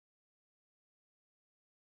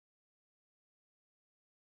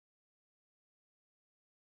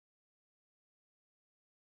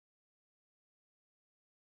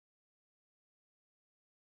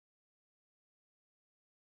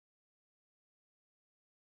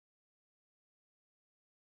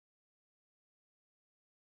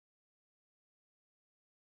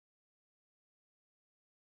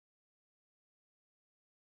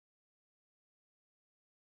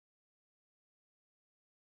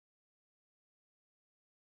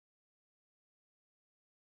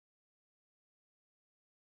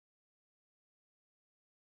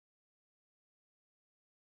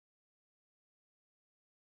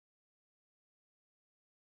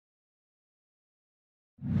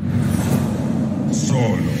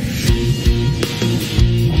Solo.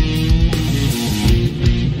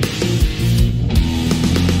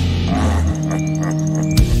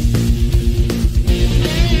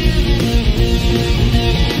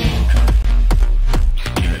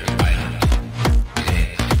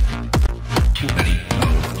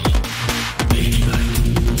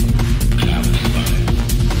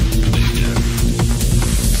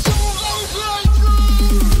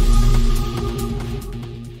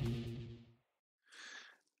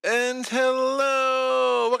 And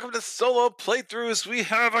hello! Welcome to Solo Playthroughs. We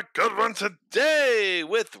have a good one today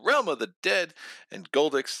with Realm of the Dead and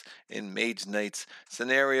Goldyx in Mage Knight's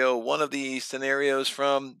scenario. One of the scenarios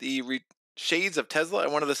from the Shades of Tezla. I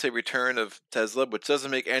wanted to say Return of Tezla, which doesn't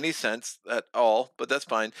make any sense at all, but that's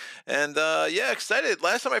fine. And yeah, excited.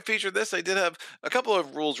 Last time I featured this, I did have a couple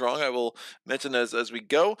of rules wrong. I will mention as we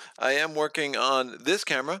go. I am working on this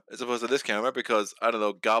camera as opposed to this camera because, I don't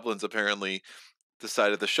know, goblins apparently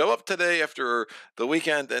decided to show up today after the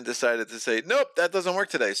weekend and decided to say, nope, that doesn't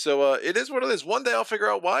work today. So it is what it is. One day I'll figure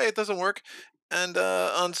out why it doesn't work, and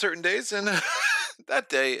on certain days, and that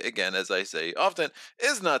day, again, as I say often,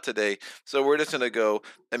 is not today. So we're just going to go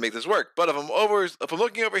and make this work. But if I'm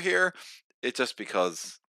looking over here, it's just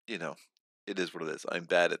because, you know, it is what it is. I'm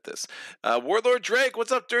bad at this. Warlord Drake,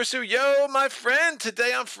 what's up, Dursu? Yo, my friend.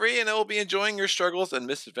 Today I'm free and I will be enjoying your struggles and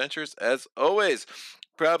misadventures as always.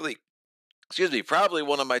 Probably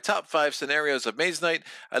one of my top 5 scenarios of Mage Knight.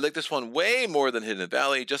 I like this one way more than Hidden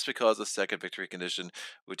Valley, just because of second victory condition,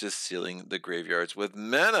 which is sealing the graveyards with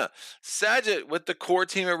mana. Saget, with the core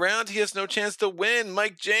team around, he has no chance to win.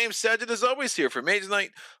 Mike James, Saget is always here for Mage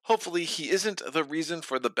Knight. Hopefully he isn't the reason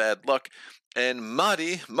for the bad luck. And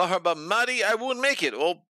Mahdi, Mahaba Mahdi, I won't make it.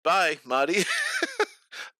 Well, bye, Mahdi.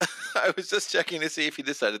 I was just checking to see if he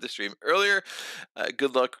decided to stream earlier.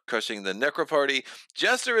 Good luck crushing the Necro Party.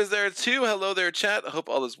 Jester is there too. Hello there, chat. I hope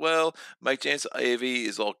all is well. Mike James, AV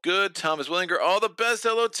is all good. Thomas Willinger, all the best.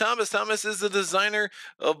 Hello, Thomas. Thomas is the designer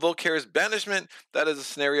of Volcair's Banishment. That is a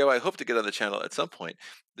scenario I hope to get on the channel at some point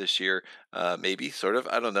this year. Maybe, sort of.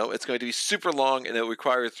 I don't know. It's going to be super long and it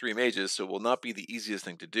requires 3 mages, so it will not be the easiest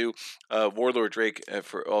thing to do. Warlord Drake,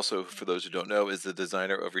 for those who don't know, is the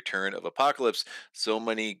designer of Return of Apocalypse. So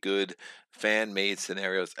many good fan-made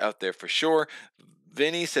scenarios out there for sure.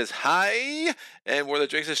 Vinny says hi, and Warlord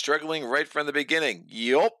Drake is struggling right from the beginning.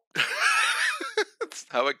 Yup. That's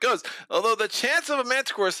how it goes. Although the chance of a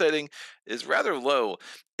Manticore sighting is rather low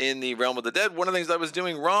in the Realm of the Dead. One of the things I was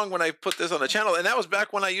doing wrong when I put this on the channel, and that was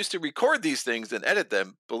back when I used to record these things and edit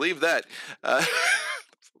them. Believe that.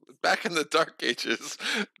 Back in the Dark Ages,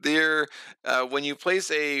 when you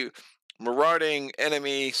place a marauding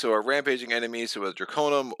enemy, so a rampaging enemy, so a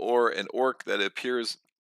Draconum or an Orc that appears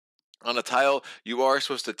on a tile, you are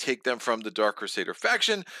supposed to take them from the Dark Crusader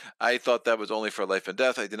faction. I thought that was only for Life and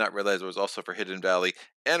Death. I did not realize it was also for Hidden Valley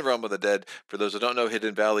and Realm of the Dead. For those who don't know,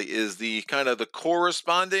 Hidden Valley is the kind of the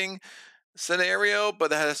corresponding scenario, but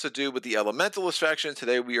that has to do with the Elementalist faction.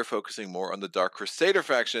 Today we are focusing more on the Dark Crusader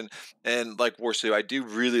faction, and like Warsu, I do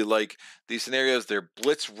really like these scenarios. They're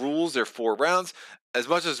blitz rules, they're 4 rounds. As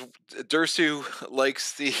much as Dursu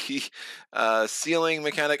likes the sealing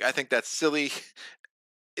mechanic, I think that's silly.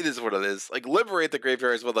 It is what it is. Like, liberate the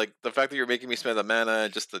graveyards, but like the fact that you're making me spend the mana,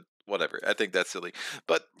 just the whatever. I think that's silly.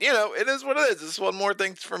 But you know, it is what it is. It's one more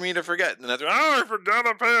thing for me to forget, and then I forgot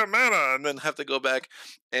to pay a mana, and then have to go back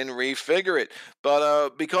and refigure it.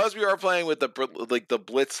 But because we are playing with the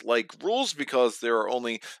blitz like rules, because there are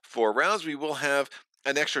only 4 rounds, we will have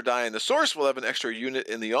an extra die in the source. We'll have an extra unit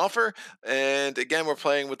in the offer, and again, we're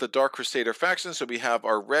playing with the Dark Crusader faction, so we have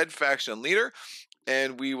our red faction leader.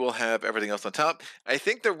 And we will have everything else on top. I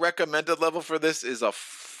think the recommended level for this is a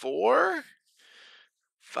 4?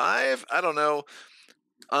 5? I don't know.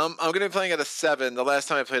 I'm going to be playing at a 7. The last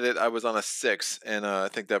time I played it, I was on a 6. And I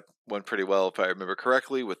think that went pretty well, if I remember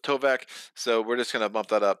correctly, with Tovak. So we're just going to bump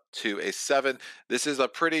that up to a 7. This is a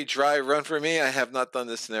pretty dry run for me. I have not done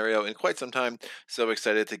this scenario in quite some time. So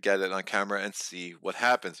excited to get it on camera and see what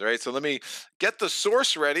happens. All right, so let me get the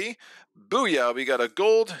source ready. Booyah, we got a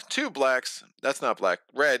gold, 2 blacks. That's not black.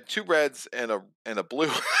 Red, 2 reds, and a blue.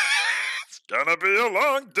 It's gonna be a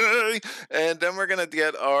long day. And then we're gonna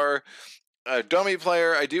get our dummy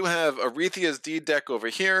player. I do have Arethia's deed deck over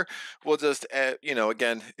here. We'll just add, you know,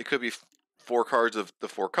 again, it could be 4 cards of the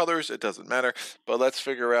 4 colors. It doesn't matter. But let's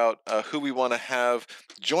figure out who we want to have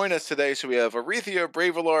join us today. So we have Arethia,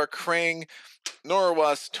 Bravelar, Krang,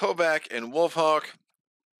 Norawas, Tovak, and Wolfhawk.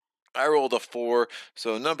 I rolled a 4,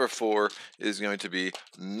 so number 4 is going to be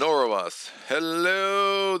Norawas.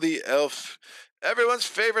 Hello, the elf. Everyone's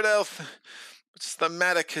favorite elf.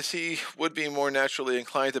 thematic because he would be more naturally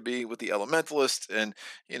inclined to be with the Elementalist, and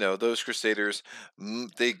you know those Crusaders,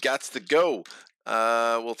 they got to go.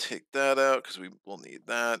 We'll take that out because we will need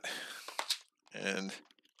that, and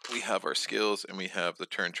we have our skills and we have the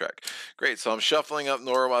turn track. Great, so I'm shuffling up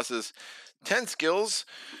Norwas's 10 skills.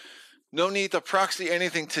 No need to proxy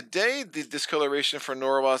anything today. The discoloration for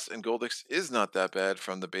Norwas and Goldyx is not that bad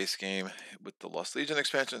from the base game with the Lost Legion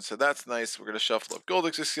expansion, so that's nice. We're going to shuffle up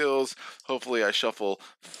Goldyx's skills. Hopefully I shuffle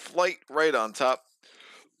Flight right on top,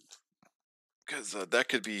 because that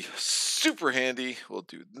could be super handy. We'll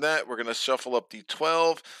do that. We're going to shuffle up the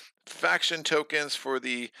 12 faction tokens for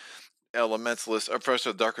the Elementalist, or first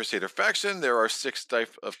the Dark Crusader faction. There are 6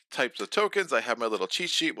 types of tokens. I have my little cheat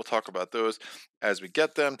sheet. We'll talk about those as we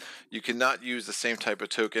get them. You cannot use the same type of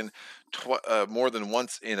token more than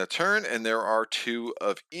once in a turn, and there are 2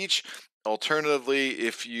 of each. Alternatively,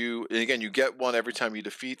 if you, and again, you get one every time you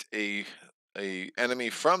defeat a enemy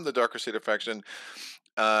from the Dark Crusader faction,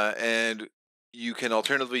 and you can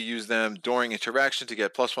alternatively use them during interaction to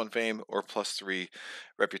get +1 fame or +3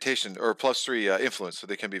 reputation, or +3 influence. So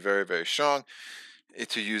they can be very, very strong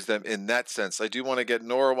to use them in that sense. I do want to get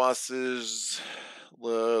Norwas's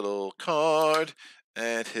little card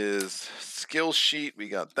and his skill sheet. We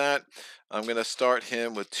got that. I'm going to start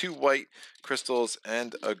him with 2 white crystals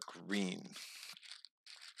and a green.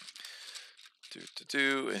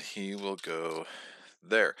 And he will go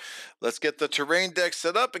there. Let's get the terrain deck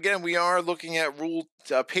set up. Again, we are looking at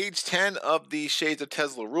page 10 of the Shades of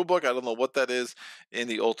Tezla rulebook. I don't know what that is in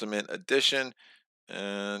the Ultimate Edition.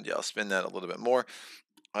 And yeah, I'll spin that a little bit more.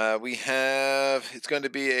 We have, it's going to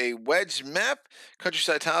be a wedge map.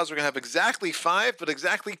 Countryside tiles, we're going to have exactly 5, but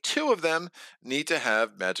exactly 2 of them need to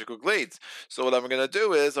have magical glades. So what I'm going to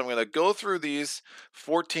do is I'm going to go through these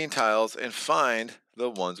 14 tiles and find the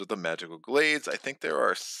ones with the magical glades. I think there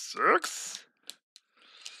are 6.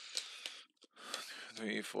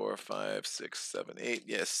 3, 4, 5, 6, 7, 8.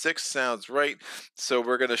 Yes, 6 sounds right. So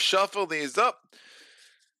we're going to shuffle these up,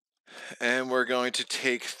 and we're going to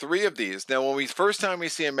take 3 of these. Now, when first time we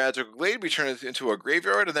see a magical glade, we turn it into a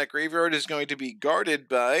graveyard, and that graveyard is going to be guarded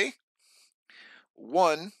by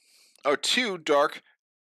 2 Dark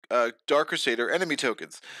Crusader enemy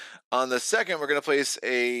tokens. On the second, we're going to place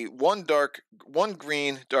one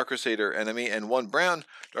green Dark Crusader enemy and 1 brown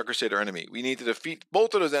Dark Crusader enemy. We need to defeat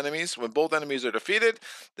both of those enemies. When both enemies are defeated,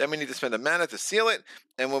 then we need to spend a mana to seal it.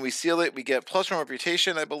 And when we seal it, we get +1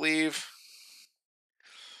 reputation, I believe.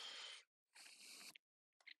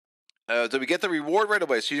 So we get the reward right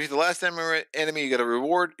away. So you defeat the last enemy, you get a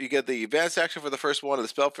reward. You get the advanced action for the first one and the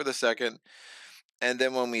spell for the second. And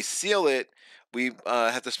then when we seal it, we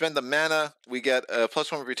have to spend the mana. We get a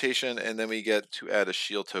 +1 reputation, and then we get to add a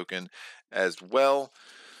shield token as well.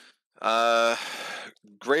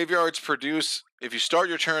 Graveyards produce, if you start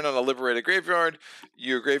your turn on a liberated graveyard,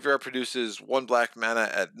 your graveyard produces 1 black mana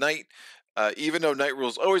at night. Even though night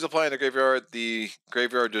rules always apply in the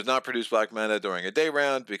graveyard does not produce black mana during a day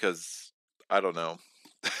round, because I don't know.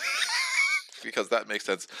 Because that makes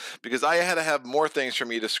sense. Because I had to have more things for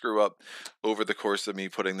me to screw up over the course of me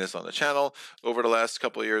putting this on the channel over the last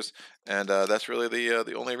couple of years, and that's really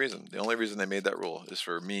the only reason. The only reason they made that rule is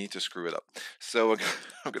for me to screw it up. So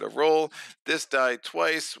I'm gonna roll this die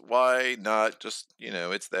twice. Why not? Just, you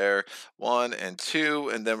know, it's there. 1 and 2,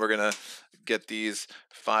 and then we're gonna get these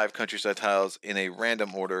 5 countryside tiles in a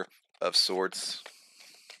random order of sorts,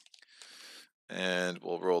 and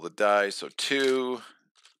we'll roll the die. So 2.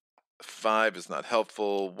 5 is not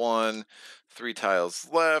helpful. 1, 3 tiles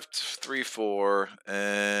left. 3, 4,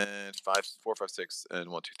 and 5, 4, 5, 6, and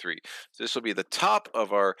 1, 2, 3. So this will be the top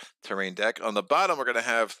of our terrain deck. On the bottom, we're going to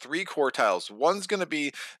have 3 core tiles. One's going to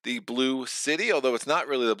be the blue city, although it's not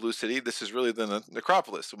really the blue city. This is really the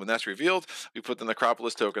Necropolis. So when that's revealed, we put the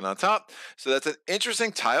Necropolis token on top. So that's an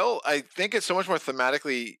interesting tile. I think it's so much more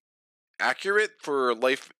thematically accurate for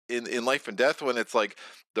life in life and death when it's like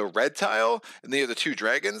the red tile and the 2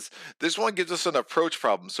 dragons. This one gives us an approach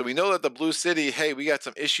problem. So we know that the blue city, hey, we got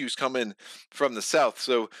some issues coming from the south.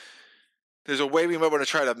 So there's a way we might want to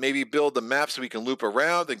try to maybe build the map so we can loop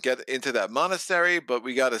around and get into that monastery, but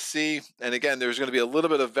we got to see. And again, there's going to be a little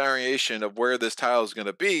bit of variation of where this tile is going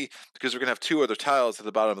to be, because we're going to have 2 other tiles at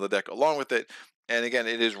the bottom of the deck along with it. And again,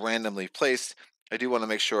 it is randomly placed. I do want to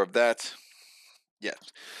make sure of that. Yeah,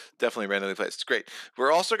 definitely randomly placed. Great.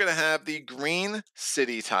 We're also going to have the green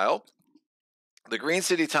city tile. The green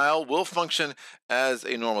city tile will function as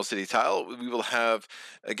a normal city tile. We will have,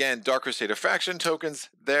 again, Dark Crusader faction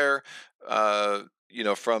tokens there. you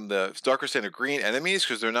know, from the Dark Crusader green enemies,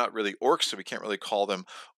 because they're not really orcs, so we can't really call them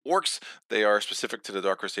orcs. They are specific to the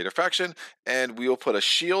Dark Crusader faction, and we will put a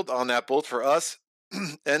shield on that both for us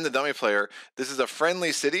and the dummy player. This is a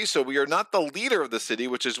friendly city, so we are not the leader of the city,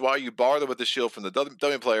 which is why you borrow with the shield from the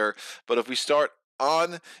dummy player. But if we start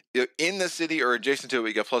in the city or adjacent to it,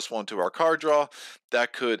 we get +1 to our card draw.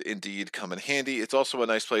 That could indeed come in handy. It's also a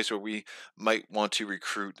nice place where we might want to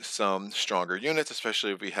recruit some stronger units,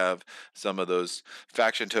 especially if we have some of those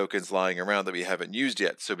faction tokens lying around that we haven't used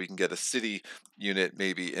yet, so we can get a city unit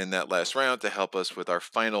maybe in that last round to help us with our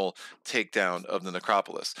final takedown of the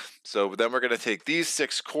Necropolis. So then we're going to take these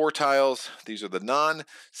 6 core tiles. These are the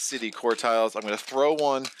non-city core tiles. I'm going to throw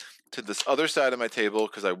one to this other side of my table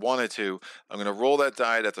because I wanted to. I'm going to roll that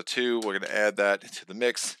die. That's a 2. We're going to add that to the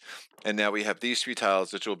mix. And now we have these 3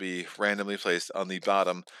 tiles, which will be randomly placed on the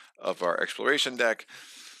bottom of our exploration deck.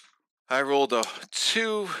 I rolled a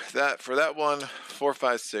 2 for that one, 4,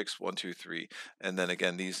 5, 6, 1, 2, 3. And then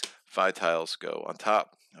again, these 5 tiles go on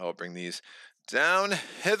top. I'll bring these down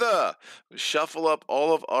hither. We shuffle up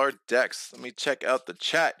all of our decks. Let me check out the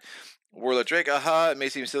chat. Warlord Drake, aha, it may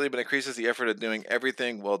seem silly, but increases the effort of doing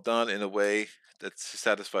everything well done in a way that's to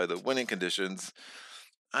satisfy the winning conditions.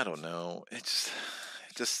 I don't know. It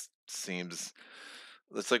just seems,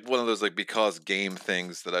 it's like one of those like because game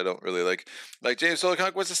things that I don't really like. Like James Solar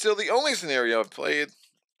Conquest is still the only scenario I've played.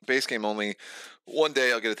 Base game only. One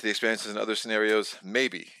day I'll get into the expansions and other scenarios.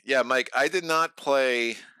 Maybe. Yeah, Mike, I did not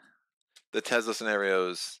play the Tezla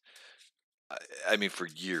scenarios, I mean, for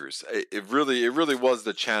years. It really was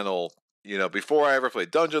the channel. You know, before I ever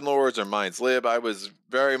played Dungeon Lords or Minds Lib, I was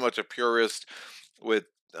very much a purist with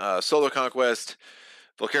Solar Conquest,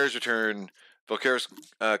 Volcara's Return, Volcara's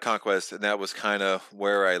Conquest, and that was kind of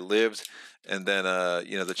where I lived. And then,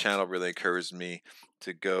 you know, the channel really encouraged me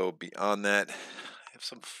to go beyond that. I have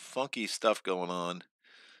some funky stuff going on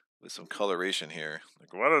with some coloration here.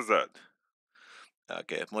 Like, what is that?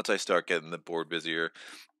 Okay, once I start getting the board busier,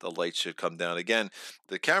 the light should come down. Again,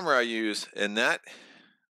 the camera I use, and that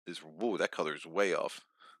is, whoa, that color is way off.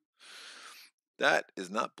 That is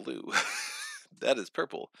not blue. That is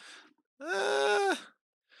purple.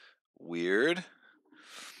 Weird.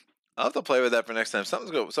 I'll have to play with that for next time.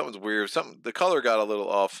 Something's weird. The color got a little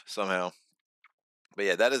off somehow. But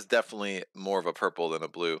yeah, that is definitely more of a purple than a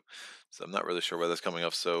blue. So I'm not really sure where that's coming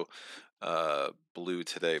off so blue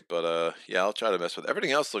today. But yeah, I'll try to mess with it.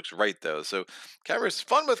 Everything else looks right though. So cameras,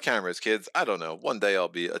 fun with cameras, kids. I don't know. One day I'll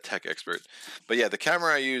be a tech expert. But yeah, the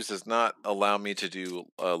camera I use does not allow me to do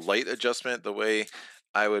a light adjustment the way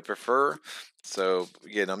I would prefer. So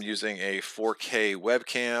again, I'm using a 4K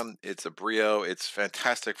webcam. It's a Brio. It's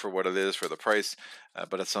fantastic for what it is for the price.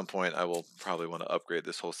 But at some point, I will probably want to upgrade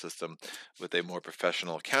this whole system with a more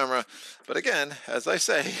professional camera. But again, as I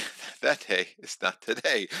say, that day is not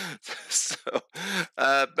today. So,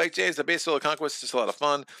 Mike James, the base Solar Conquest is just a lot of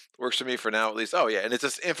fun. Works for me for now, at least. Oh yeah, and it's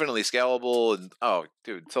just infinitely scalable. And oh,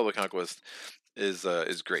 dude, Solar Conquest is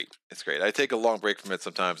great. It's great. I take a long break from it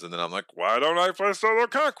sometimes, and then I'm like, why don't I play Solar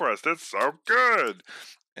Conquest? It's so good.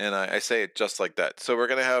 And I say it just like that. So we're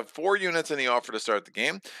going to have 4 units in the offer to start the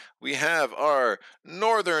game. We have our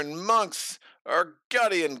Northern Monks, our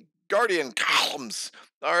Guardian Columns,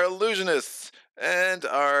 our Illusionists, and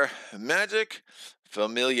our Magic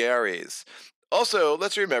Familiares. Also,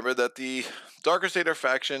 let's remember that the Dark Crusader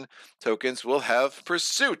faction tokens will have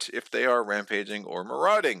Pursuit if they are rampaging or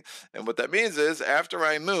marauding. And what that means is, after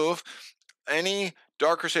I move, any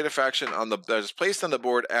Dark Crusader faction that is placed on the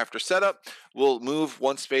board after setup will move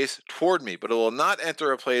 1 space toward me, but it will not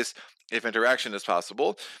enter a place if interaction is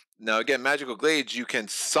possible. Now again, Magical Glades, you can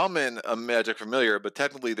summon a Magic Familiar, but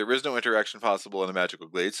technically there is no interaction possible in a Magical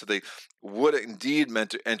Glade, so they would indeed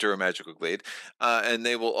enter a Magical Glade. And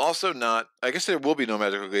they will also not, I guess there will be no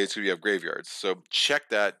Magical Glades because we have graveyards, so check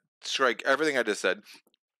that, strike everything I just said.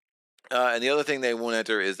 And the other thing they won't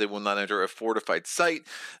enter is they will not enter a fortified site,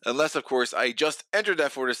 unless, of course, I just entered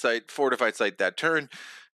that fortified site that turn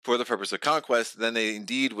for the purpose of conquest. Then they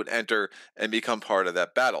indeed would enter and become part of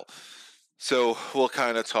that battle. So we'll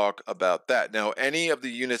kind of talk about that. Now, any of the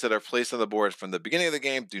units that are placed on the board from the beginning of the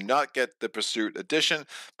game do not get the Pursuit addition.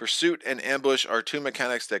 Pursuit and Ambush are 2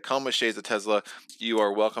 mechanics that come with Shades of Tezla. You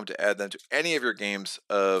are welcome to add them to any of your games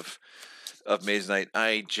of Mage Knight.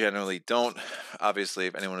 I generally don't, obviously,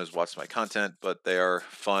 if anyone has watched my content, but they are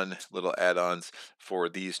fun little add-ons for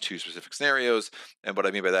these 2 specific scenarios. And what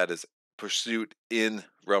I mean by that is Pursuit in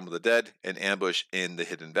Realm of the Dead and Ambush in the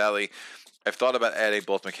Hidden Valley. I've thought about adding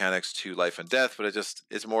both mechanics to Life and Death, but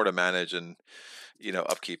it's more to manage and, you know,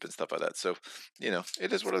 upkeep and stuff like that. So, you know,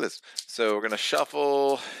 it is what it is. So we're going to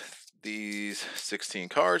shuffle these 16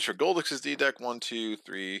 cards for Goldyx's D deck. 1, 2,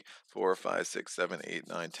 3, 4, 5, 6, 7, 8,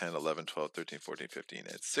 9, 10, 11, 12, 13, 14, 15.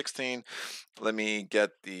 It's 16. Let me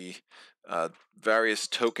get the various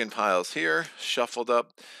token piles here shuffled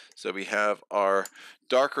up. So we have our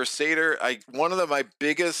Dark Crusader. One of my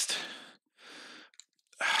biggest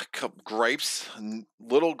gripes,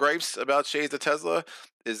 little gripes about Shades of Tezla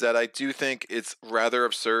is that I do think it's rather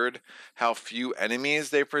absurd how few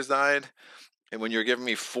enemies they preside. And when you're giving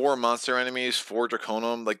me 4 monster enemies, 4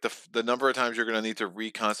 Draconum, like the number of times you're going to need to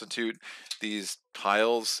reconstitute these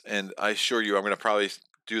piles, and I assure you I'm going to probably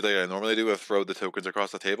do like I normally do, throw the tokens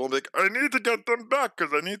across the table and be like, I need to get them back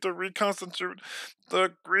because I need to reconstitute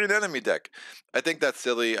the green enemy deck. I think that's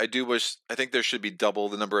silly. I think there should be double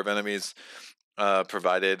the number of enemies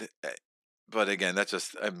provided. But again, that's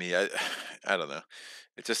just me. I don't know.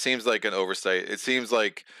 It just seems like an oversight. It seems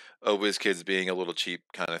like WizKids being a little cheap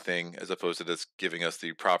kind of thing, as opposed to just giving us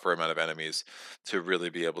the proper amount of enemies to really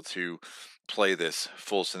be able to play this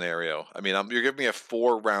full scenario. I mean, you're giving me a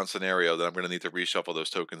 4-round scenario that I'm going to need to reshuffle those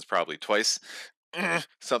tokens probably twice.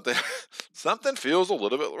 Something feels a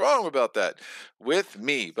little bit wrong about that with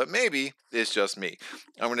me, but maybe it's just me.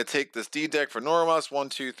 I'm going to take this D deck for Normas. 1,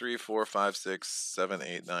 2, 3, 4, 5, 6, 7,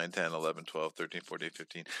 8, 9, 10, 11, 12, 13, 14,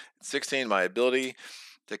 15, 16. My ability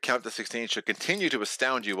to count to 16 should continue to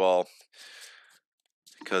astound you all,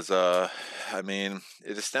 because I mean,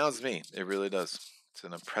 it astounds me. It really does. It's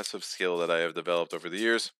an impressive skill that I have developed over the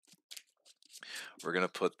years. We're going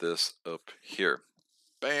to put this up here.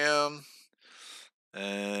 Bam.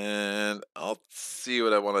 And I'll see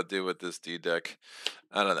what I want to do with this D deck.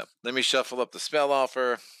 I don't know. Let me shuffle up the spell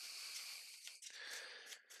offer.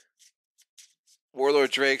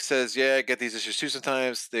 Warlord Drake says, yeah, I get these issues too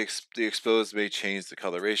sometimes. The exposed may change the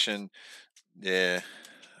coloration. Yeah.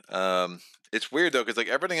 It's weird though, because like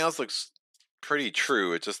everything else looks pretty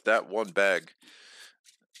true. It's just that one bag.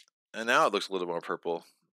 And now it looks a little more purple.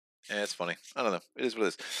 Yeah, it's funny. I don't know. It is what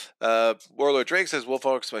it is. Warlord Drake says,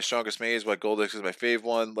 Wolfhawk's my strongest mage, while Goldyx is my fave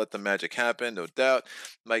one. Let the magic happen, no doubt.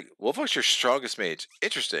 Mike, Wolfhawk's your strongest mage.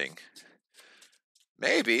 Interesting.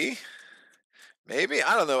 Maybe.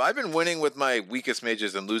 I don't know. I've been winning with my weakest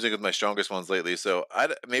mages and losing with my strongest ones lately, so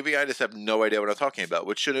maybe I just have no idea what I'm talking about,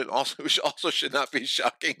 which also should not be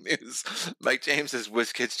shocking news. Mike James says,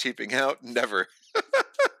 WizKids cheaping out? Never.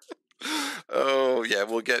 Oh yeah, I'm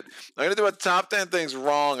gonna do a top 10 things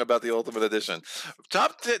wrong about the Ultimate Edition.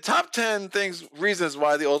 Top 10 reasons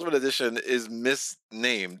why the Ultimate Edition is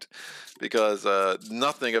misnamed, because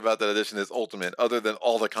nothing about that edition is ultimate other than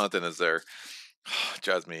all the content is there.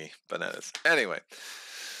 Drives me bananas. Anyway,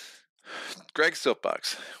 Greg's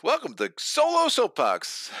Soapbox. Welcome to Solo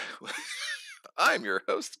Soapbox. I'm your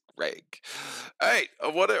host, Greg. All right,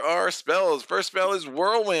 what are our spells? First spell is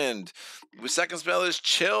Whirlwind. The second spell is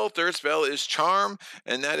Chill. Third spell is Charm,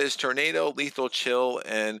 and that is Tornado, Lethal, Chill,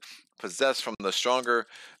 and Possess from the stronger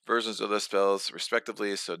versions of the spells,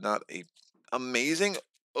 respectively. So not a amazing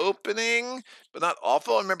opening, but not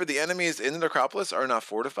awful. Remember, the enemies in the Necropolis are not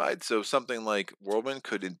fortified, so something like Whirlwind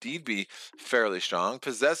could indeed be fairly strong.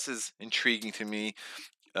 Possess is intriguing to me.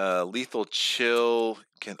 Lethal Chill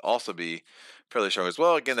can also be fairly strong as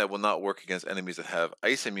well. Again, that will not work against enemies that have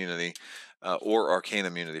ice immunity or arcane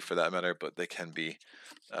immunity for that matter, but they can be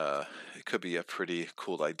it could be a pretty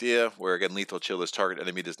cool idea, where again Lethal Chill is target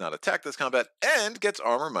enemy does not attack this combat and gets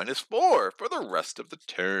armor -4 for the rest of the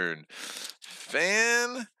turn.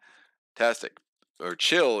 Fantastic. Or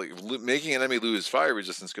Chill, making an enemy lose fire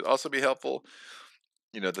resistance could also be helpful,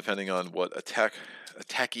 depending on what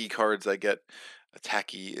attacky cards I get.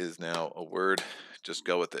 Attacky is now a word. Just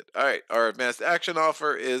go with it. All right, our advanced action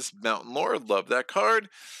offer is Mountain Lord. Love that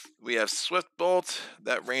card. We have Swift Bolt.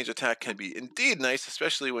 That range attack can be indeed nice,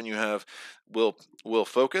 especially when you have Will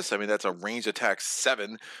Focus. I mean, that's a range attack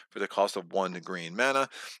 7 for the cost of 1 green mana,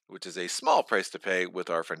 which is a small price to pay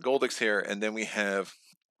with our friend Goldyx here. And then we have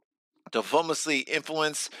Diplomacy,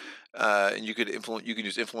 Influence, and you could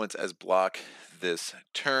use Influence as block this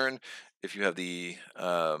turn. If you have the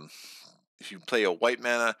if you play a white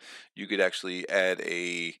mana, you could actually add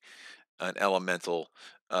an elemental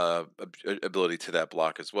ability to that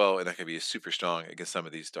block as well, and that can be super strong against some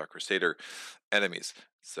of these Dark Crusader enemies.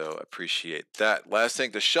 So appreciate that. Last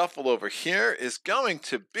thing to shuffle over here is going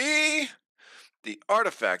to be the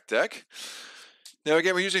artifact deck. Now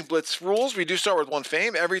again, we're using Blitz rules. We do start with 1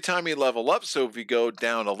 fame every time we level up. So if we go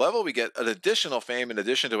down a level, we get an additional fame in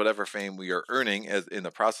addition to whatever fame we are earning as in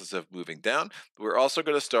the process of moving down. We're also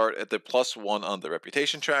going to start at the +1 on the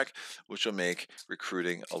reputation track, which will make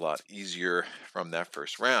recruiting a lot easier from that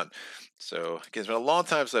first round. So again, it's been a long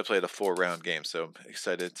time since I played a 4-round game, so I'm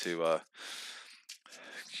excited to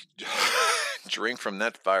drink from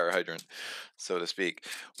that fire hydrant, so to speak.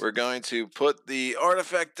 We're going to put the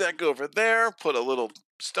artifact deck over there, put a little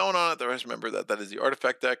stone on it. The rest remember that is the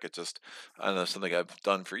artifact deck. It's just, I don't know, something I've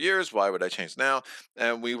done for years. Why would I change now?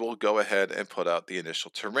 And we will go ahead and put out the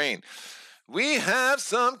initial terrain. We have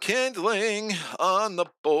some kindling on the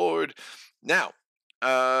board. Now,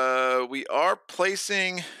 we are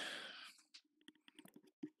placing...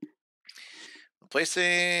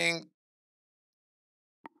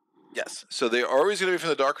 Yes, so they're always going to be from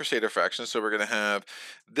the Dark Crusader faction. So we're going to have,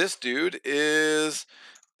 this dude is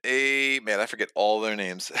a, man, I forget all their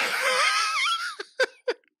names.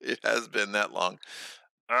 It has been that long.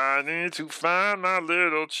 I need to find my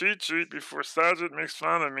little cheat sheet before Sergeant makes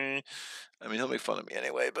fun of me. I mean, he'll make fun of me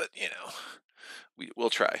anyway, but you know, we'll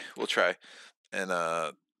try. We'll try. And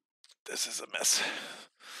this is a mess.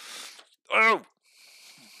 Oh,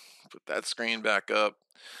 put that screen back up.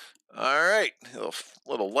 All right,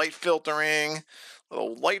 little light filtering,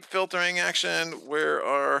 action.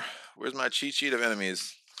 Where's my cheat sheet of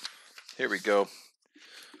enemies? Here we go.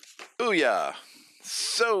 Ooh yeah.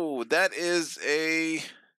 So that is a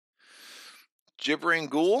gibbering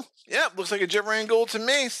ghoul. Yeah, looks like a gibbering ghoul to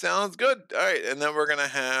me. Sounds good. All right, and then we're gonna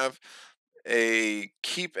have a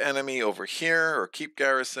keep enemy over here, or keep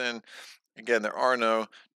garrison. Again, there are no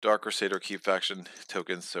Dark Crusader keep faction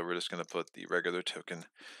tokens, so we're just gonna put the regular token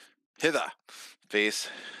hither, face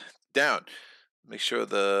down. Make sure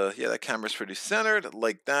that camera's pretty centered,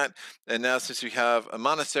 like that. And now, since we have a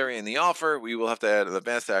monastery in the offer, we will have to add an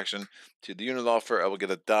advanced action to the unit offer. I will get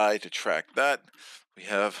a die to track that. We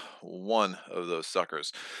have one of those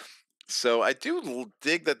suckers. So I do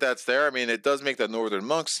dig that that's there. I mean, it does make the Northern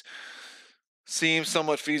Monks seem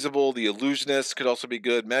somewhat feasible. The Illusionists could also be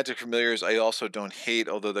good. Magic Familiars I also don't hate,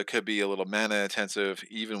 although that could be a little mana intensive,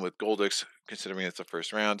 even with Goldyx, considering it's the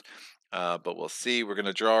first round. But we'll see. We're going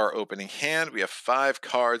to draw our opening hand. We have 5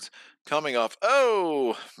 cards coming off.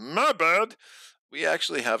 Oh, my bad. We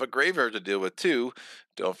actually have a graveyard to deal with too.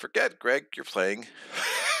 Don't forget, Greg, you're playing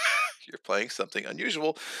you're playing something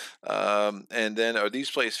unusual. And then, are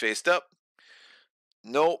these plays faced up?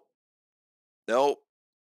 Nope.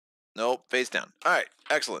 Face down. All right,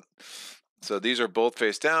 excellent. So these are both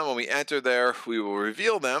face down. When we enter there, we will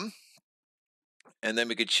reveal them, and then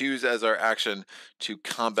we could choose as our action to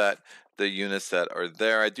combat the units that are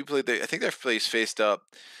there. I do believe I think they're faced up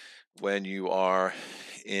when you are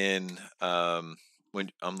in,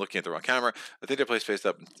 when I'm looking at the wrong camera. I think they're placed face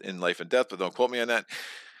up in Life and Death, but don't quote me on that.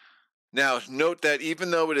 Now, note that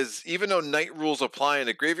even though night rules apply in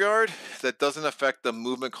the graveyard, that doesn't affect the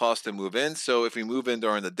movement cost to move in. So if we move in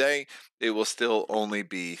during the day, it will still only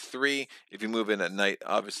be 3. If you move in at night,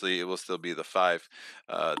 obviously it will still be the 5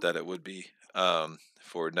 that it would be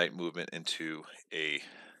for night movement into a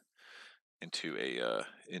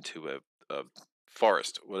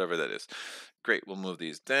forest, whatever that is. Great, we'll move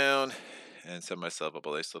these down and set myself up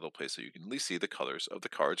a nice little place so you can at least see the colors of the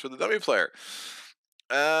cards for the dummy player.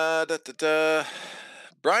 Brian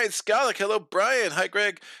Skalik. Hello, Brian. Hi,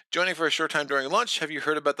 Greg. Joining for a short time during lunch. Have you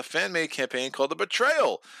heard about the fan-made campaign called The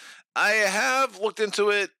Betrayal? I have looked into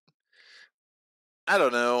it. I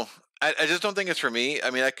don't know. I just don't think it's for me.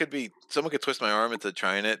 I mean, someone could twist my arm into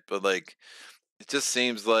trying it, but like, it just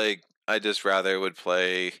seems like I just rather would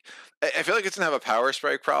play. I feel like it's gonna have a power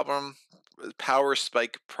spike problem.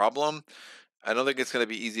 I don't think it's gonna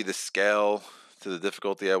be easy to scale to the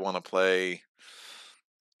difficulty I want to play.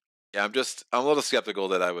 Yeah, I'm a little skeptical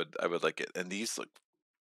that I would like it. And these look,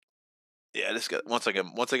 yeah, once I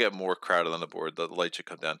get more crowded on the board, the light should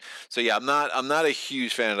come down. So yeah, I'm not a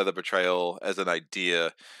huge fan of the Betrayal as an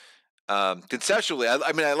idea. Conceptually, I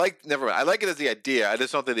like it as the idea. I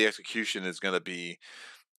just don't think the execution is going to be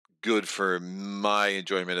good for my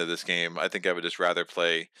enjoyment of this game. I think I would just rather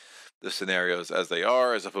play the scenarios as they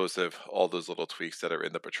are, as opposed to all those little tweaks that are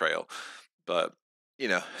in the Betrayal. But you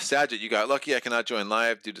know, Saget, you got lucky. I cannot join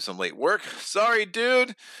live due to some late work. Sorry,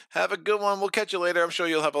 dude. Have a good one. We'll catch you later. I'm sure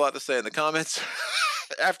you'll have a lot to say in the comments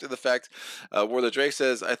after the fact. Warlord Drake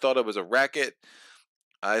says, I thought it was a racket.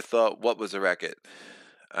 I thought, what was a racket?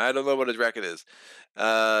 I don't know what a racket is.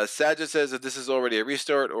 Saget says that this is already a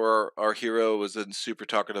restart, or our hero was in super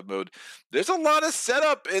talkative mode. There's a lot of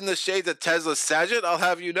setup in the shades of Tezla, Saget, I'll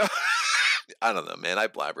have you know. I don't know, man. I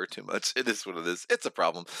blabber too much. It is what it is. It's a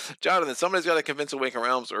problem. Jonathan, somebody's got to convince Awakened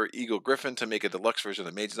Realms or Eagle Griffin to make a deluxe version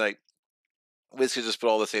of Mage Knight. Wiz could just put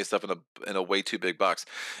all the same stuff in a way too big box.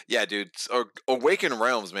 Yeah, dude. Or Awakened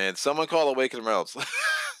Realms, man. Someone call Awakened Realms.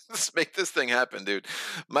 Let's make this thing happen, dude.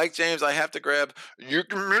 Mike James, I have to grab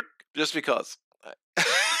just because.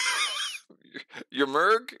 Your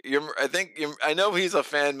Merg? I know he's a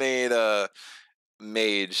fan-made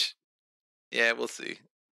mage. Yeah, we'll see.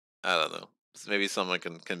 I don't know. Maybe someone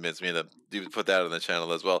can convince me to put that on the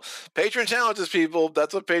channel as well. Patron challenges, people.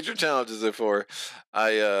 That's what patron challenges are for.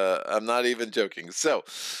 I'm not even joking. So,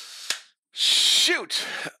 shoot,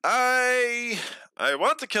 I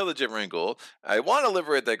want to kill the Gibbering Ghoul. I want to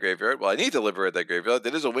liberate that graveyard. Well, I need to liberate that graveyard.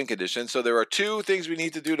 That is a win condition. So there are two things we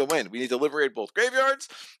need to do to win. We need to liberate both graveyards,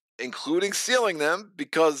 including sealing them,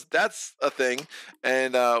 because that's a thing.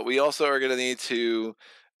 And we also are going to need to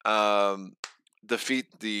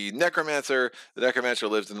defeat the Necromancer. The Necromancer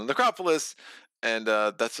lives in the Necropolis, and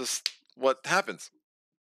that's just what happens.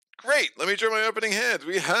 Great. Let me draw my opening hand.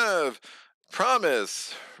 We have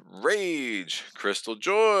Promise, Rage, Crystal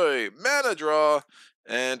Joy, Mana Draw,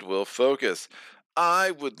 and Will Focus.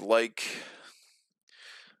 I would like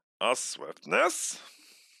a Swiftness.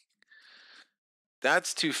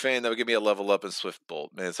 That's too faint. That would give me a level up in Swift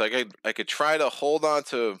Bolt, man. So I could try to hold on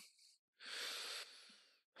to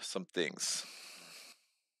some things.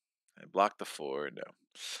 I blocked the 4. No.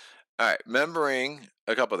 All right. Remembering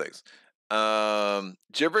a couple things.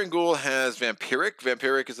 Gibbering Ghoul has Vampiric.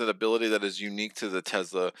 Vampiric is an ability that is unique to the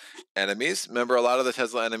Tezla enemies. Remember, a lot of the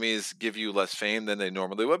Tezla enemies give you less fame than they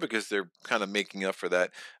normally would because they're kind of making up for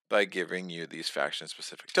that by giving you these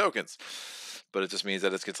faction-specific tokens. But it just means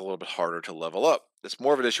that it gets a little bit harder to level up. It's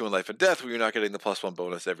more of an issue in Life and Death where you're not getting the +1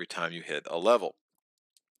 bonus every time you hit a level.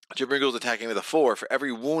 Gibbering Ghoul is attacking with a 4. For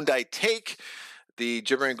every wound I take, the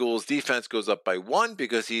Gibbering Ghoul's defense goes up by 1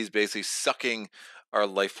 because he's basically sucking our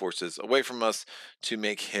life forces away from us to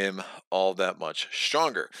make him all that much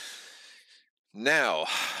stronger. Now,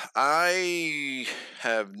 I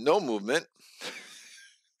have no movement.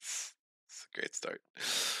 It's a great start.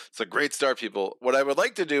 It's a great start, people. What I would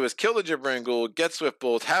like to do is kill the Gibbering Ghoul, get Swift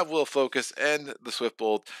Bolt, have Will Focus, and the Swift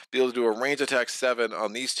Bolt, be able to do a range attack 7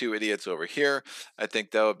 on these two idiots over here. I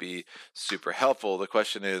think that would be super helpful. The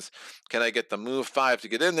question is, can I get the move 5 to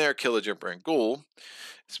get in there, kill the Gibbering Ghoul?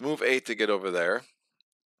 It's move 8 to get over there.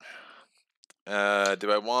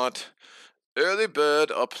 Do I want early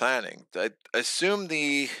bird or planning? I assume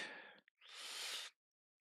the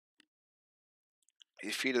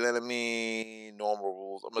defeated enemy normal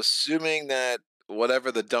rules. I'm assuming that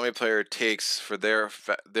whatever the dummy player takes for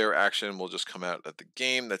their action will just come out at the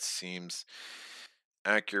game. That seems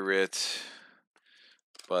accurate,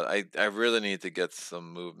 but I really need to get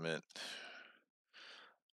some movement.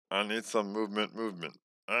 I need some movement.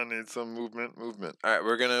 I need some movement. All right,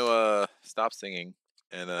 we're gonna stop singing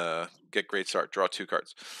and get great start. Draw 2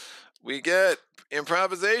 cards. We get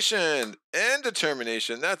improvisation and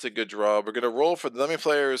determination. That's a good draw. We're gonna roll for the dummy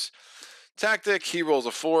player's tactic. He rolls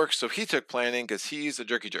a 4, so he took planning because he's a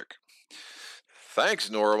jerky jerk. Thanks,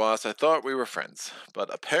 Norawas. I thought we were friends, but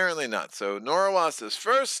apparently not. So Norawas is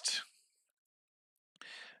first.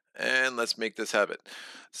 And let's make this happen.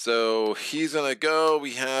 So he's going to go.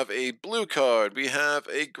 We have a blue card, we have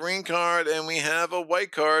a green card, and we have a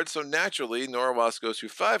white card. So naturally, Norawas goes through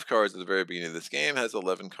 5 cards at the very beginning of this game, has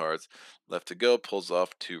 11 cards left to go, pulls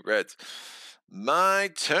off 2 reds. My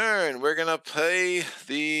turn. We're going to play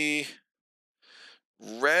the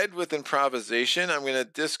red with improvisation. I'm going to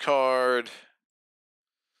discard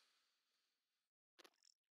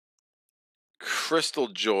Crystal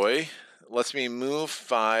Joy. Lets me move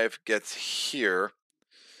 5, gets here.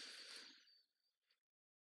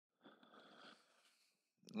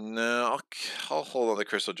 No, I'll hold on to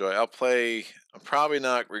Crystal Joy. I'm probably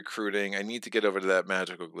not recruiting. I need to get over to that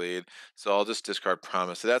Magical Glade, so I'll just discard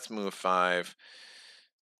Promise. So that's move 5.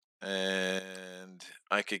 And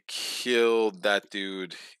I could kill that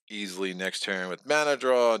dude easily next turn with Mana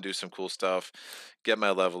Draw and do some cool stuff. Get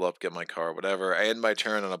my level up, get my card, whatever. I end my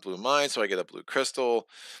turn on a blue mine, so I get a blue crystal.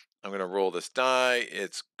 I'm going to roll this die.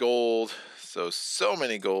 It's gold, so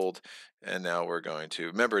many gold. And now we're going to,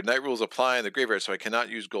 remember, night rules apply in the graveyard, so I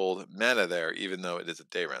cannot use gold mana there, even though it is a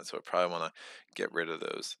day round. So I probably want to get rid of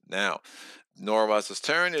those. Now, Norawas's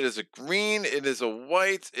turn. It is a green. It is a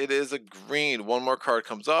white. It is a green. 1 more card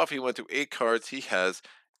comes off. He went through 8 cards. He has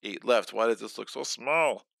 8 left. Why does this look so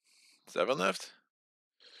small? 7 left?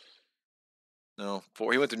 No,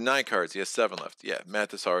 4. He went through 9 cards. He has 7 left. Yeah,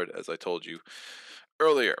 math is hard, as I told you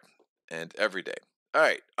earlier and every day. All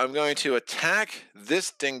right, I'm going to attack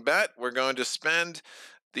this dingbat. We're going to spend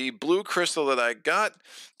the blue crystal that I got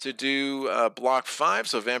to do block 5,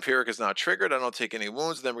 so Vampiric is not triggered. I don't take any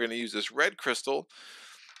wounds. Then we're going to use this red crystal.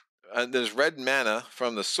 And there's red mana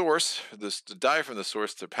from the source, to die from the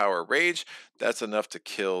source to power Rage. That's enough to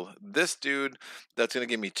kill this dude. That's going to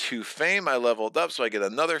give me 2 fame. I leveled up, so I get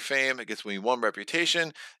another fame. It gets me 1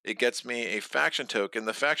 reputation. It gets me a faction token.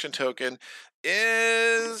 The faction token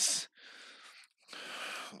is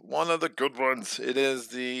one of the good ones. It is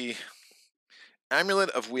the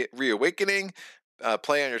Amulet of Reawakening.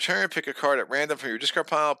 Play on your turn, pick a card at random from your discard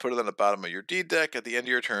pile, put it on the bottom of your D deck. At the end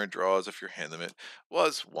of your turn, draw as if your hand limit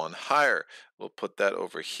was 1 higher. We'll put that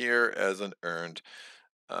over here as an earned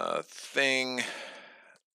thing.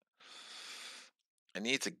 I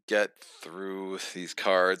need to get through these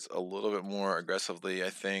cards a little bit more aggressively, I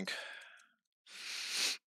think.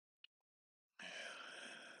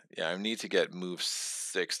 Yeah, I need to get move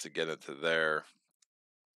 6 to get into there.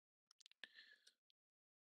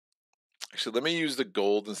 Actually, let me use the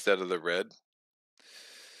gold instead of the red.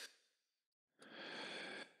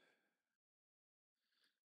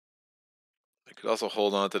 I could also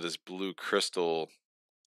hold on to this blue crystal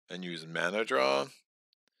and use mana draw.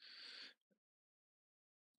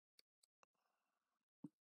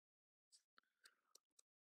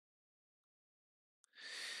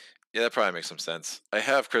 Yeah, that probably makes some sense. I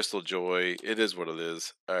have Crystal Joy. It is what it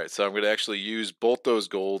is. All right, so I'm going to actually use both those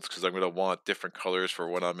golds because I'm going to want different colors for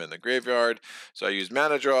when I'm in the graveyard. So I use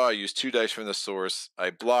mana draw. I use 2 dice from the source. I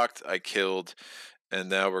blocked. I killed. And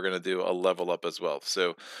now we're going to do a level up as well.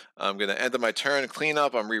 So I'm going to end of my turn, clean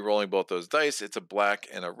up. I'm re-rolling both those dice. It's a black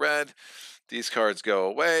and a red. These cards go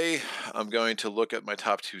away. I'm going to look at my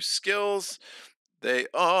top 2 skills. They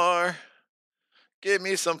are... Give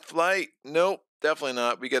me some flight. Nope, definitely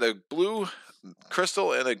not. We get a blue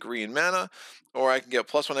crystal and a green mana, or I can get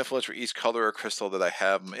 +1 influence for each color or crystal that I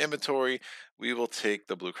have in my inventory. We will take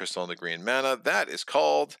the blue crystal and the green mana. That is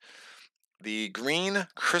called the Green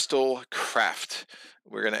Crystal Craft.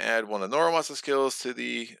 We're going to add one of Norawasa's skills to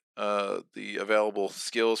the available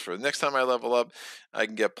skills for the next time I level up. I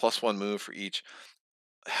can get +1 move for each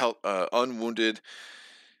unwounded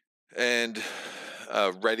and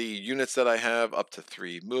ready units that I have, up to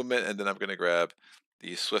 3 movement, and then I'm going to grab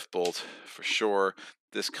the Swift Bolt for sure.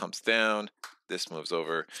 This comes down, this moves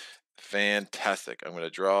over. Fantastic. I'm going to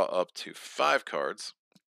draw up to 5 cards,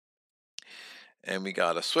 and we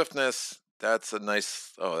got a Swiftness. That's a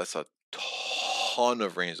nice, oh, that's a ton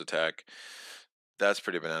of ranged attack. That's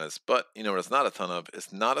pretty bananas. But you know what it's not a ton of?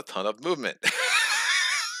 It's not a ton of movement.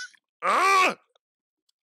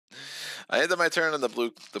 I ended my turn on the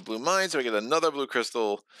blue mine, so I get another blue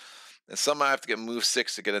crystal, and somehow I have to get move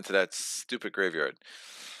 6 to get into that stupid graveyard.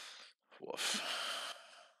 Woof.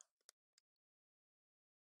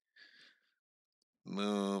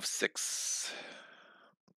 Move 6.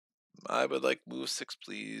 I would like move 6,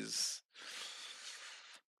 please.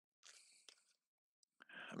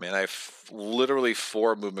 I mean, I have literally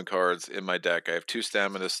 4 movement cards in my deck. I have 2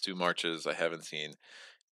 staminas, 2 marches. I haven't seen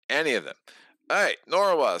any of them. All right,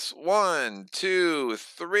 Norawas. 1, 2,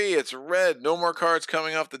 3. It's red. No more cards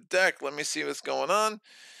coming off the deck. Let me see what's going on.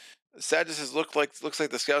 Sagittarius looks like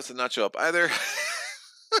the scouts did not show up either.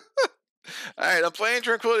 All right, I'm playing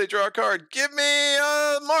Tranquility. Draw a card. Give me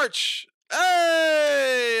a March.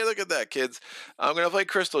 Hey, look at that, kids. I'm going to play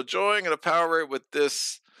Crystal Joy. I'm going to power it with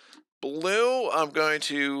this blue. I'm going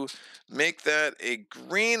to make that a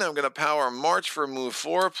green. I'm going to power March for move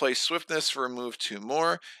 4, play Swiftness for move 2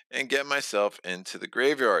 more, and get myself into the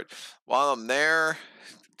graveyard. While I'm there,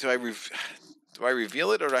 do I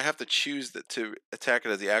reveal it, or do I have to choose to attack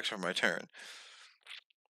it as the action for my turn?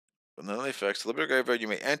 But none of the effects. Liberate graveyard, you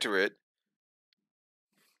may enter it.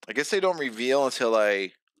 I guess they don't reveal until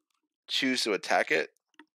I choose to attack it.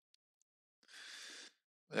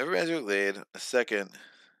 Whenever enter laid, a second.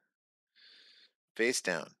 Face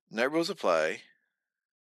down. Night rules apply.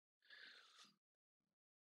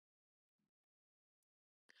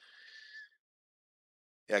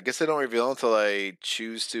 Yeah, I guess they don't reveal until I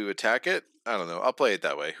choose to attack it. I don't know. I'll play it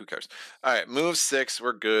that way. Who cares? All right, move 6.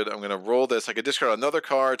 We're good. I'm going to roll this. I could discard another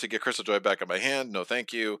card to get Crystal Joy back in my hand. No,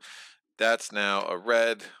 thank you. That's now a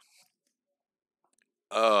red.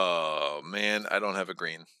 Oh, man. I don't have a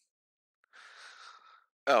green.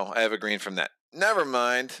 Oh, I have a green from that. Never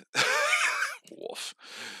mind. Wolf.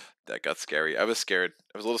 That got scary. I was scared.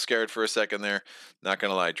 I was a little scared for a second there. Not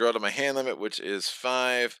going to lie. Draw to my hand limit, which is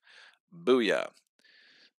 5. Booyah.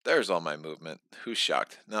 There's all my movement. Who's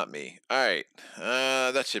shocked? Not me. All right.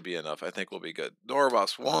 That should be enough. I think we'll be good.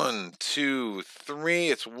 Norvas, 1, 2, 3.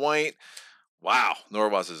 It's white. Wow.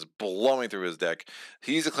 Norvas is blowing through his deck.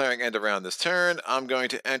 He's declaring end around this turn. I'm going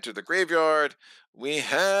to enter the graveyard. We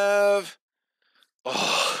have...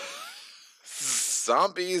 Oh...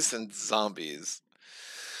 zombies and zombies.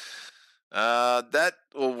 That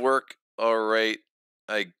will work all right,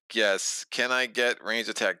 I guess. Can I get range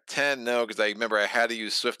attack 10? No, because I remember I had to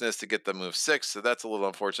use swiftness to get the move 6, so that's a little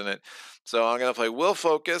unfortunate. So I'm going to play Will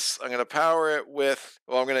Focus. I'm going to power it with,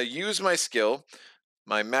 well, I'm going to use my skill.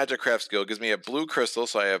 My Magic Craft skill gives me a blue crystal,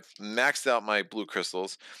 so I have maxed out my blue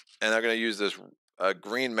crystals. And I'm going to use this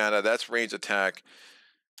green mana. That's range attack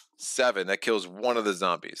 7. That kills one of the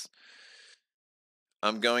zombies.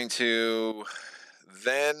 I'm going to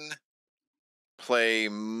then play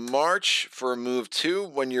March for move 2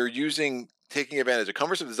 when you're taking advantage of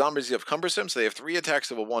cumbersome. The zombies have cumbersome, so they have 3 attacks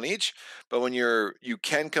of a 1 each. But when you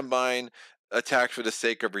can combine attacks for the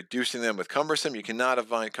sake of reducing them with cumbersome. You cannot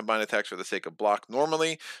combine attacks for the sake of block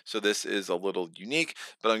normally, so this is a little unique.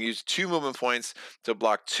 But I'm going to use 2 movement points to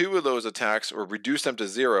block 2 of those attacks or reduce them to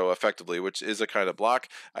 0 effectively, which is a kind of block.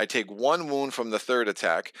 I take 1 wound from the 3rd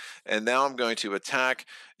attack, and now I'm going to attack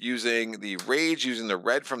using the Rage, using the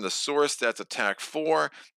red from the source. That's attack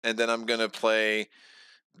 4, and then I'm going to play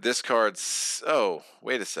this card's, oh,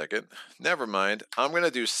 wait a second. Never mind. I'm going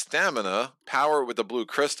to do Stamina, Power with the blue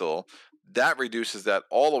crystal. That reduces that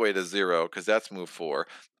all the way to 0 because that's move 4.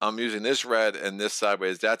 I'm using this red and this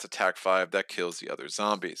sideways. That's attack 5. That kills the other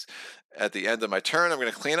zombies. At the end of my turn, I'm going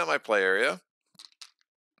to clean up my play area.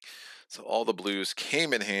 So all the blues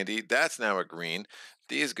came in handy. That's now a green.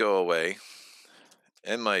 These go away.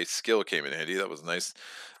 And my skill came in handy. That was nice.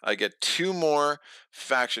 I get 2 more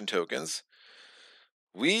faction tokens.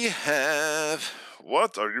 We have,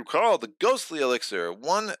 what are you called? The Ghostly Elixir.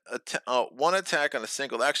 One attack on a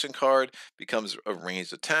single action card becomes a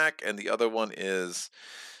ranged attack, and the other one is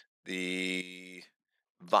the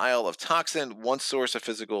Vial of Toxin. One source of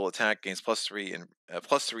physical attack gains +3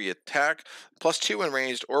 attack, +2 in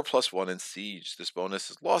ranged, or +1 in siege. This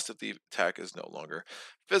bonus is lost if the attack is no longer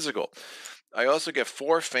physical. I also get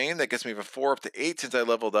 4 Fame. That gets me from 4 up to 8. Since I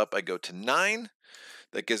leveled up, I go to 9.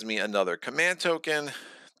 That gives me another command token.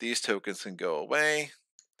 These tokens can go away.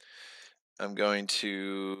 I'm going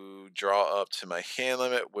to draw up to my hand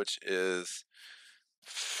limit, which is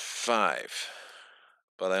 5.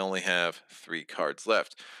 But I only have 3 cards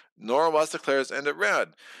left. Norwas declares end of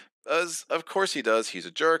round. As of course he does, he's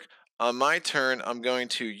a jerk. On my turn, I'm going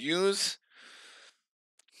to use...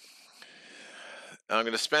 I'm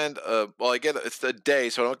going to spend, well, it's a day,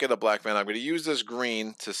 so I don't get a black mana. I'm going to use this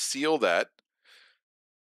green to seal that.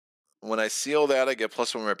 When I seal that, I get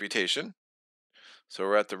 +1 reputation. So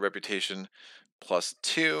we're at the reputation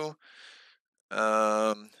 +2.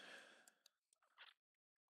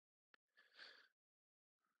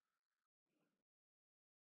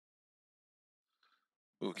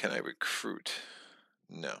 Ooh, can I recruit?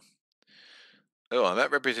 No. Oh, I'm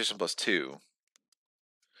at reputation +2.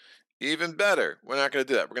 Even better. We're not going to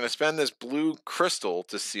do that. We're going to spend this blue crystal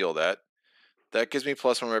to seal that. That gives me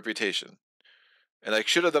 +1 reputation. And I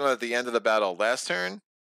should have done it at the end of the battle last turn.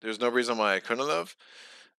 There's no reason why I couldn't have.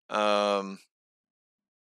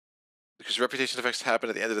 Because reputation effects happen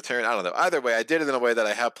at the end of the turn. I don't know. Either way, I did it in a way that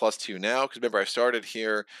I have +2 now. Because remember, I started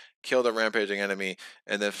here, killed a rampaging enemy,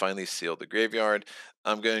 and then finally sealed the graveyard.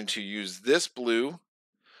 I'm going to use this blue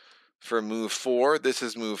for move 4. This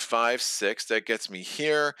is move 5, 6. That gets me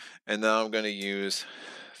here. And now I'm going to use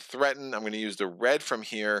Threaten. I'm going to use the red from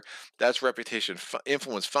here. That's reputation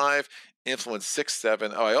influence 5, influence 6,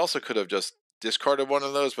 7. Oh, I also could have just discarded one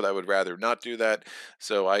of those, but I would rather not do that.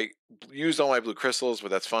 So I used all my blue crystals,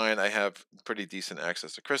 but that's fine. I have pretty decent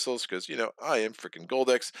access to crystals because, you know, I am freaking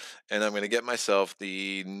Goldyx. And I'm going to get myself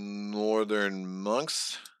the Northern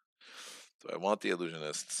Monks. So I want the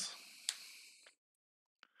Illusionists.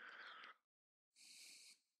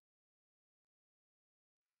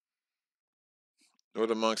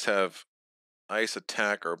 Northern Monks have ice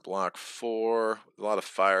attack or block 4. A lot of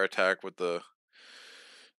fire attack with the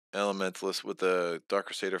Elementalist, with the Dark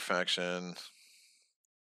Crusader faction.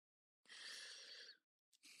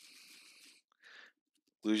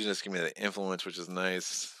 Illusionists give me the influence, which is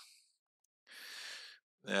nice.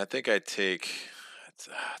 Yeah, I think I take...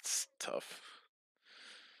 It's tough.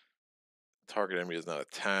 Target enemy does not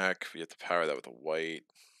attack. We have to power that with a white.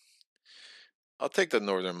 I'll take the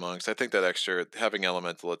Northern Monks. I think that extra, having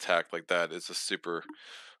elemental attack like that is just super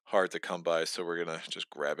hard to come by, so we're going to just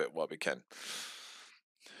grab it while we can.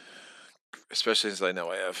 Especially since I know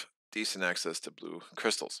I have decent access to blue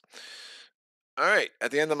crystals. Alright, at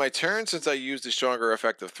the end of my turn, since I used the stronger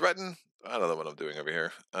effect of Threaten, I don't know what I'm doing over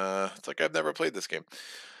here. It's like I've never played this game.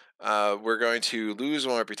 We're going to lose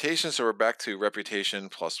 1 reputation, so we're back to reputation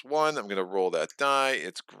 +1. I'm going to roll that die.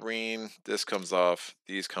 It's green. This comes off.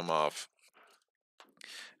 These come off.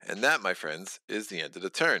 And that, my friends, is the end of the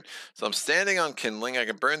turn. So I'm standing on Kindling. I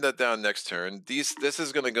can burn that down next turn. This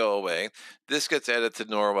is going to go away. This gets added to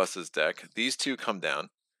Norwas's deck. These 2 come down.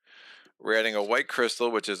 We're adding a white crystal,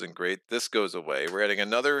 which isn't great. This goes away. We're adding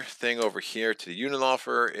another thing over here to the unit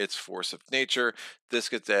offer. It's Force of Nature. This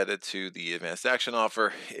gets added to the advanced action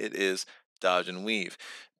offer. It is Dodge and Weave.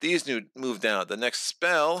 These move down. The next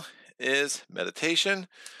spell is Meditation,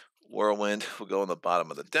 Whirlwind will go on the bottom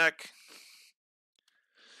of the deck.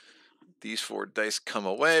 These 4 dice come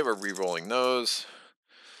away. We're re-rolling those.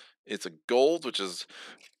 It's a gold, which is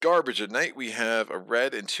garbage at night. We have a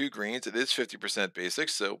red and 2 greens. It is 50% basic,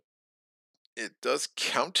 so it does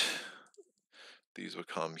count. These will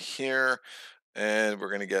come here, and we're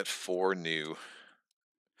going to get 4 new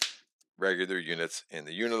regular units in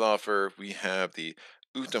the unit offer. We have the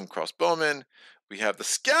Utham Crossbowmen. We have the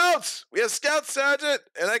Scouts. We have Scouts, Sergeant,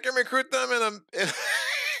 and I can recruit them in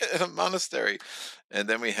a monastery. And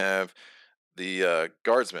then we have the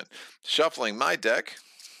Guardsmen. Shuffling my deck.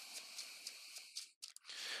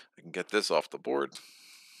 I can get this off the board.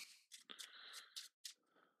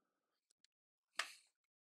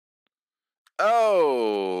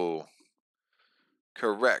 Oh,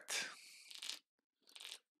 correct.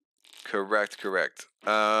 Correct.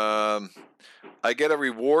 I get a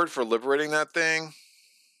reward for liberating that thing.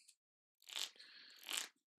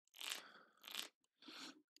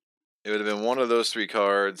 It would have been one of those 3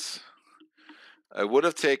 cards. I would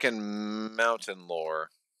have taken Mountain Lore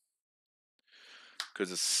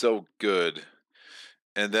because it's so good.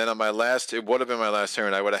 And then on my last, it would have been my last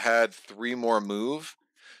turn. I would have had 3 more move.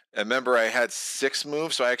 And remember, I had 6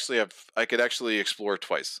 moves, so I could actually explore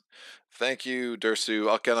twice. Thank you, Dursu.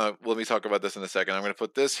 Let me talk about this in a second. I'm gonna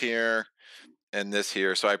put this here and this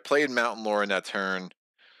here. So I played Mountain Lore in that turn.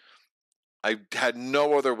 I had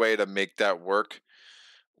no other way to make that work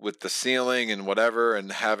with the ceiling and whatever,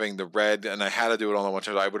 and having the red, and I had to do it all in one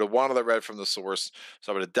turn. I would have wanted the red from the source,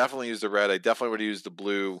 so I would have definitely used the red. I definitely would have used the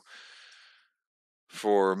blue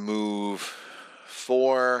for move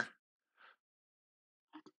 4,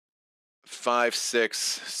 5, 6,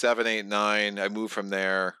 7, 8, 9. I moved from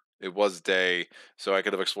there. It was day, so I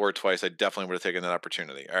could have explored twice. I definitely would have taken that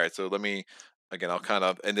opportunity. All right, so let me, again, I'll kind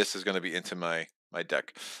of, and this is going to be into my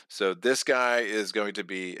deck. So this guy is going to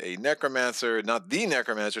be a Necromancer, not the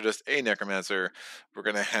Necromancer, just a Necromancer. We're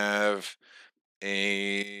going to have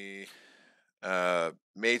a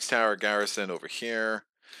Mage Tower Garrison over here.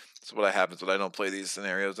 That's what happens when I don't play these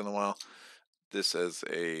scenarios in a while. This is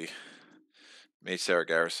a Mage Tower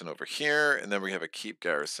Garrison over here, and then we have a Keep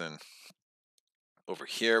Garrison over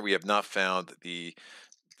here. We have not found the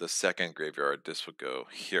second graveyard. This would go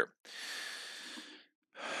here.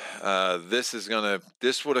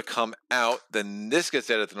 This would have come out. Then this gets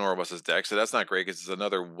added to Norwest's deck, so that's not great because it's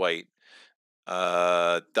another white.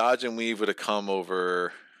 Dodge and Weave would have come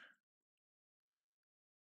over.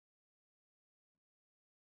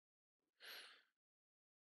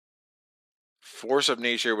 Force of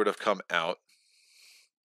Nature would have come out.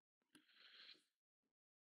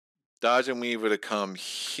 Dodge and Weave would have come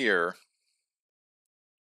here.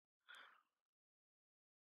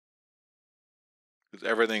 Because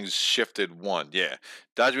everything's shifted 1. Yeah.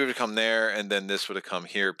 Dodge would have come there, and then this would have come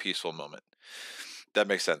here, Peaceful Moment. That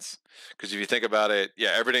makes sense. Because if you think about it,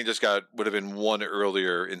 yeah, everything just would have been 1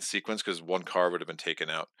 earlier in sequence because 1 card would have been taken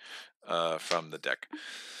out from the deck.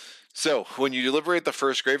 So when you liberate the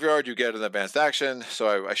first graveyard, you get an advanced action.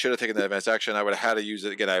 So I should have taken the advanced action. I would have had to use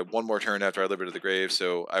it again. I had 1 more turn after I liberated the grave,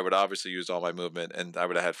 so I would obviously use all my movement, and I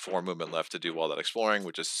would have had 4 movement left to do all that exploring,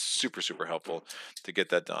 which is super, super helpful to get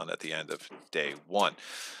that done at the end of day 1.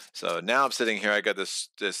 So now I'm sitting here. I got this.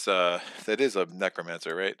 That is a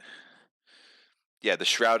Necromancer, right? Yeah, the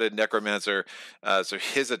Shrouded Necromancer. So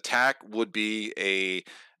his attack would be a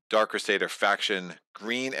Dark Crusader faction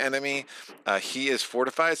green enemy. He is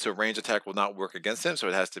fortified, so range attack will not work against him, so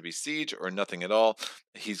it has to be siege or nothing at all.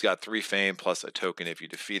 He's got 3 fame plus a token if you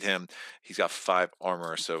defeat him. He's got 5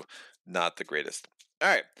 armor, so not the greatest. All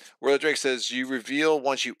right, Warlord Drake says, you reveal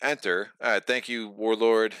once you enter. All right, thank you,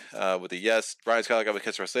 Warlord, with a yes. Brian Scott, I'll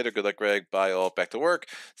catch us later. Good luck, Greg. Bye, all. Back to work.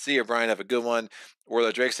 See you, Brian. Have a good one.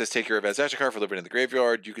 Warlord Drake says, take your advanced action card for liberating the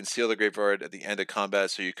graveyard. You can seal the graveyard at the end of combat,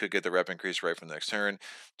 so you could get the rep increase right from the next turn.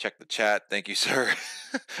 Check the chat. Thank you, sir.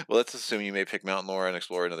 Well, let's assume you may pick Mountain Lore and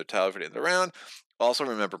explore another tile for the end of the round. Also,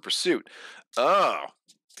 remember Pursuit. Oh,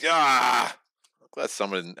 God. I'm glad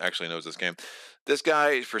someone actually knows this game. This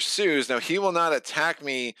guy pursues. Now, he will not attack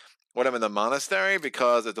me when I'm in the monastery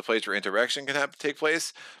because it's a place where interaction can take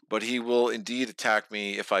place, but he will indeed attack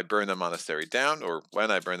me if I burn the monastery down, or when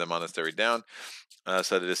I burn the monastery down.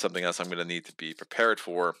 So that is something else I'm going to need to be prepared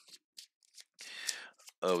for.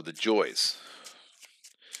 Oh, the joys.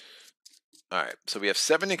 All right, so we have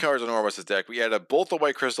 70 cards on Orwest's deck. We added both a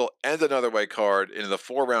white crystal and another white card in the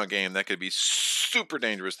 4-round game. That could be super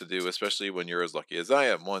dangerous to do, especially when you're as lucky as I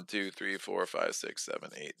am. 1, 2, 3, 4, 5, 6, 7,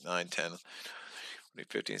 8, 9, 10,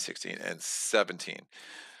 15, 16, and 17.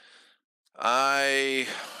 I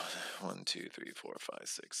 1, 2, 3, 4, 5,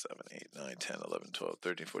 6, 7, 8, 9, 10, 11, 12,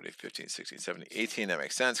 13, 14, 15, 16, 17, 18. That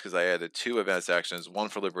makes sense because I added 2 advanced actions, 1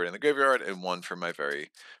 for liberating the graveyard and 1 for my very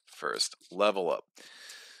first level up.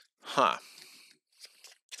 Huh.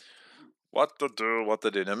 What to do, what to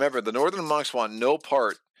do. Now remember, the Northern Monks want no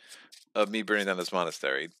part of me burning down this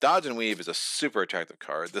monastery. Dodge and Weave is a super attractive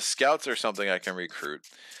card. The Scouts are something I can recruit.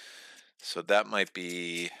 So that might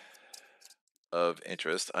be of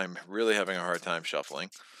interest. I'm really having a hard time shuffling.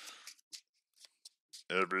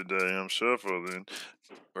 Every day I'm shuffling.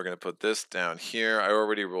 We're going to put this down here. I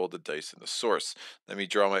already rolled the dice in the source. Let me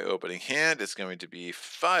draw my opening hand. It's going to be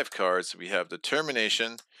 5 cards. So we have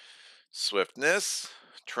Determination, Swiftness,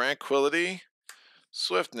 Tranquility,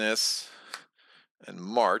 Swiftness, and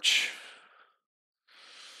March.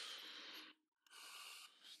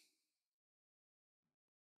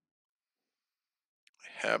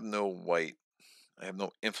 I have no white. I have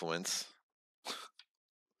no influence.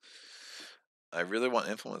 I really want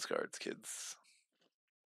influence cards, kids.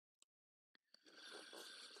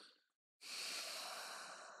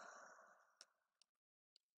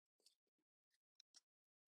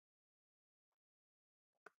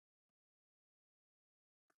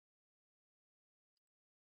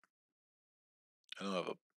 I don't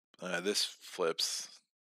have a... this flips.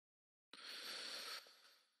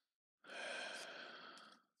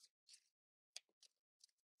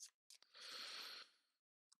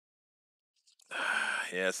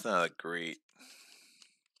 Yeah, it's not a great...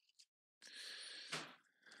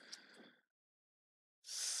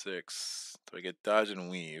 6. Do I get Dodge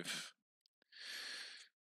and Weave?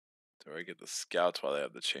 Do I get the Scouts while I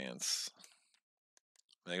have the chance?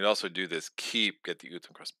 I could also do this keep, get the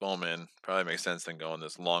Utham Crossbowman. Probably makes sense than going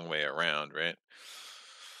this long way around, right?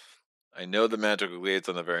 I know the Magical Glade's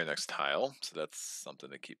on the very next tile, so that's something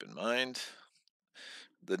to keep in mind.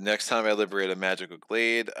 The next time I liberate a Magical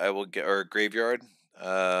Glade, I will get, or a Graveyard,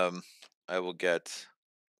 I will get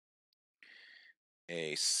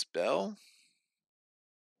a spell.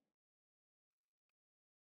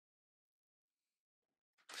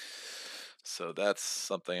 So that's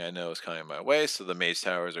something I know is coming my way, so the Mage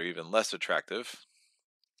Towers are even less attractive.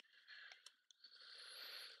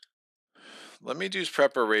 Let me do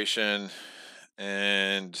preparation,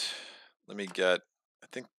 and let me get... I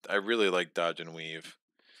think I really like Dodge and Weave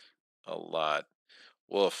a lot.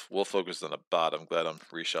 We'll focus on the bottom. Glad I'm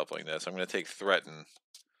reshuffling this. I'm going to take Threaten.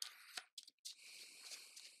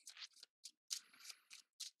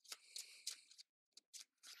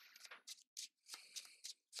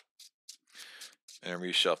 And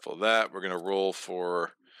reshuffle that. We're going to roll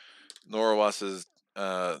for Norawas's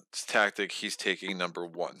tactic. He's taking number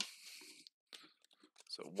 1.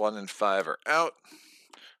 So 1 and 5 are out.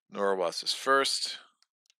 Norawas is first.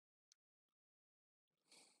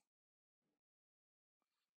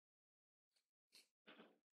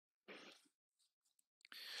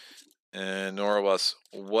 And Norawas,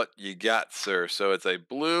 what you got, sir? So it's a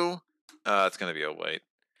blue. It's going to be a white.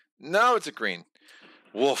 No, it's a green.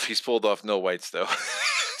 Wolf, he's pulled off no whites, though.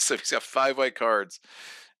 So he's got 5 white cards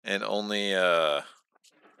and only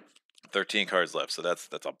 13 cards left. So that's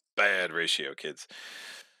a bad ratio, kids.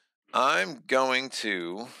 I'm going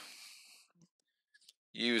to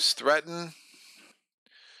use Threaten,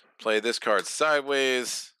 play this card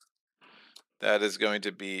sideways. That is going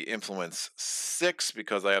to be Influence 6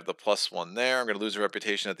 because I have the +1 there. I'm going to lose a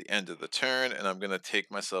reputation at the end of the turn, and I'm going to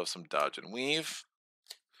take myself some Dodge and Weave.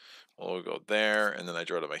 We'll go there, and then I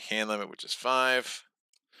draw to my hand limit, which is 5.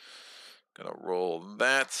 Gonna roll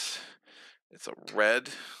that. It's a red.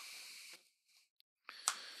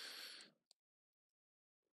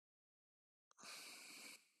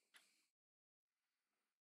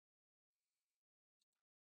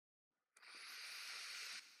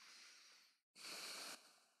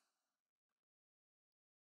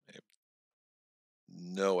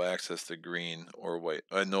 No access to green or white.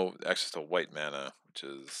 No access to white mana, which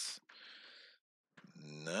is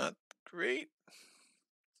not great.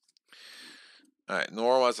 All right,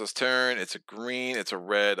 Norwaz's turn. It's a green. It's a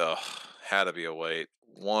red. Had to be a white.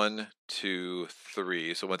 1, 2,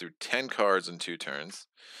 3. So went through 10 cards in 2 turns.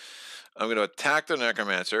 I'm going to attack the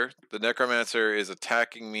Necromancer. The Necromancer is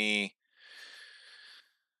attacking me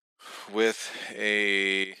with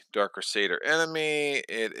a Dark Crusader enemy.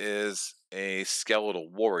 It is a Skeletal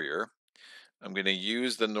Warrior. I'm going to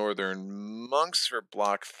use the Northern Monks for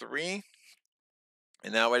block 3.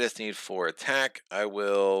 And now I just need 4 attack. I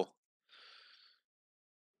will...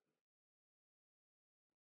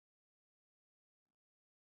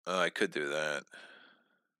 I could do that.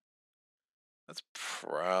 That's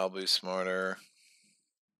probably smarter.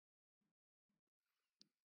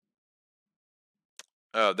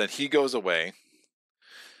 Oh, then he goes away.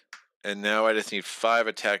 And now I just need 5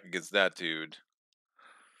 attack against that dude.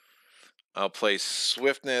 I'll play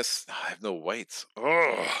Swiftness. I have no whites.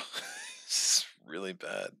 Oh, it's really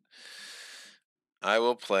bad. I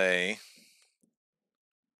will play.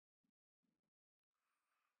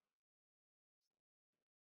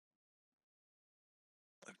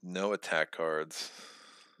 I have no attack cards.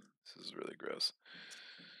 This is really gross.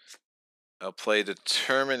 I'll play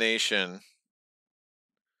Determination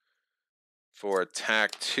for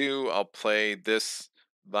attack 2. I'll play this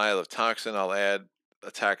Vial of Toxin. I'll add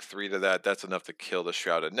attack 3 to that. That's enough to kill the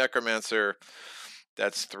Shrouded Necromancer.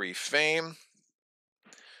 That's 3 fame.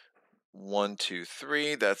 1, 2,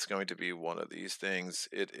 3. That's going to be one of these things.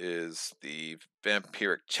 It is the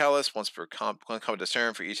Vampiric Chalice. Once per combat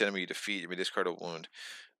turn, for each enemy you defeat, you may discard a wound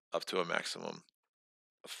up to a maximum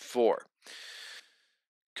of 4.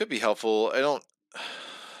 Could be helpful. I don't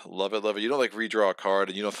love it. You don't like redraw a card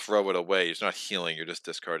and you don't throw it away. It's not healing. You're just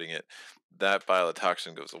discarding it. That Vial of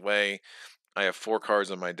Toxin goes away. I have 4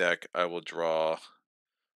 cards on my deck. I will draw.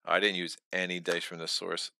 I didn't use any dice from this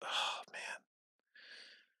source. Oh, man.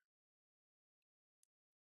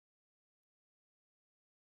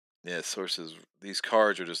 Yeah, sources. These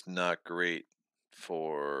cards are just not great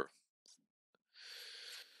for.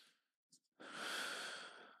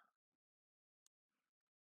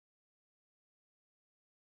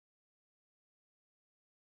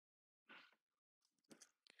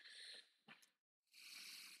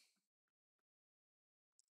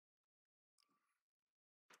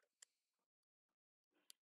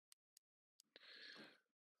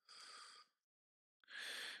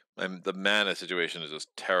 The mana situation is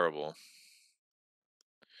just terrible.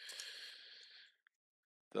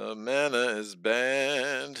 The mana is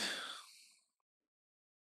bad.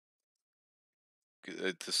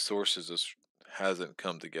 The sources just hasn't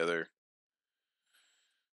come together.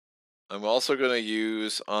 I'm also going to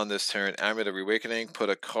use on this turn Amulet of Reawakening.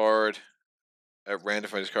 Put a card at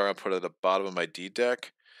random from this card. I'll put it at the bottom of my D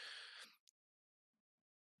deck.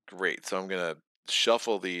 Great. So I'm going to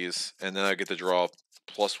shuffle these, and then I get to draw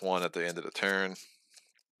 +1 at the end of the turn.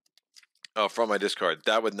 Oh, from my discard.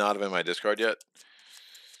 That would not have been my discard yet.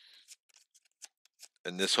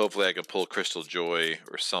 And this, hopefully, I can pull Crystal Joy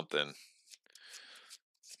or something.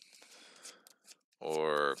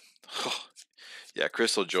 Or, yeah,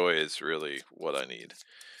 Crystal Joy is really what I need.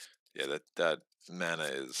 Yeah, that mana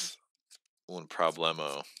is un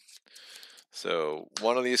problemo. So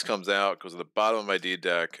one of these comes out, goes to the bottom of my D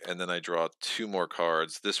deck, and then I draw 2 more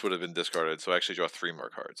cards. This would have been discarded, so I actually draw 3 more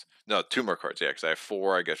cards. No, 2 more cards, yeah, because I have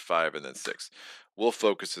 4, I get 5, and then 6. Will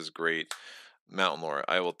Focus is great. Mountain Lore,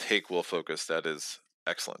 I will take Will Focus. That is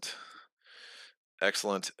excellent.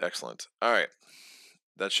 Excellent, excellent. All right,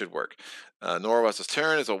 that should work. Norwest's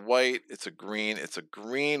turn is a white, it's a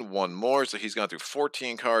green, 1 more, so he's gone through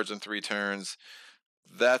 14 cards in 3 turns.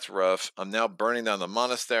 That's rough. I'm now burning down the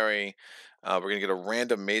monastery. We're going to get a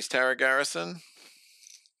random Maze Tower garrison.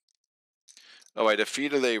 Oh, I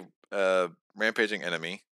defeated a rampaging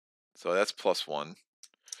enemy. So that's +1.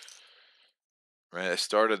 Right, I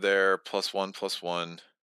started there, +1,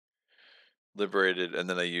 liberated, and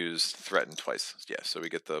then I used threaten twice. Yeah, so we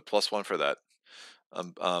get the +1 for that.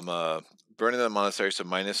 I'm burning the monastery, so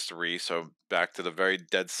 -3, so back to the very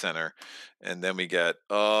dead center. And then we get,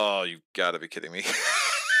 oh, you gotta be kidding me.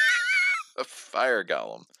 A fire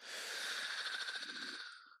golem.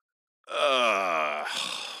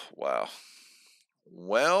 Wow.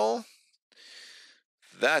 Well,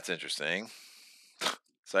 that's interesting.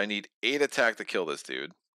 So I need 8 attack to kill this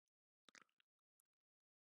dude.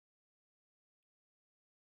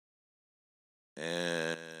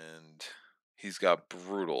 And he's got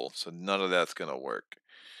brutal, so none of that's going to work.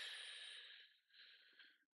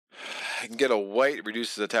 I can get a white,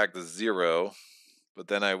 reduces attack to 0, but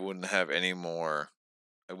then I wouldn't have any more.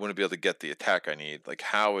 I wouldn't be able to get the attack I need. Like,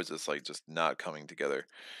 how is this, like, just not coming together?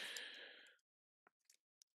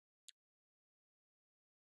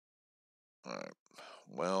 All right.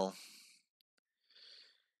 Well,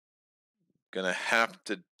 gonna have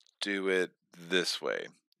to do it this way.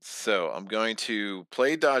 So I'm going to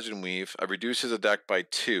play Dodge and Weave. I reduce his attack by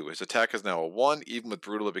 2. His attack is now a 1. Even with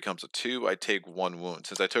Brutal, it becomes a 2. I take 1 wound.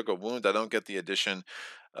 Since I took a wound, I don't get the addition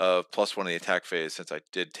of +1 in the attack phase since I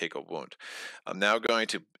did take a wound. I'm now going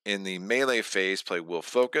to, in the melee phase, play Will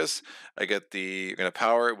Focus. I get the, going to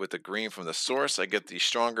power it with the green from the source. I get the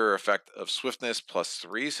stronger effect of Swiftness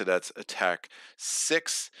 +3, so that's attack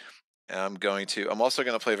 6. I'm also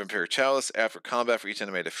going to play Vampiric Chalice. After combat, for each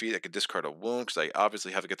enemy I defeat, I can discard a wound because I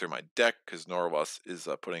obviously have to get through my deck because Norwas is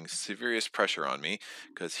putting serious pressure on me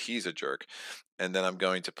because he's a jerk. And then I'm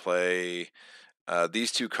going to play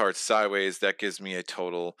These two cards sideways, that gives me a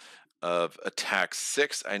total of attack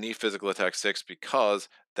 6. I need physical attack 6 because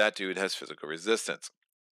that dude has physical resistance.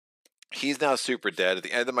 He's now super dead. At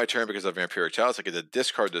the end of my turn, because of Vampiric Chalice, I get to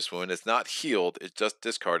discard this wound. It's not healed, it's just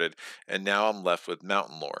discarded, and now I'm left with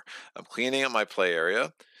Mountain Lore. I'm cleaning up my play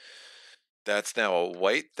area. That's now a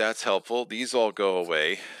white. That's helpful. These all go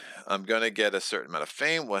away. I'm going to get a certain amount of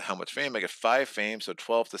fame. How much fame? I get 5 fame, so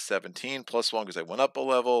 12 to 17, plus 1 because I went up a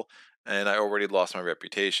level, and I already lost my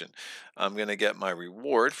reputation. I'm going to get my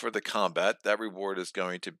reward for the combat. That reward is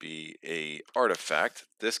going to be a artifact.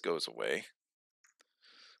 This goes away.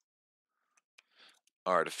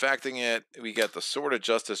 Artifacting it, we get the Sword of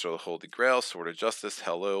Justice or the Holy Grail. Sword of Justice,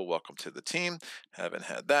 hello, welcome to the team. Haven't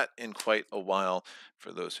had that in quite a while.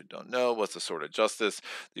 For those who don't know, what's the Sword of Justice?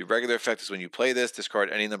 The regular effect is when you play this, discard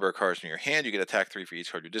any number of cards from your hand. You get attack 3 for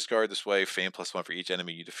each card you discard. This way, fame +1 for each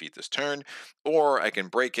enemy you defeat this turn. Or I can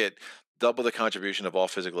break it, double the contribution of all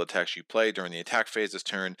physical attacks you play during the attack phase this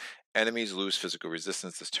turn. Enemies lose physical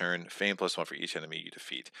resistance this turn. Fame +1 for each enemy you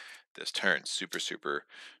defeat this turn. Super, super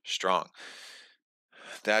strong.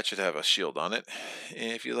 That should have a shield on it.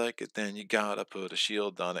 If you like it, then you gotta put a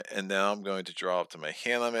shield on it. And now I'm going to draw up to my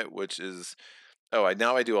hand limit, which is,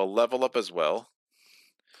 now I do a level up as well.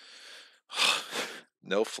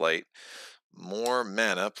 No flight. More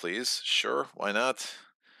mana, please. Sure, why not?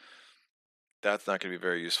 That's not going to be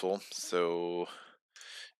very useful. So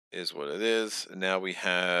is what it is. And now we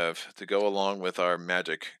have, to go along with our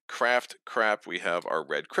magic craft crap, we have our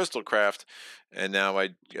red crystal craft. And now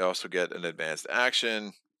I also get an advanced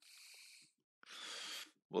action.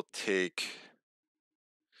 We'll take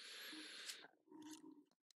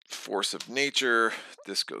Force of Nature.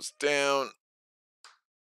 This goes down.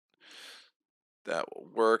 That will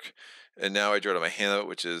work. And now I draw to my hand out,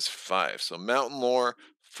 which is 5. So Mountain Lore,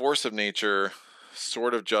 Force of Nature,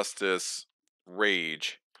 Sword of Justice,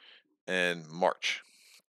 Rage, and March.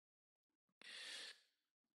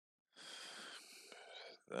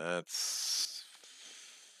 That's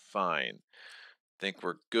fine. Think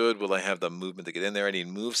we're good. Will I have the movement to get in there? I need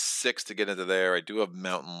move 6 to get into there. I do have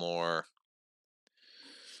Mountain Lore.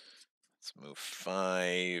 Let's move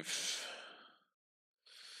 5.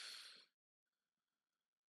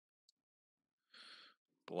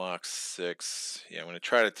 Block 6. Yeah, I'm going to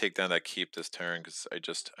try to take down that keep this turn because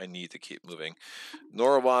I need to keep moving.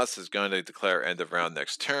 Norawas is going to declare end of round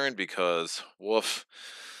next turn because woof.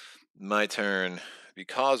 My turn.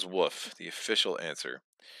 Because woof, the official answer.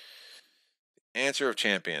 Answer of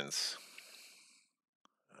Champions.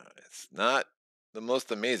 It's not the most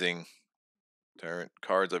amazing turn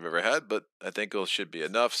cards I've ever had, but I think it should be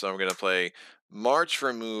enough. So I'm going to play March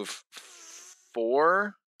for move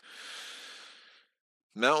 4.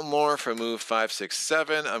 Mountain Lore for move 5, 6,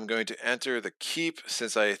 7. I'm going to enter the keep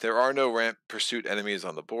since there are no ramp pursuit enemies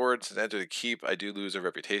on the board. Since I enter the keep, I do lose a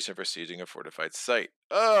reputation for sieging a fortified site.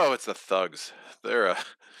 Oh, it's the thugs.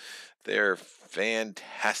 They're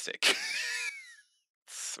fantastic.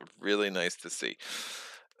 It's really nice to see.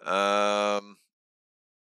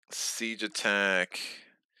 Siege attack.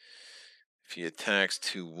 If he attacks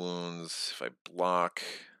 2 wounds, if I block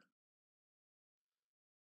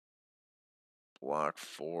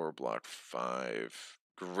 4, block 5.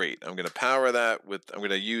 Great. I'm going to power that with, I'm going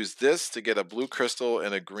to use this to get a blue crystal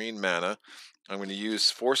and a green mana. I'm going to use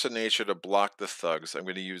Force of Nature to block the thugs. I'm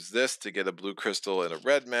going to use this to get a blue crystal and a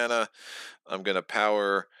red mana. I'm going to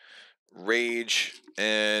power Rage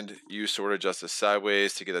and use Sword of Justice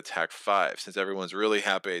sideways to get attack 5. Since everyone's really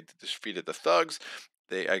happy I defeated the thugs,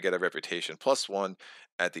 I get a reputation +1.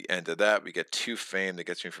 At the end of that, we get 2 fame that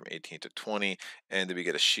gets me from 18 to 20, and then we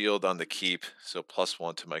get a shield on the keep, so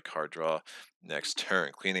 +1 to my card draw next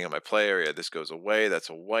turn. Cleaning up my play area, this goes away. That's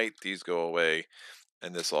a white. These go away,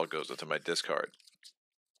 and this all goes into my discard.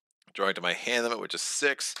 Drawing to my hand limit, which is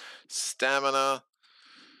 6. Stamina,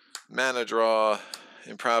 mana draw,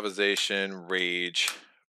 improvisation, rage,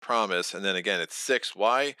 promise, and then again it's 6.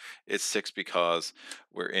 Why? It's 6 because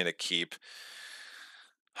we're in a keep.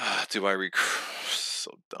 Do I recruit?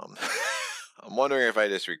 So dumb. I'm wondering if I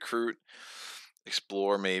just recruit,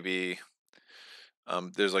 explore maybe.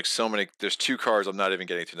 There's like so many. There's 2 cards I'm not even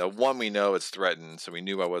getting to. Now, one we know it's threatened, so we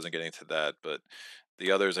knew I wasn't getting to that. But the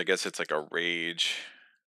others, I guess it's like a rage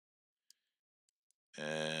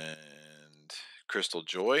and Crystal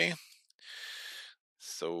Joy.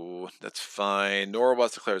 So that's fine.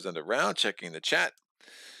 Norawas declares end of round. Checking the chat.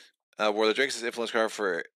 War the Drakes is influence card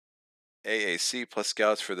for AAC plus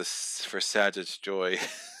scouts for Sagitt's Joy.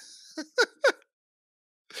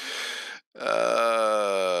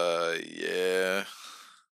 Yeah.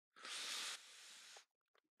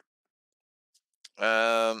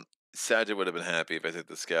 Saja would have been happy if I took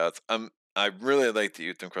the scouts. I really like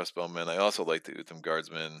the Utham crossbowmen. I also like the Utham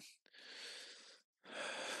guardsmen.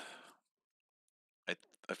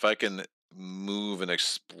 If I can move and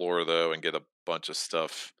explore though and get a bunch of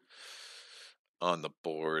stuff on the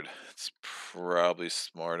board, it's probably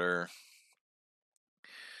smarter.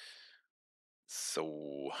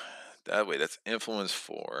 So that way, that's influence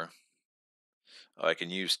 4. Oh, I can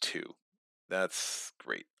use 2. That's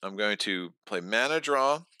great. I'm going to play mana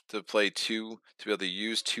draw to play 2 to be able to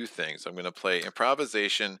use 2 things. I'm going to play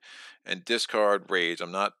improvisation and discard rage.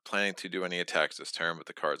 I'm not planning to do any attacks this turn, but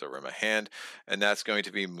the cards are in my hand, and that's going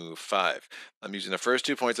to be move 5. I'm using the first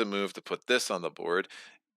 2 points of move to put this on the board.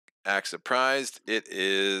 Act surprised. It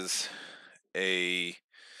is a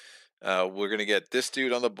we're going to get this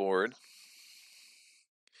dude on the board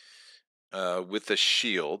with the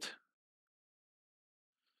shield.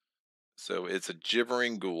 So it's a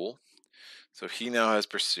gibbering ghoul. So he now has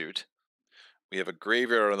pursuit. We have a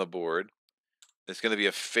graveyard on the board. It's going to be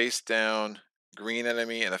a face down green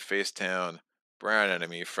enemy and a face down brown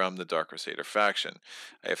enemy from the Dark Crusader faction.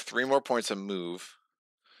 I have 3 more points of move.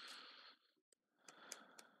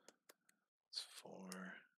 It's 4.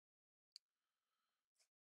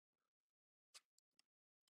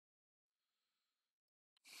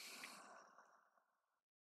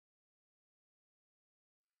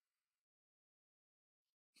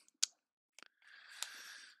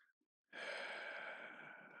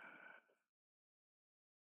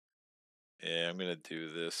 Yeah, I'm going to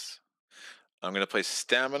do this. I'm going to play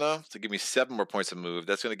Stamina to give me 7 more points of move.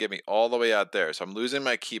 That's going to get me all the way out there. So I'm losing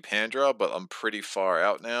my keep hand draw, but I'm pretty far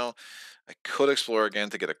out now. I could explore again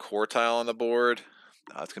to get a core tile on the board.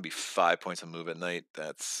 It's going to be 5 points of move at night.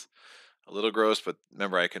 That's a little gross, but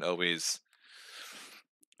remember, I can always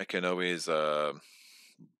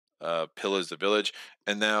pillage the village.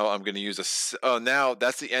 And now I'm going to use now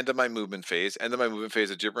that's the end of my movement phase. End of my movement phase,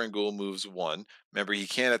 a gibbering ghoul moves 1. Remember, he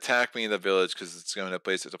can't attack me in the village because it's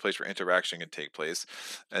a place where interaction can take place.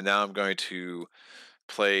 And now I'm going to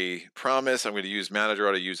play Promise. I'm going to use mana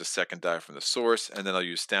draw to use a second die from the source, and then I'll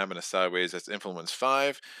use Stamina sideways. That's influence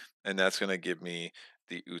 5, and that's going to give me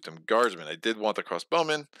the Utham Guardsman. I did want the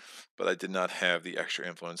crossbowman, but I did not have the extra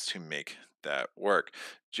influence to make that work.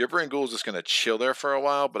 Gibbering Ghoul is just going to chill there for a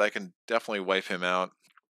while, but I can definitely wipe him out.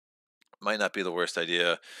 Might not be the worst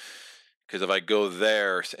idea, because if I go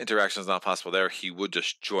there, interaction is not possible there. He would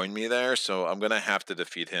just join me there, so I'm going to have to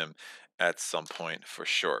defeat him at some point for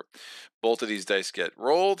sure. Both of these dice get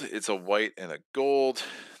rolled. It's a white and a gold.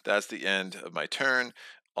 That's the end of my turn.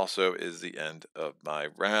 Also is the end of my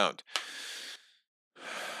round.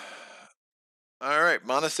 All right,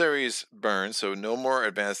 monasteries burn, so no more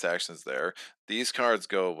advanced actions there. These cards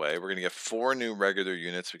go away. We're going to get 4 new regular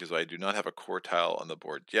units because I do not have a core tile on the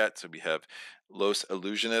board yet. So we have Los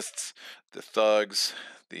Illusionists, the Thugs,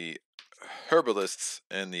 the Herbalists,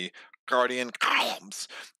 and the Guardian Columns.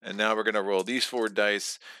 And now we're going to roll these 4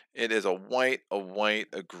 dice. It is a white,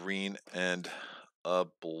 a green, and a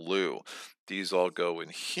blue. These all go in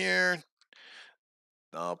here.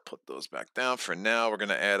 I'll put those back down. For now, we're going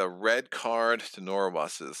to add a red card to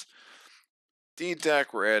Norwas's D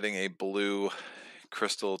deck. We're adding a blue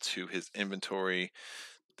crystal to his inventory.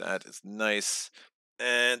 That is nice.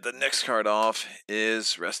 And the next card off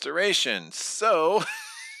is Restoration. So,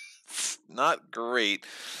 it's not great.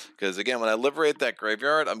 Because again, when I liberate that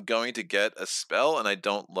graveyard, I'm going to get a spell, and I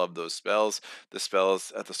don't love those spells. The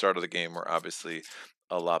spells at the start of the game were obviously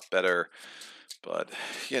a lot better. But,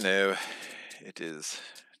 you know, it is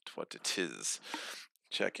what it is.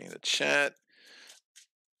 Checking the chat.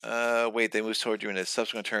 Wait, they move toward you in a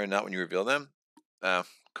subsequent turn, not when you reveal them?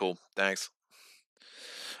 Cool. Thanks.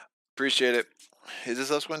 Appreciate it. Is this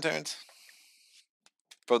subsequent turns?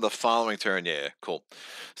 For the following turn, yeah, cool.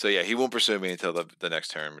 So yeah, he won't pursue me until the next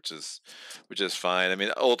turn, which is fine. I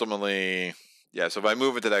mean, ultimately, yeah. So if I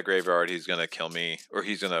move into that graveyard, he's gonna kill me, or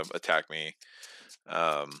he's gonna attack me.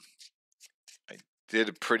 I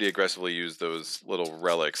did pretty aggressively use those little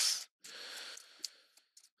relics,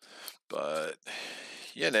 but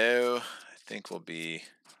you know, I think we'll be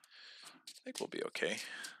okay.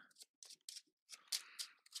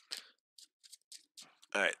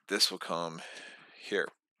 All right, this will come here.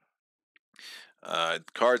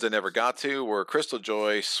 Cards I never got to were Crystal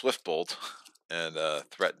Joy, Swift Bolt, and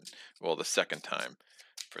Threaten. Well, the second time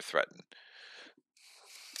for Threaten.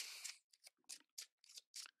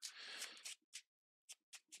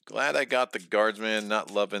 Glad I got the Guardsman.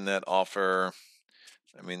 Not loving that offer.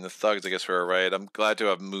 I mean, the Thugs, I guess, were right. I'm glad to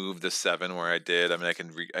have moved the 7 where I did. I mean,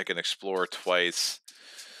 I can explore twice.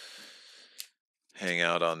 Hang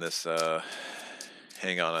out on this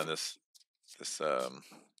this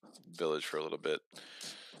village for a little bit.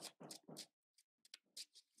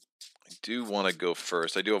 I do want to go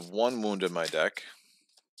first. I do have 1 wound in my deck.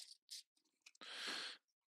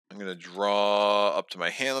 I'm going to draw up to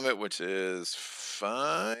my hand limit, which is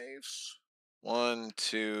 5. 1,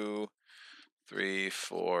 2, 3,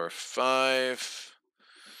 4, 5.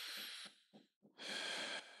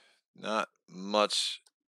 Not much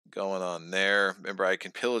going on there. Remember, I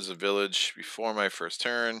can pillage the village before my first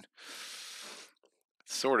turn.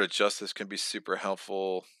 Sword of Justice can be super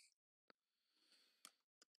helpful.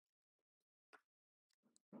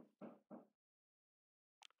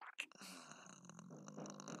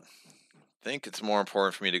 I think it's more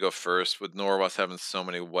important for me to go first with Norwas having so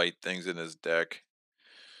many white things in his deck.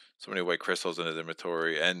 So many white crystals in his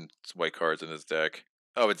inventory and white cards in his deck.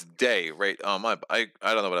 Oh, it's day, right? I don't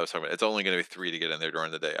know what I was talking about. It's only going to be 3 to get in there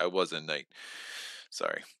during the day. I was in night.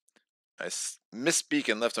 Sorry. I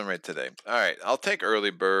misspeaking left and right today. All right, I'll take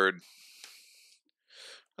early bird.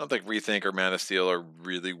 I don't think Rethink or Mana Steel are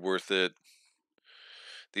really worth it.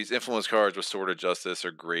 These influence cards with Sword of Justice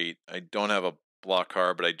are great. I don't have a block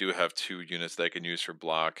card, but I do have 2 units that I can use for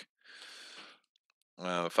block.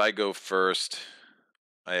 If I go first,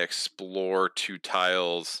 I explore 2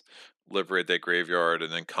 tiles, liberate that graveyard,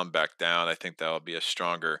 and then come back down. I think that will be a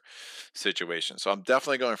stronger situation. So I'm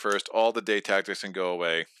definitely going first. All the day tactics can go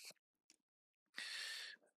away.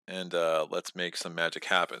 And let's make some magic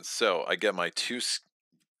happen. So I get my two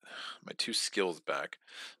skills back.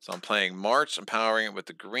 So I'm playing March, empowering it with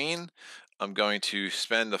the green. I'm going to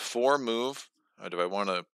spend the 4 move. Or do I want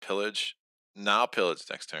to pillage? No, I'll pillage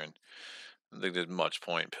next turn. I don't think there's much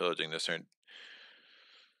point pillaging this turn.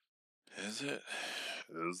 Is it?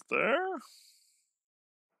 Is there?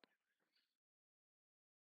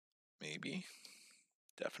 Maybe.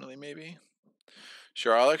 Definitely maybe.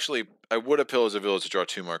 Sure, I would have pillaged the village to draw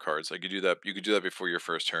 2 more cards. I could do that. You could do that before your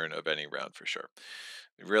first turn of any round for sure.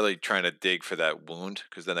 Really trying to dig for that wound,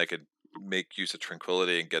 because then I could make use of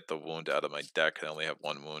Tranquility and get the wound out of my deck. I only have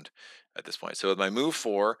 1 wound at this point. So with my move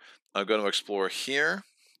 4, I'm going to explore here.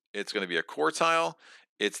 It's going to be a core tile.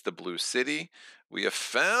 It's the Blue City. We have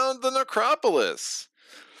found the Necropolis.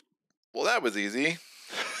 Well, that was easy.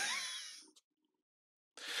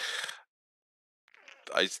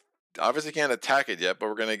 I obviously can't attack it yet, but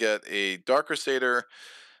we're going to get a Dark Crusader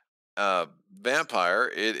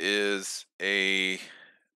vampire. It is a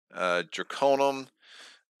Draconum.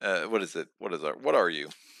 What is it? What are you?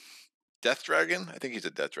 Death Dragon? I think he's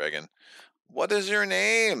a Death Dragon. What is your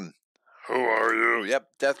name? Who are you? Yep,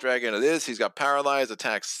 Death Dragon it is. He's got Paralyzed,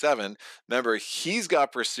 attack 7. Remember, he's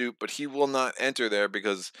got Pursuit, but he will not enter there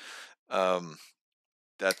because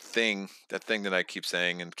that thing that I keep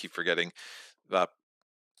saying and keep forgetting.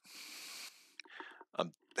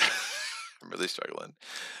 I'm really struggling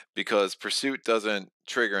because Pursuit doesn't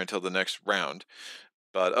trigger until the next round.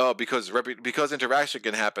 But because interaction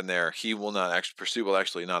can happen there, he will not actually. Pursuit will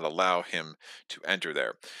actually not allow him to enter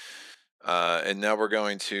there. And now we're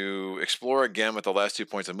going to explore again with the last 2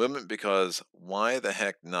 points of movement, because why the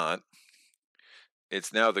heck not?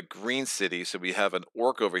 It's now the Green City, so we have an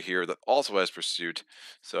orc over here that also has Pursuit.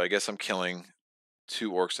 So I guess I'm killing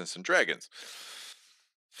 2 orcs and some dragons.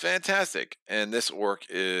 Fantastic. And this orc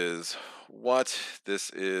is what? This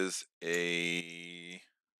is a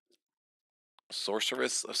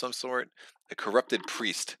sorceress of some sort, a corrupted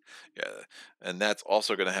priest. Yeah, and that's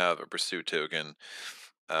also going to have a Pursuit token.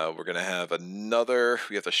 We're going to have another.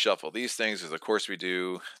 We have to shuffle these things, because of course we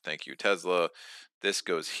do. Thank you, Tezla. This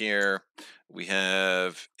goes here. We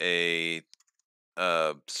have a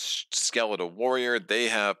skeletal warrior. They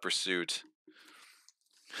have Pursuit.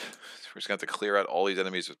 We're just going to have to clear out all these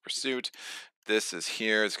enemies with Pursuit. This is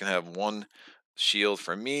here. It's going to have 1 shield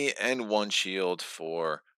for me and 1 shield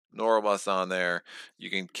for Norwas on there. You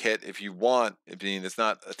can kit if you want. I mean, it's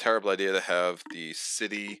not a terrible idea to have the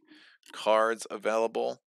city cards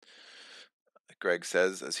available. Greg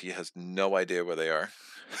says, as he has no idea where they are.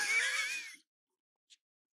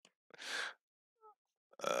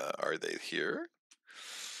 Are they here?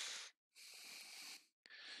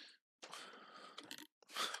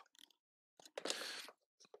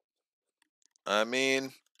 I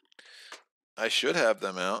mean, I should have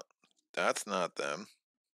them out. That's not them.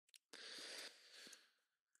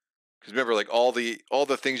 Because remember, like all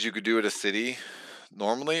the things you could do at a city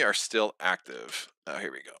normally are still active. Oh,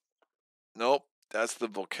 here we go. Nope, that's the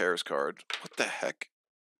Volcaris card. What the heck?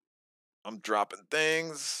 I'm dropping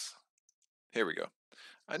things. Here we go.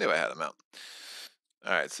 I knew I had them out.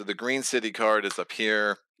 All right, so the Green City card is up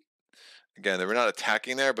here. Again, we're not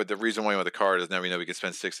attacking there, but the reason why we want the card is now we know we can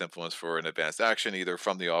spend 6 influence for an advanced action, either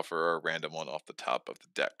from the offer or a random one off the top of the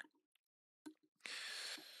deck.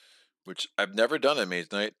 which I've never done in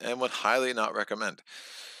Mage Knight and would highly not recommend.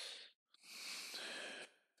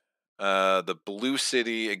 The blue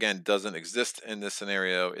city, again, doesn't exist in this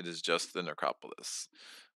scenario. It is just the Necropolis.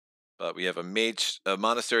 But we have a mage, a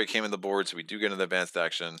monastery came in the board, so we do get an advanced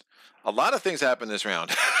action. A lot of things happen this round.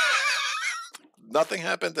 Nothing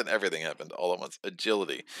happened and everything happened all at once.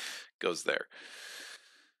 Agility goes there.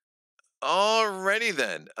 Alrighty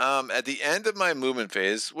then. At the end of my movement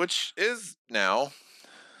phase, which is now.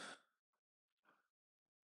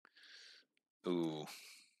 Ooh.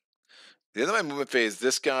 The end of my movement phase,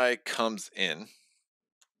 this guy comes in.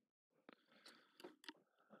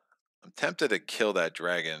 I'm tempted to kill that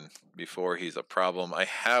dragon before he's a problem. I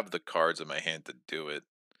have the cards in my hand to do it.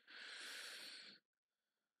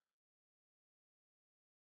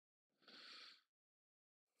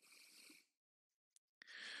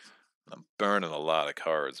 I'm burning a lot of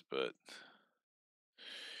cards, but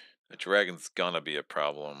the dragon's gonna be a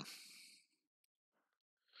problem.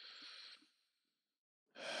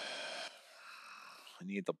 I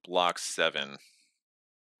need to block 7.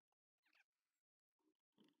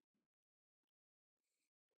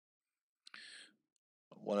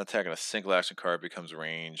 One attack and a single action card becomes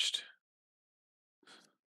ranged.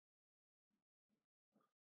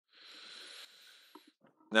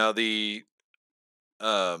 Now the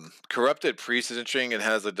Corrupted Priest is interesting. It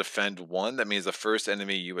has a defend 1. That means the first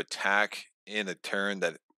enemy you attack in a turn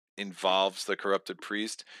that involves the Corrupted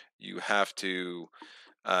Priest, you have to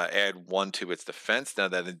add 1 to its defense. Now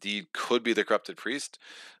that indeed could be the Corrupted Priest.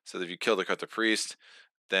 So if you kill the Corrupted Priest,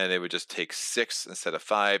 then it would just take 6 instead of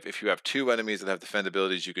 5. If you have 2 enemies that have defend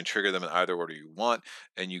abilities, you can trigger them in either order you want,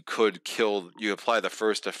 and you could kill. You apply the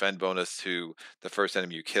first defend bonus to the first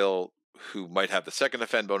enemy you kill, who might have the second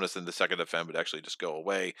defend bonus, and the second defend would actually just go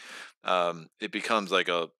away. It becomes like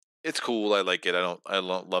a. It's cool. I like it. I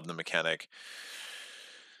don't love the mechanic,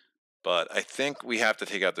 but I think we have to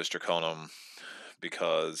take out this Draconum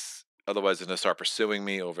because otherwise it's going to start pursuing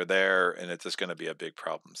me over there, and it's just going to be a big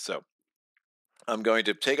problem. So I'm going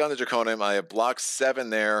to take on the Draconum. I have blocked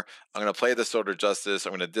 7 there. I'm going to play the Sword of Justice.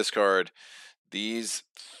 I'm going to discard these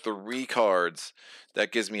 3 cards.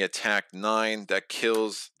 That gives me attack 9. That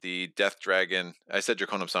kills the Death Dragon. I said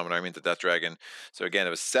Draconum Summoner. I mean the Death Dragon. So again,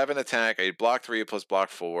 it was 7 attack. I block 3 plus block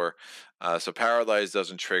 4. So Paralyze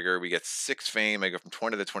doesn't trigger. We get 6 fame. I go from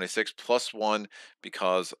 20 to 26 plus 1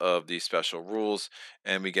 because of the special rules.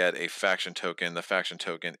 And we get a faction token. The faction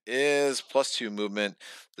token is plus 2 movement.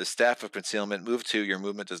 The Staff of Concealment. Move 2. Your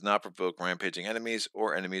movement does not provoke rampaging enemies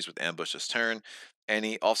or enemies with ambush this turn.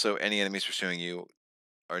 Any enemies pursuing you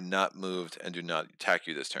are not moved and do not attack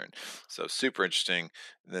you this turn. So super interesting.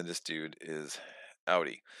 And then this dude is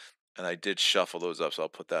outie. And I did shuffle those up, so I'll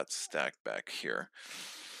put that stack back here.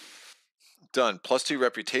 Done. Plus 2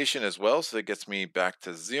 reputation as well, so that gets me back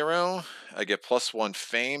to 0. I get plus 1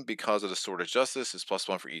 fame because of the Sword of Justice. It's plus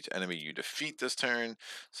 1 for each enemy you defeat this turn.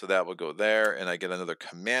 So that will go there. And I get another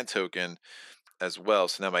command token as well.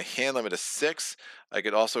 So now my hand limit is 6. I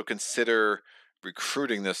could also consider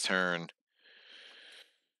recruiting this turn,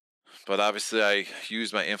 but obviously I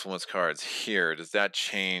use my influence cards here. Does that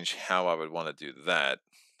change how I would want to do that?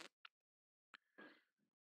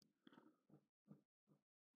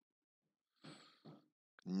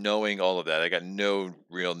 Knowing all of that, I got no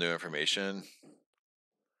real new information.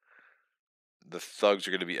 The thugs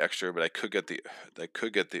are going to be extra, but I could get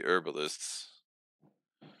the herbalists.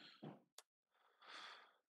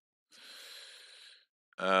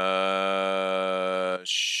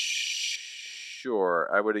 Sure.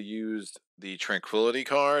 I would have used the Tranquility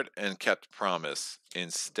card and kept Promise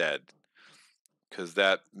instead, because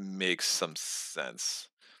that makes some sense.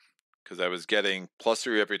 Because I was getting plus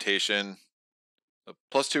 3 reputation,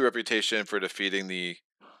 plus 2 reputation for defeating the.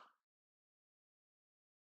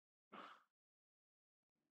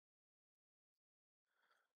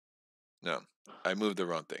 No, I moved the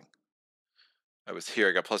wrong thing. I was here.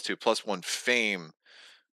 I got plus 2, plus 1 fame,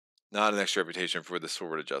 not an extra reputation for the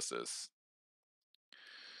Sword of Justice.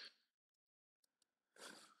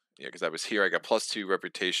 Yeah, because I was here. I got plus 2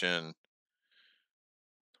 reputation.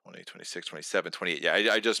 20, 26, 27, 28. Yeah,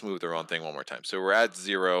 I just moved the wrong thing one more time. So we're at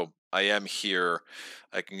 0. I am here.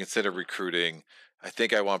 I can consider recruiting. I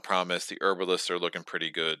think I want Promise. The herbalists are looking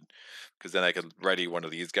pretty good because then I could ready one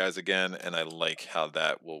of these guys again, and I like how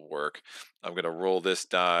that will work. I'm going to roll this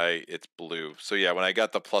die. It's blue. So yeah, when I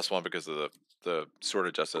got the plus 1 because of the Sword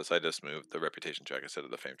of Justice, I just moved the reputation track instead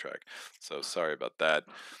of the fame track. So sorry about that.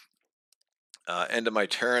 End of my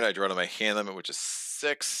turn, I draw to my hand limit, which is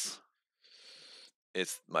 6.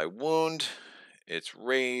 It's my wound, it's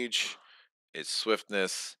rage, it's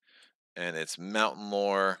swiftness, and it's mountain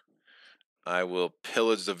lore. I will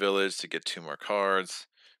pillage the village to get 2 more cards.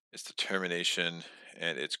 It's Determination,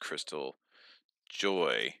 and it's Crystal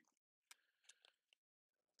Joy.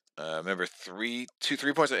 Remember, 3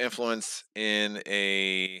 points of influence in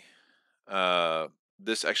a.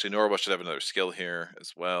 This actually, Norwell should have another skill here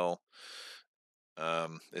as well.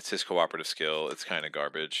 It's his cooperative skill. It's kind of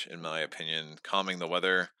garbage, in my opinion. Calming the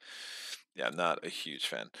weather. Yeah, I'm not a huge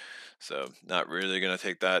fan. So, not really going to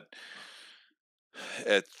take that.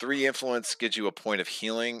 At 3 influence, gives you a point of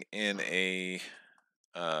healing in a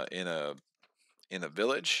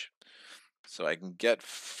village. So I can get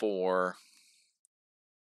 4,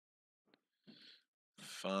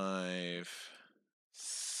 5,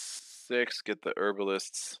 6. Get the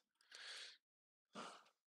herbalists.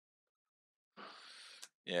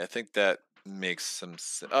 Yeah, I think that makes some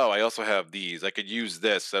sense. Oh, I also have these. I could use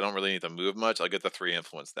this. I don't really need to move much. I'll get the 3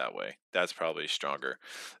 influence that way. That's probably stronger.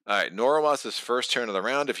 All right, Norawas' first turn of the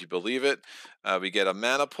round, if you believe it. We get a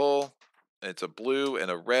mana pull. It's a blue and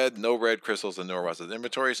a red. No red crystals in Norawas'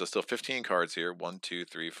 inventory, so still 15 cards here. 1, 2,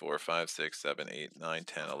 3, 4, 5, 6, 7, 8, 9,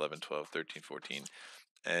 10, 11, 12, 13, 14,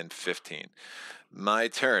 and 15. My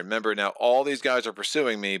turn. Remember, now all these guys are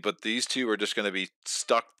pursuing me, but these 2 are just going to be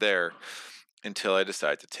stuck there until I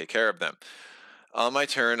decide to take care of them. On my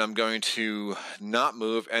turn, I'm going to not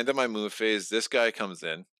move. End of my move phase, this guy comes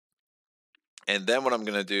in. And then what I'm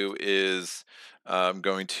going to do is I'm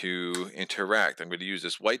going to interact. I'm going to use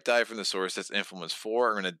this white die from the source. That's influence 4.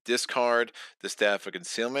 I'm going to discard the Staff of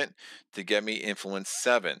Concealment to get me influence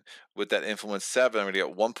 7. With that influence 7, I'm going to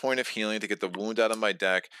get 1 point of healing to get the wound out of my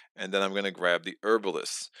deck. And then I'm going to grab the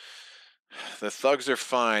Herbalists. The thugs are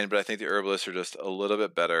fine, but I think the Herbalists are just a little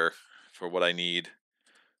bit better for what I need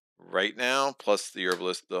right now. Plus the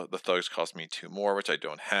Herbalist, the thugs cost me 2 more, which I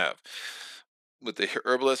don't have. With the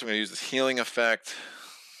Herbalist, I'm going to use this healing effect.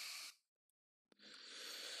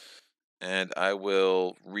 And I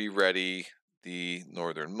will re-ready the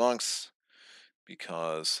Northern Monks,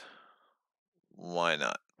 because why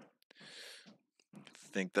not? I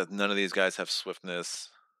think that none of these guys have swiftness.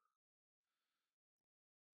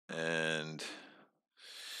 And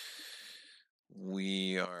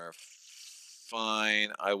we are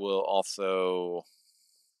fine. I will also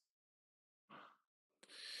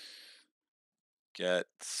get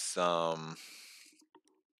some.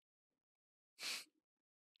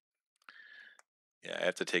 Yeah, I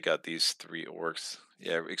have to take out these 3 orcs.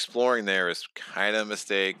 Yeah, exploring there is kind of a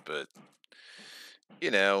mistake, but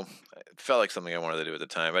you know, it felt like something I wanted to do at the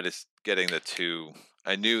time. I just getting the 2.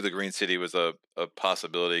 I knew the Green City was a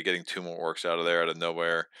possibility. Getting 2 more orcs out of there out of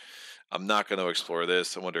nowhere. I'm not going to explore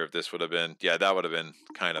this. I wonder if this would have been. Yeah, that would have been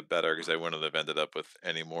kind of better, because I wouldn't have ended up with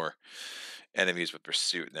any more enemies with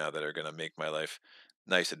pursuit now that are going to make my life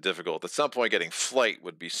nice and difficult. At some point, getting flight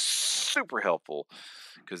would be super helpful,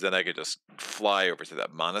 because then I could just fly over to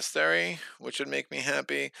that monastery, which would make me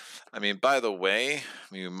happy. I mean, by the way,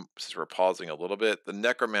 since we're pausing a little bit, the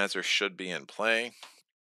Necromancer should be in play,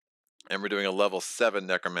 and we're doing a level 7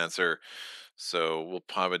 Necromancer, so we'll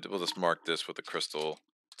just mark this with a crystal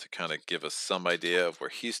to kind of give us some idea of where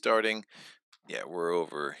he's starting. Yeah, we're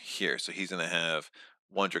over here, so he's going to have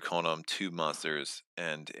 1 Draconum, 2 monsters,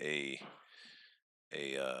 and a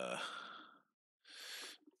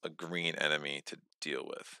green enemy to deal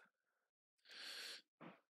with.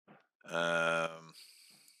 I'm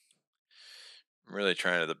really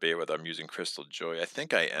trying to debate whether I'm using Crystal Joy. I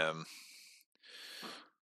think I am.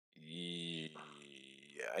 Yeah,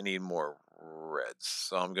 I need more reds,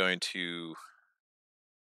 so I'm going to.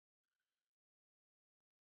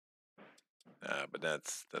 But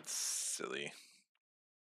that's silly.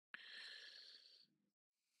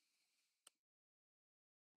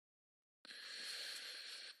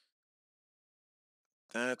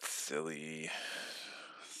 That's silly.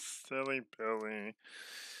 Silly Billy.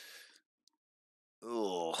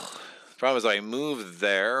 Ugh. The problem is I move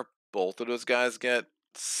there, both of those guys get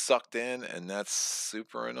sucked in, and that's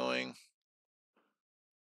super annoying.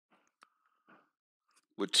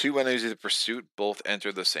 Would 2 enemies in pursuit both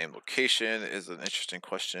enter the same location? Is an interesting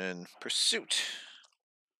question. Pursuit.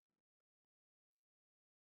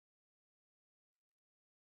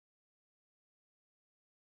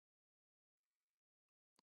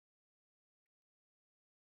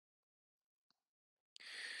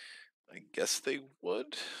 I guess they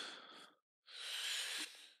would.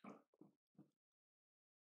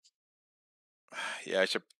 Yeah, I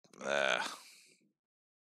should.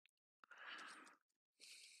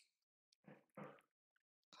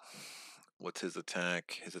 What's his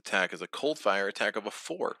attack? His attack is a cold fire attack of a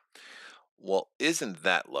 4. Well, isn't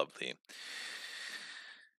that lovely?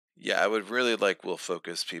 Yeah, I would really like will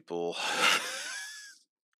focus people.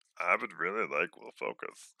 I would really like Will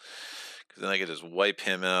Focus. Because then I could just wipe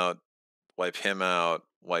him out, wipe him out,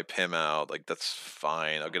 wipe him out. Like, that's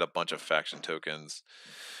fine. I'll get a bunch of faction tokens.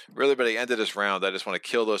 Really, by the end of this round, I just want to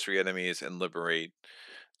kill those 3 enemies and liberate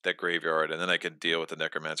that graveyard, and then I can deal with the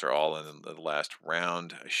Necromancer all in the last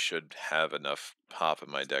round. I should have enough pop in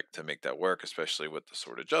my deck to make that work, especially with the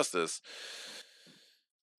Sword of Justice.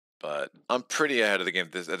 But I'm pretty ahead of the game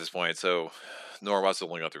at this point, so Norwas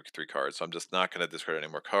only got through 3 cards, so I'm just not going to discard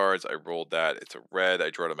any more cards. I rolled that. It's a red. I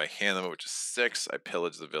draw to my hand limit, which is 6. I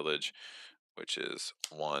pillage the village, which is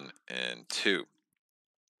 1 and 2.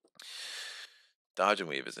 Dodge and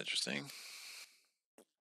Weave is interesting.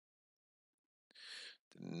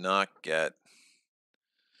 Did not get...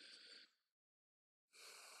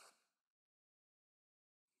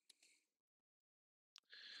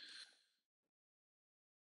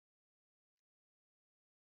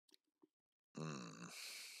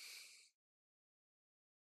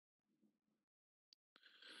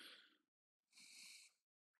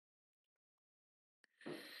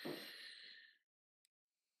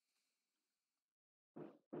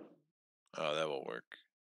 Oh, that will work.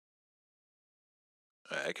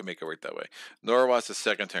 I can make it work that way. Norwas is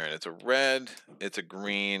second turn. It's a red, it's a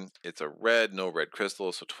green, it's a red, no red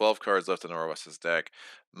crystal. So 12 cards left in Norwas's deck.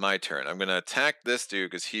 My turn. I'm going to attack this dude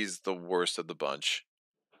because he's the worst of the bunch.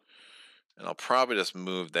 And I'll probably just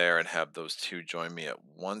move there and have those 2 join me at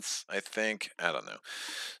once, I think. I don't know.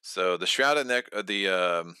 So the Shrouded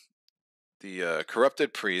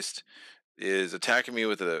Corrupted Priest is attacking me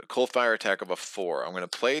with a cold fire attack of a 4. I'm going to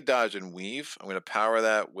play dodge and weave. I'm going to power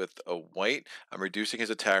that with a white. I'm reducing his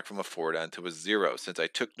attack from a 4 down to a 0. Since I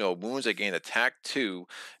took no wounds, I gain attack 2.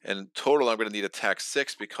 And in total, I'm going to need attack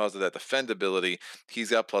 6 because of that defend ability. He's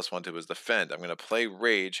got +1 to his defend. I'm going to play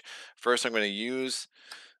rage. First, I'm going to use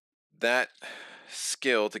that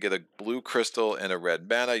skill to get a blue crystal and a red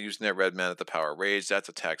mana. Using that red mana to power rage. That's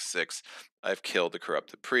attack 6. I've killed the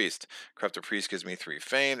Corrupted Priest. Corrupted Priest gives me 3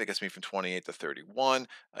 fame. That gets me from 28 to 31.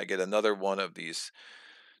 I get another one of these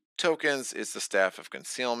tokens. It's the Staff of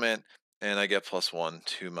Concealment. And I get +1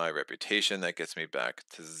 to my reputation. That gets me back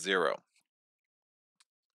to 0.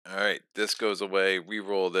 Alright, this goes away.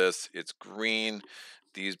 Reroll this. It's green.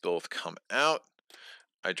 These both come out.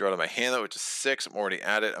 I draw to my hand, which is 6. I'm already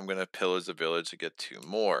at it. I'm going to pillage the village to get 2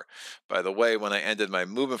 more. By the way, when I ended my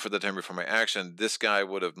movement for the turn before my action, this guy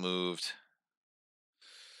would have moved.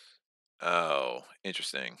 Oh,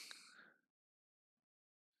 interesting.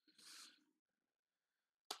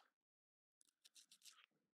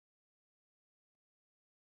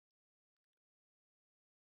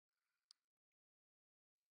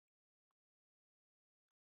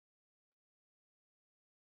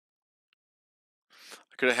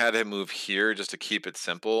 I could have had him move here just to keep it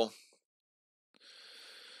simple,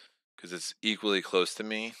 because it's equally close to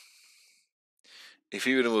me. If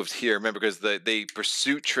he would have moved here, remember, because the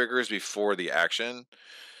pursuit triggers before the action.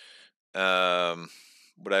 Would I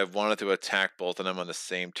have wanted to attack both of them on the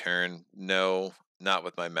same turn? No, not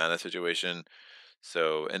with my mana situation.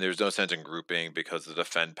 So, and there's no sense in grouping because the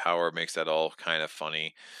defend power makes that all kind of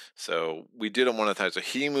funny. So we didn't want to attack. So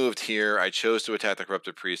he moved here. I chose to attack the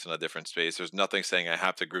Corrupted Priest in a different space. There's nothing saying I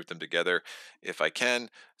have to group them together if I can.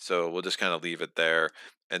 So we'll just kind of leave it there.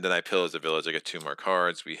 And then I pillage the village. I get 2 more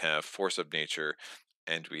cards. We have Force of Nature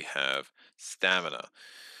and we have Stamina.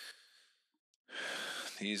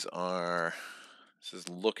 This is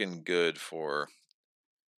looking good for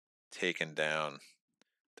taking down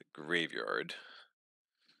the graveyard.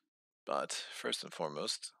 But first and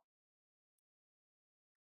foremost,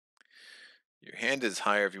 your hand is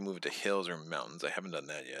higher if you move it to hills or mountains. I haven't done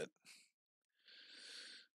that yet.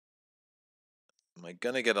 Am I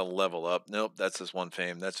going to get a level up? Nope, that's just 1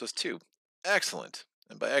 fame. That's just 2. Excellent.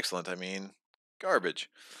 And by excellent, I mean garbage.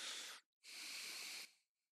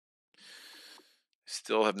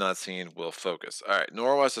 Still have not seen Will Focus. All right,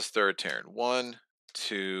 Norwas' third turn. 1,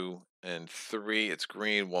 2, and 3. It's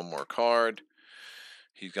green. 1 more card.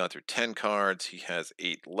 He's gone through 10 cards. He has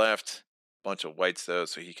 8 left. Bunch of whites though,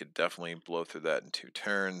 so he could definitely blow through that in 2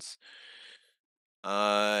 turns.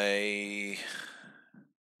 I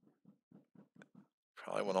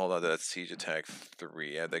probably want to hold on to that siege attack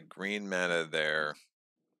 3. I have the green mana there.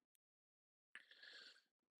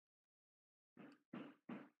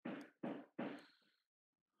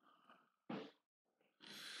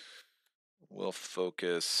 We'll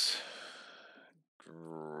focus.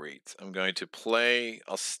 Great. I'm going to play.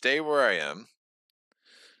 I'll stay where I am.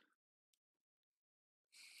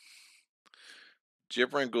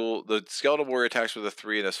 Gibbering Ghoul. The Skeletal Warrior attacks with a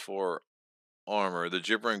 3 and has 4 armor. The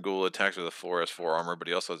Gibbering Ghoul attacks with a 4, has 4 armor, but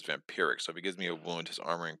he also has Vampiric. So if he gives me a wound, his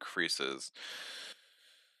armor increases.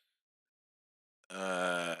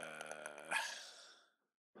 Trying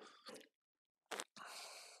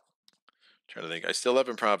to think. I still have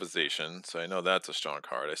improvisation, so I know that's a strong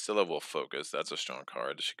card. I still have will focus. That's a strong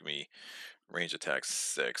card. It should give me range attack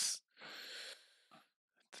 6.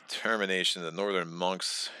 Determination. The Northern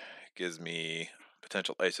Monks gives me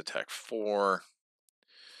potential ice attack 4.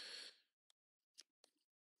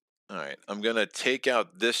 All right, I'm gonna take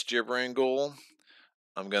out this gibbering ghoul.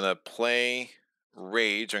 I'm gonna play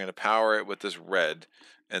Rage. I'm gonna power it with this red,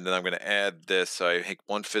 and then I'm gonna add this. So I make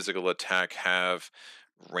 1 physical attack have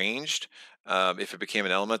ranged. If it became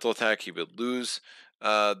an elemental attack, he would lose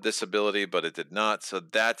this ability, but it did not. So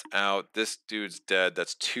that's out. This dude's dead.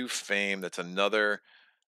 That's 2 fame. That's another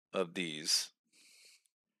of these.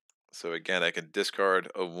 So again, I can discard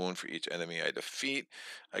a wound for each enemy I defeat.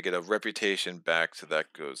 I get a reputation back, so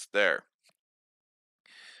that goes there.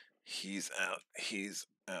 He's out. He's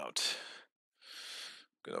out.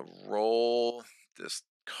 I'm gonna roll this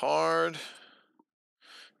card.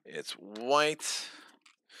 It's white.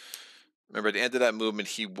 Remember, at the end of that movement,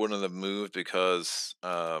 he wouldn't have moved because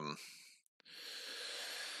I'm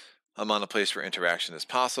on a place where interaction is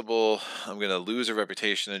possible. I'm gonna lose a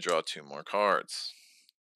reputation and draw 2 more cards.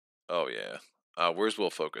 Oh yeah. Where's Will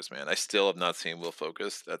Focus, man? I still have not seen Will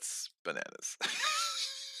Focus. That's bananas.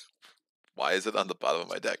 Why is it on the bottom of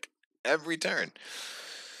my deck every turn?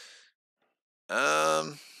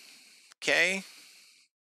 Okay.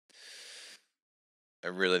 I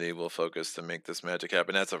really need Will Focus to make this magic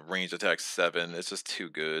happen. That's a range attack 7. It's just too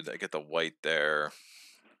good. I get the white there.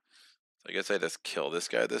 So I guess I just kill this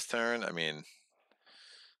guy this turn. I mean,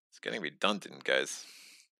 it's getting redundant, guys.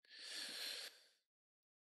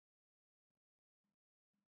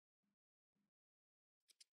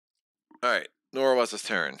 All right, Norwaz's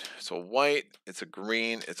turn. So white, it's a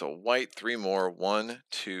green, it's a white, 3 more. 1,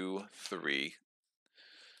 2, 3.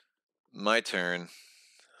 My turn.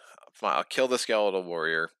 Fine, I'll kill the Skeletal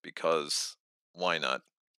Warrior because why not?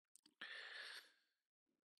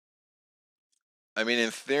 I mean,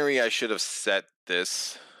 in theory, I should have set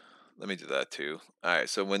this. Let me do that too. All right,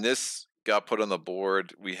 so when this got put on the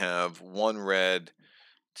board, we have 1 red,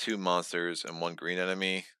 2 monsters, and 1 green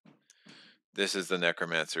enemy. This is the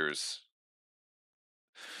Necromancer's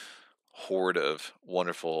horde of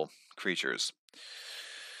wonderful creatures.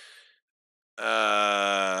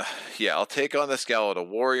 Yeah, I'll take on the Skeletal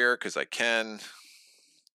Warrior because I can.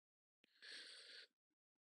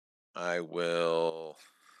 I will.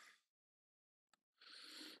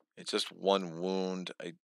 It's just 1 wound.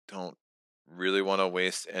 I don't really want to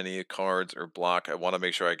waste any cards or block. I want to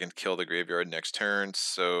make sure I can kill the graveyard next turn,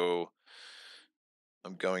 so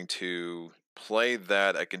I'm going to play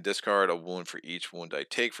that. I can discard a wound for each wound I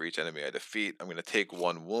take for each enemy I defeat. I'm going to take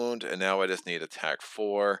 1 wound, and now I just need attack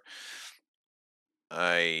 4.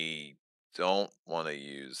 I don't want to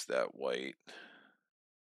use that white.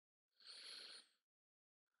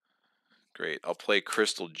 Great. I'll play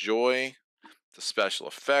Crystal Joy. The special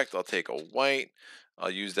effect. I'll take a white. I'll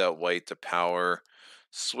use that white to power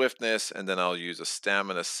swiftness, and then I'll use a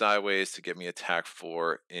stamina sideways to get me attack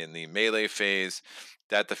 4 in the melee phase.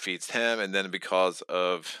 That defeats him, and then because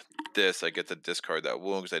of this, I get to discard that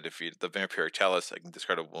wound because I defeated the Vampiric Chalice. I can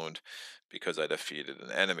discard a wound because I defeated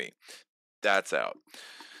an enemy. That's out.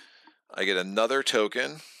 I get another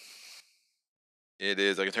token. It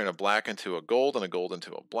is, I can turn a black into a gold and a gold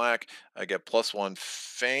into a black. I get +1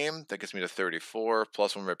 fame. That gets me to 34.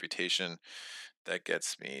 +1 reputation. That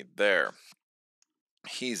gets me there.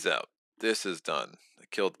 He's out. This is done. I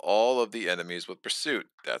killed all of the enemies with pursuit.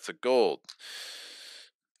 That's a gold.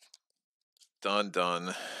 Done,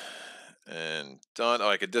 done, and done. Oh,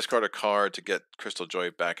 I could discard a card to get Crystal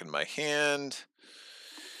Joy back in my hand.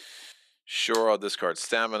 Sure, I'll discard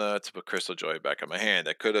stamina to put Crystal Joy back in my hand.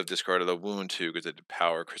 I could have discarded a wound too because I did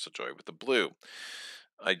power Crystal Joy with the blue.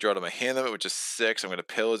 I draw to my hand limit, which is 6. I'm going to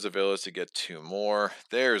pillage the village to get 2 more.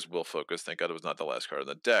 There's Will Focus. Thank God it was not the last card on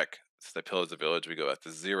the deck. Since I pillage the village, we go back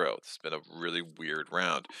to 0. It's been a really weird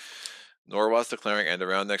round. Norwaz declaring end of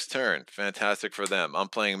round next turn. Fantastic for them. I'm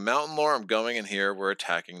playing Mountain Lore. I'm going in here. We're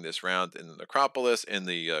attacking this round in the Necropolis, in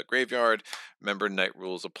the graveyard. Remember, night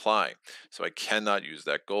rules apply. So I cannot use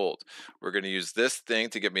that gold. We're going to use this thing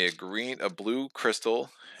to get me a blue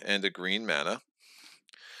crystal, and a green mana.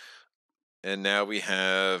 And now we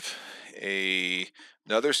have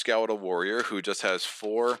another Skeletal Warrior who just has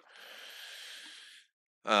 4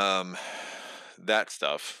 that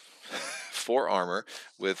stuff. 4 armor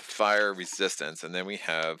with fire resistance, and then we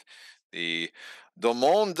have the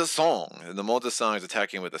Demon de Song. And the Demon de Song is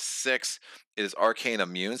attacking with a 6. It is arcane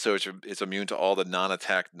immune, so it's immune to all the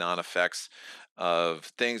non-attack, non-effects of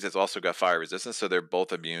things. It's also got fire resistance, so they're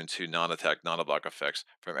both immune to non-attack, non-block effects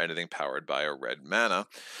from anything powered by a red mana.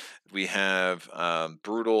 We have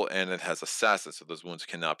Brutal, and it has Assassin, so those wounds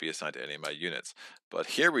cannot be assigned to any of my units. But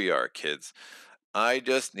here we are, kids. I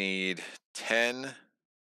just need 10.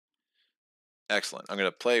 Excellent. I'm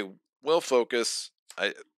going to play Will Focus.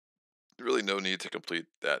 Really no need to complete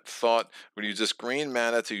that thought. I'm going to use this green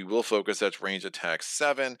mana to Will Focus, that's range attack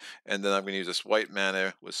 7, and then I'm going to use this white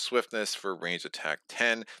mana with Swiftness for range attack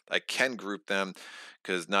 10. I can group them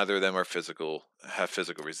because neither of them are have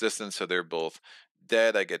physical resistance, so they're both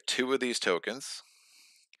dead. I get 2 of these tokens.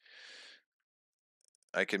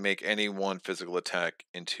 I can make any one physical attack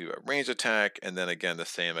into a range attack, and then again the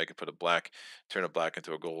same. I can put turn a black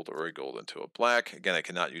into a gold, or a gold into a black. Again, I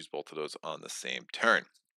cannot use both of those on the same turn.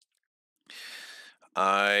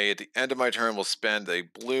 At the end of my turn, will spend a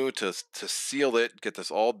blue to seal it, get this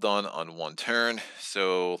all done on one turn.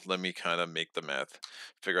 So let me kind of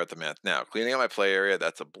figure out the math. Now, cleaning out my play area,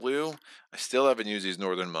 that's a blue. I still haven't used these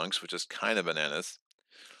Northern Monks, which is kind of bananas.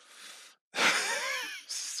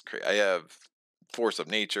 I have Force of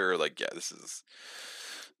Nature, yeah, this is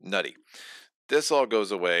nutty. This all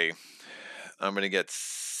goes away. I'm going to get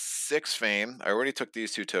 6 fame. I already took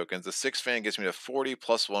these 2 tokens. The 6 fame gets me to 40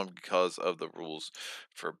 plus 1 because of the rules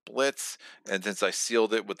for Blitz. And since I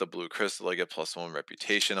sealed it with the blue crystal, I get plus 1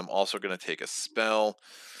 reputation. I'm also going to take a spell.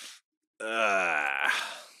 I'll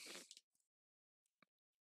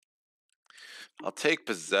take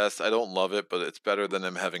Possess. I don't love it, but it's better than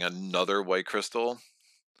them having another white crystal.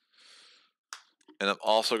 And I'm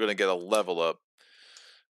also going to get a level up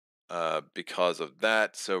because of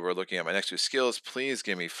that. So we're looking at my next 2 skills. Please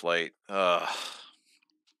give me Flight. I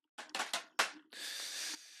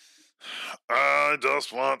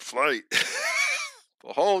just want Flight.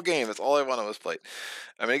 The whole game, that's all I wanted was Flight.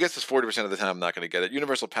 I mean, I guess it's 40% of the time I'm not going to get it.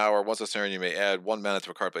 Universal Power, once a turn, you may add 1 mana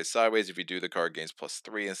to a card placed sideways. If you do, the card gains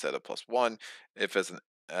 +3 instead of +1. If it's an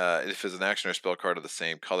action or spell card of the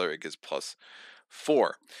same color, it gets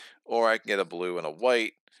 +4. Or I can get a blue and a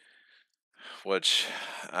white, which,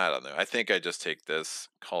 I don't know. I think I just take this,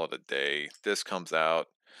 call it a day. This comes out,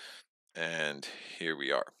 and here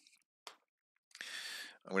we are.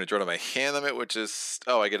 I'm going to draw to my hand limit, which is,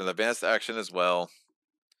 I get an advanced action as well.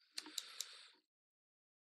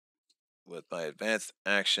 With my advanced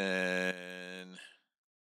action,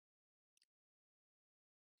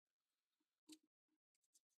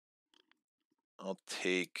 I'll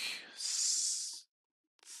take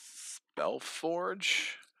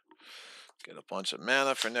Spellforge. Get a bunch of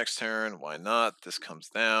mana for next turn. Why not? This comes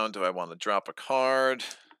down. Do I want to drop a card?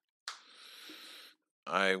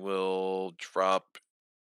 I will drop.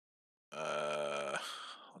 I'll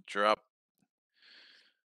drop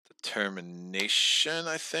Determination,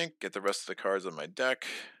 I think. Get the rest of the cards on my deck.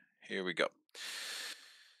 Here we go.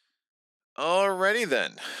 Alrighty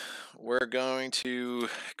then. We're going to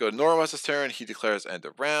go Norwest's turn. He declares end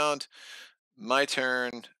of round. My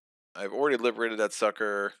turn. I've already liberated that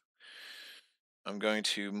sucker. I'm going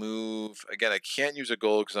to move. Again, I can't use a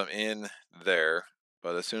gold because I'm in there.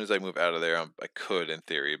 But as soon as I move out of there, I could in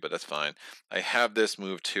theory, but that's fine. I have this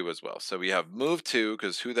move 2 as well. So we have move 2,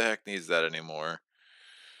 because who the heck needs that anymore?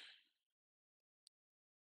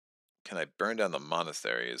 Can I burn down the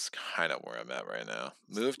monastery is kind of where I'm at right now.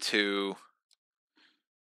 Move 2.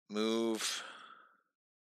 Move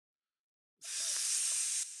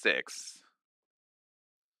 6.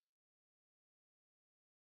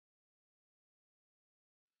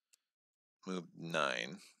 Move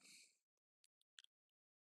 9.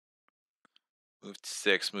 Move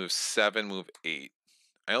 6. Move 7. Move 8.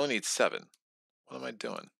 I only need 7. What am I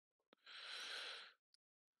doing?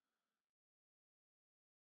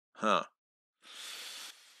 Huh.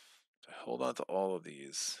 Hold on to all of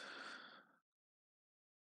these.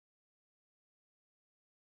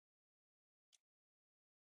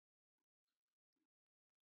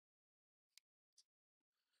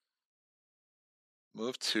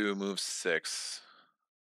 Move 2, move 6.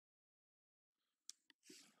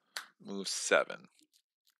 Move 7.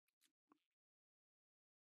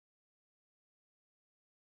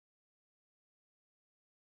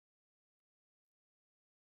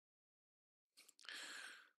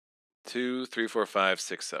 Two, 3, 4, 5,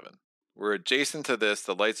 6, 7. We're adjacent to this.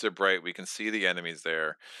 The lights are bright. We can see the enemies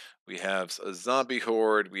there. We have a zombie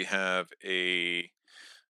horde. We have a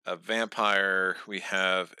vampire. We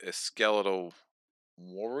have a skeletal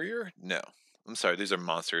warrior. No, I'm sorry. These are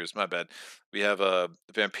monsters. My bad. We have a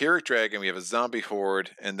vampiric dragon. We have a zombie horde,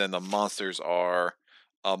 and then the monsters are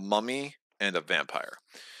a mummy, and a vampire.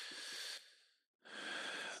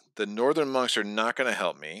 The northern monks are not going to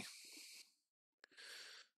help me,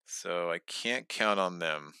 so I can't count on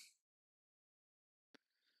them.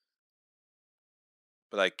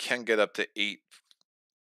 But I can get up to 8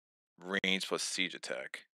 range plus siege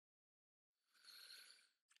attack.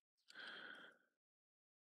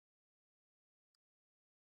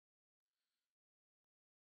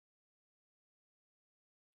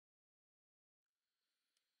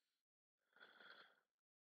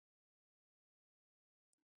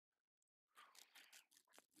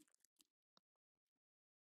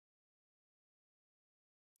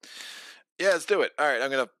 Yeah, let's do it. All right, I'm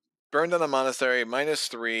going to burn down the monastery,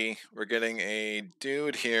 -3. We're getting a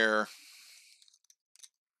dude here.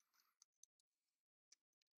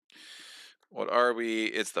 What are we?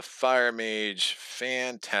 It's the Fire Mage.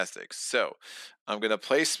 Fantastic. So I'm going to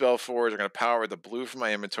play Spell Forge. I'm going to power the blue from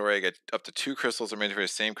my inventory. I get up to 2 crystals remaining for the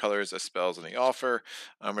same colors as spells in the offer.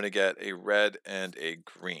 I'm going to get a red and a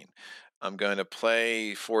green. I'm going to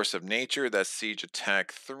play Force of Nature. That's Siege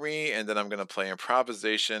Attack 3. And then I'm going to play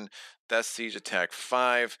Improvisation. That's Siege Attack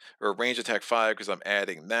 5, or Range Attack 5, because I'm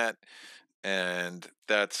adding that. And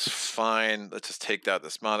that's fine. Let's just take out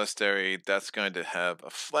this monastery. That's going to have a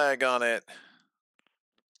flag on it.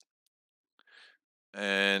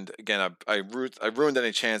 And again, I ruined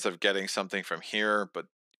any chance of getting something from here, but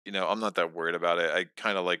you know, I'm not that worried about it. I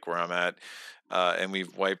kind of like where I'm at. And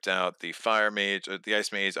we've wiped out the Fire Mage, the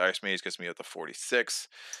Ice Mage. Ice Mage gets me up to 46.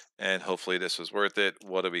 And hopefully this was worth it.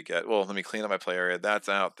 What do we get? Well, let me clean up my play area. That's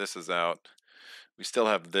out. This is out. We still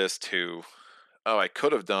have this too. Oh, I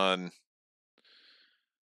could have done...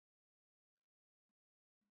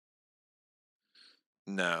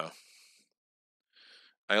 No.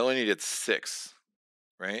 I only needed 6,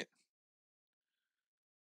 right?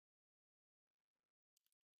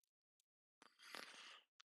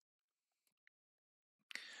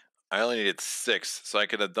 I only needed 6, so I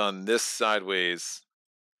could have done this sideways,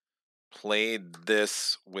 played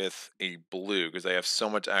this with a blue, because I have so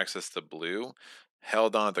much access to blue,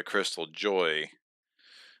 held on to Crystal Joy.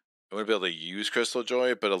 I wouldn't be able to use Crystal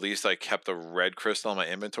Joy, but at least I kept the red crystal in my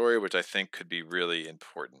inventory, which I think could be really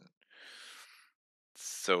important.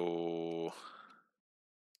 So,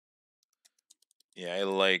 yeah, I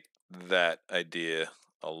like that idea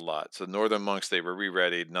a lot. So Northern Monks, they were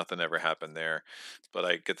re-readied. Nothing ever happened there, but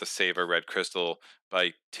I get to save a red crystal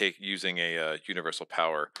by using a universal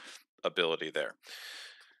power ability there.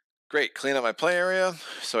 Great, clean up my play area.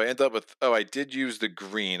 So I end up with, oh, I did use the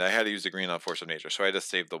green. I had to use the green on Force of Nature, so I just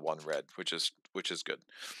saved the 1 red, which is good.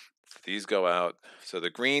 These go out. So the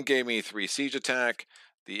green gave me 3 siege attack.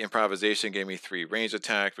 The improvisation gave me 3 range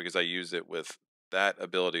attack because I used it with that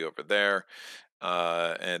ability over there.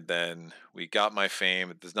 And then we got my fame.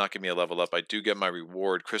 It does not give me a level up. I do get my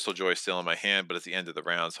reward. Crystal Joy still in my hand, but it's the end of the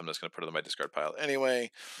round, so I'm just going to put it in my discard pile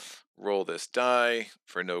anyway. Roll this die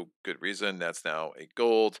for no good reason. That's now a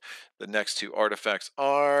gold. The next 2 artifacts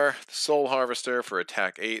are the Soul Harvester for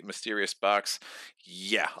attack 8, Mysterious Box.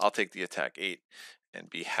 Yeah, I'll take the attack 8 and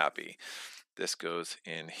be happy. This goes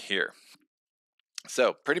in here.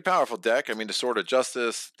 So, pretty powerful deck. I mean, the Sword of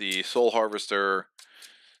Justice, the Soul Harvester,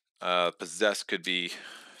 Possess could be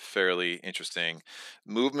fairly interesting.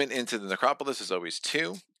 Movement into the Necropolis is always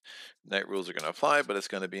 2. Night rules are going to apply, but it's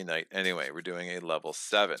going to be night anyway. We're doing a level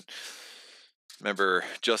 7. Remember,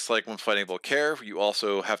 just like when fighting Volcare, you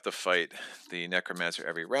also have to fight the Necromancer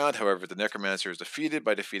every round. However, the Necromancer is defeated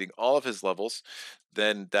by defeating all of his levels.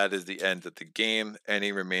 Then that is the end of the game.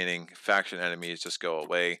 Any remaining faction enemies just go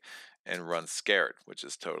away and run scared, which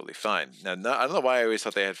is totally fine. Now, I don't know why I always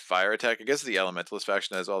thought they had fire attack. I guess the Elementalist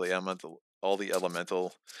faction has all the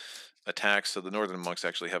elemental attacks, so the Northern Monks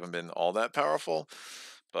actually haven't been all that powerful,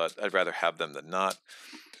 but I'd rather have them than not.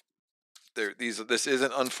 This is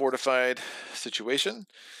an unfortified situation.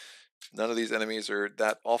 None of these enemies are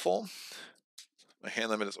that awful. My hand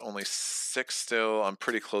limit is only 6 still. I'm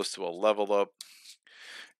pretty close to a level up.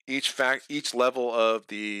 Each level of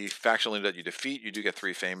the faction leader that you defeat, you do get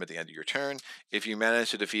 3 fame at the end of your turn. If you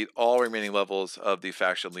manage to defeat all remaining levels of the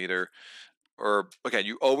faction leader, or again,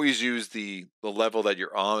 you always use the level that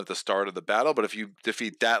you're on at the start of the battle, but if you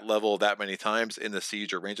defeat that level that many times in the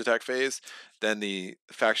siege or range attack phase, then the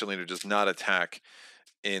faction leader does not attack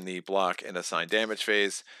in the block and assign damage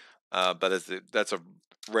phase. But that's a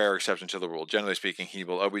rare exception to the rule. Generally speaking, he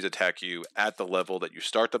will always attack you at the level that you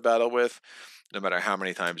start the battle with, no matter how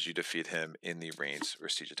many times you defeat him in the range or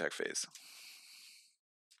siege attack phase.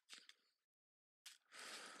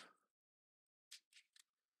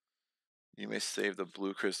 You may save the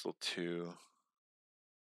blue crystal too.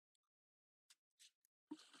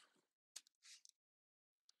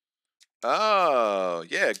 Oh,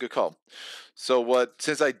 yeah, good call. So what,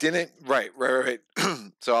 since I didn't, right.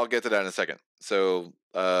 So I'll get to that in a second. So,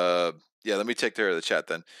 yeah, let me take care of the chat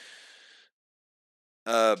then.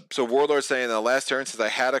 So Warlord saying the last turn, since I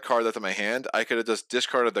had a card left in my hand, I could have just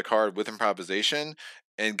discarded the card with improvisation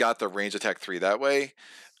and got the range attack 3 that way.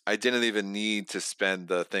 I didn't even need to spend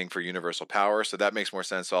the thing for universal power, so that makes more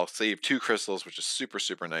sense. So I'll save 2 crystals, which is super,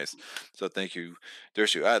 super nice. So thank you,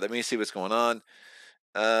 Dershu. All right, let me see what's going on.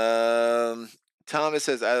 Thomas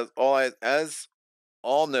says, as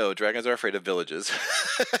all know, dragons are afraid of villages.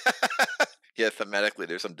 Yeah, thematically,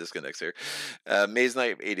 there's some disconnects here. Maze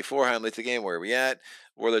Knight 84, how late the game? Where are we at?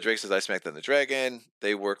 Warlord Drake says, I smacked on the dragon.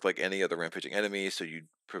 They work like any other rampaging enemy, so you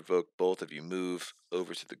provoke both of you move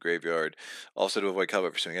over to the graveyard. Also, to avoid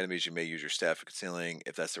combat pursuing enemies, you may use your Staff of Concealing,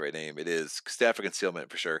 if that's the right name. It is Staff of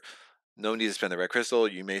Concealment for sure. No need to spend the red crystal.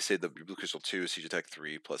 You may save the blue crystal 2, siege attack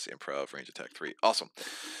 3, plus improv, range attack 3. Awesome.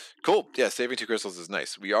 Cool. Yeah, saving 2 crystals is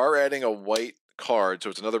nice. We are adding a white card, so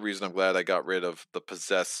it's another reason I'm glad I got rid of the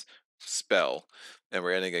possess spell, and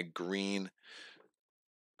we're adding a green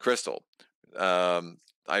crystal.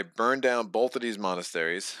 I burned down both of these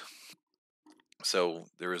monasteries, so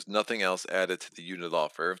there is nothing else added to the unit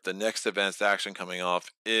offer. The next advanced action coming off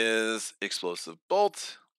is Explosive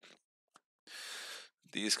Bolt.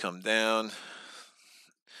 These come down.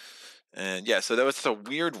 And yeah, so that was a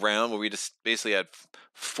weird round where we just basically had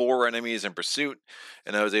 4 enemies in pursuit,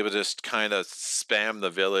 and I was able to just kind of spam the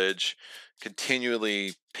village,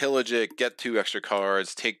 continually pillage it, get 2 extra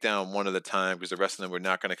cards, take down one at a time, because the rest of them were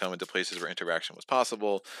not going to come into places where interaction was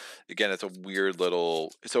possible. Again, it's a weird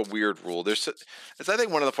rule. It's I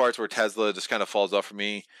think one of the parts where Tezla just kind of falls off for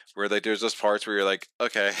me, where like there's just parts where you're like,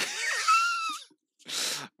 okay.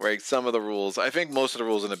 Right, some of the rules. I think most of the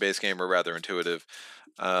rules in the base game are rather intuitive.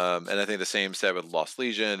 And I think the same said with Lost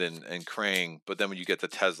Legion and Krang. But then when you get to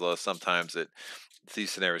Tezla, sometimes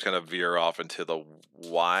these scenarios kind of veer off into the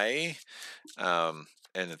why. And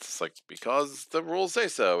it's like, because the rules say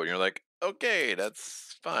so. And you're like, okay,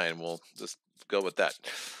 that's fine. We'll just go with that.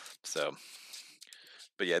 So,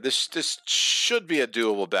 but yeah, this should be a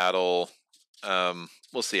doable battle.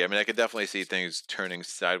 We'll see. I mean, I could definitely see things turning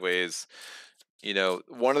sideways. You know,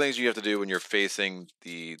 one of the things you have to do when you're facing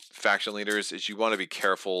the faction leaders is you want to be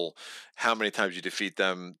careful how many times you defeat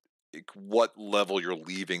them, what level you're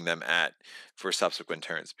leaving them at for subsequent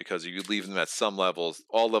turns. Because if you leave them at some levels,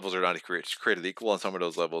 all levels are not created equal, and some of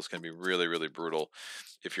those levels can be really, really brutal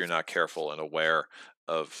if you're not careful and aware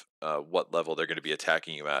of what level they're going to be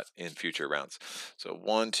attacking you at in future rounds. So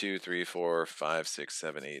 1, 2, 3, 4, 5, 6,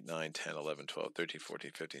 7, 8, 9, 10, 11, 12, 13,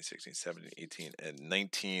 14, 15, 16, 17, 18, and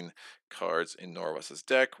 19 cards in Norwest's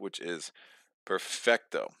deck, which is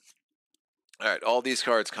perfecto. All right, all these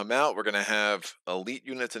cards come out. We're going to have elite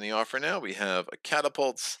units in the offer now. We have a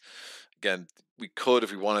catapults. Again, we could,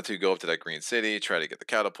 if we wanted to, go up to that green city, try to get the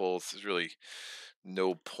catapults. There's really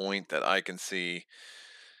no point that I can see.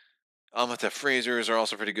 Almatef Phasers are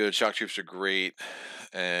also pretty good. Shock troops are great,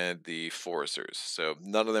 and the foresters. So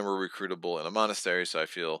none of them were recruitable in a monastery, so I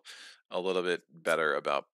feel a little bit better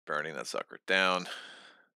about burning that sucker down.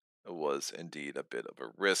 It was indeed a bit of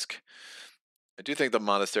a risk. I do think the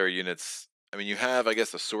monastery units. I mean, you have, I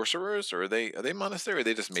guess, the sorcerers, or are they monastery? Or are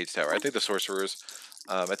they just mage tower? I think the sorcerers.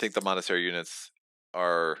 I think the monastery units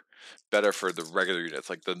are better for the regular units,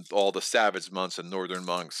 like all the savage monks and northern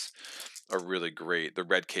monks are really great. The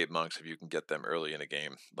red cape monks, if you can get them early in a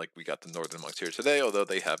game, like we got the northern monks here today, although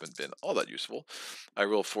they haven't been all that useful. I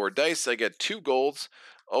roll 4 dice. I get 2 golds,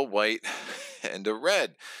 a white, and a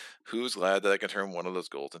red. Who's glad that I can turn one of those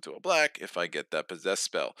golds into a black if I get that possess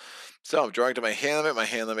spell? So I'm drawing to my hand limit. My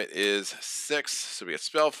hand limit is 6. So we get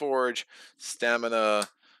Spell Forge, Stamina,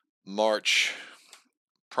 March,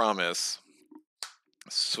 Promise,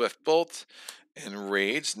 Swift Bolt, and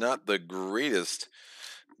Rage. Not the greatest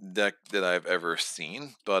deck that I've ever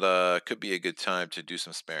seen, but could be a good time to do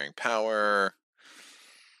some sparing power.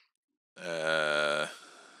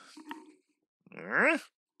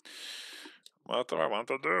 What do I want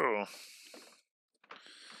to do?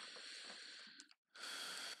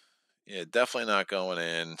 Yeah, definitely not going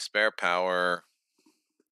in. Spare power.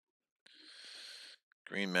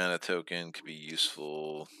 Green mana token could be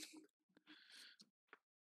useful.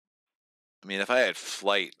 I mean, if I had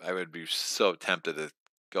flight, I would be so tempted to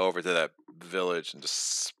go over to that village and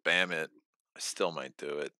just spam it. I still might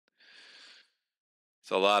do it.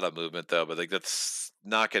 It's a lot of movement though, but like that's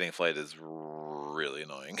not getting flight is really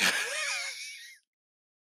annoying.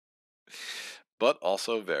 But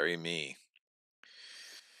also very me.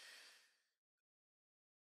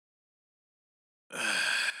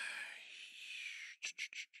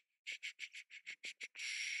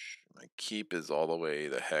 My keep is all the way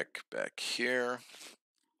the heck back here.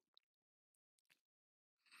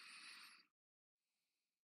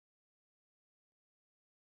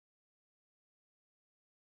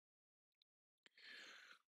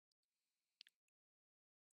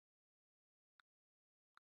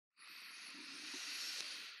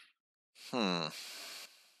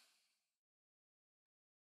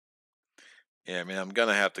 Yeah, I mean, I'm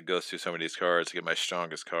gonna have to go through some of these cards to get my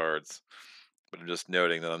strongest cards, but I'm just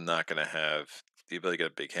noting that I'm not gonna have the ability to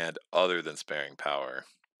get a big hand other than sparing power.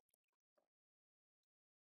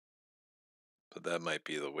 But that might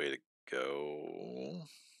be the way to go.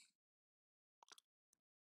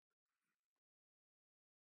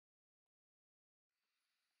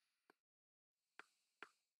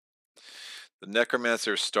 The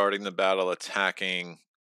Necromancer is starting the battle attacking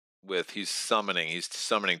with he's summoning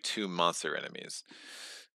 2 monster enemies.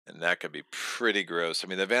 And that could be pretty gross. I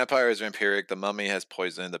mean, the vampire is vampiric, the mummy has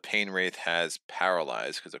poison, the pain wraith has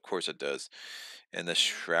paralyzed, because of course it does. And the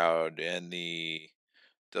shroud and the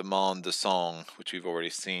Demon de Song, which we've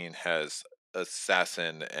already seen, has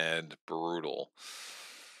assassin and brutal.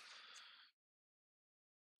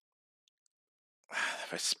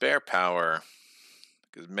 If I spare power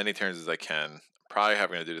as many turns as I can, I'm probably gonna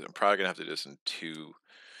have to do this in two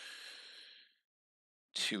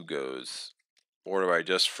goes. Or do I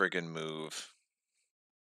just friggin' move?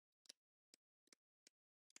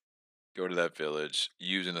 Go to that village,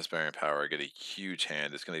 using the sparing power, get a huge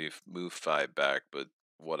hand. It's gonna be move 5 back, but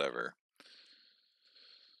whatever.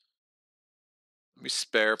 Let me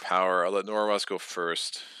spare power. I'll let Norwas go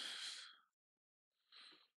first.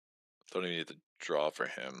 Don't even need to draw for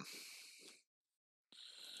him.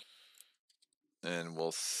 And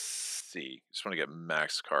we'll see. Just want to get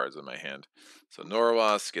max cards in my hand. So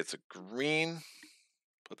Norwas gets a green.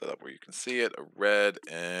 Put that up where you can see it. A red,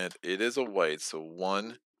 and it is a white. So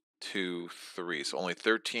 1, 2, 3. So only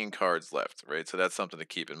 13 cards left, right? So that's something to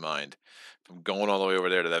keep in mind. If I'm going all the way over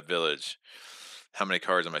there to that village, how many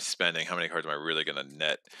cards am I spending? How many cards am I really going to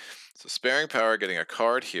net? So sparing power, getting a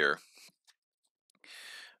card here.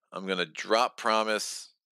 I'm going to drop Promise.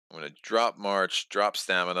 I'm going to drop March, drop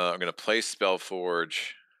Stamina. I'm going to play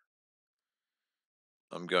Spellforge.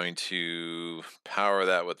 I'm going to power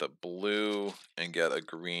that with a blue and get a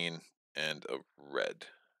green and a red.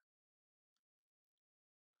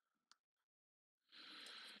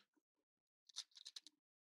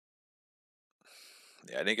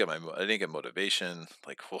 Yeah, I didn't get motivation.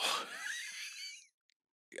 Like, whoa.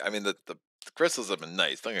 I mean, the crystals have been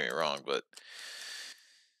nice. Don't get me wrong, but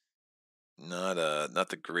not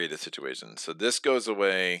the greatest situation. So this goes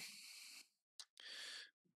away.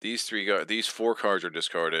 These 4 cards are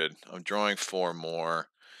discarded. I'm drawing 4 more.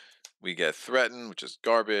 We get Threaten, which is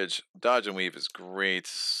garbage. Dodge and Weave is great.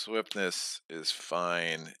 Swiftness is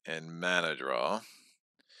fine, and Mana Draw.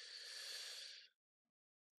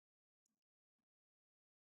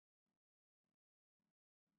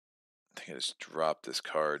 I think I just dropped this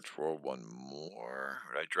card, draw 1 more.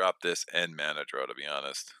 Or I drop this and Mana Draw, to be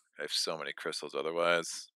honest. I have so many crystals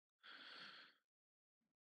otherwise.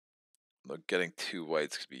 Look, getting 2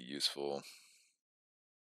 whites could be useful.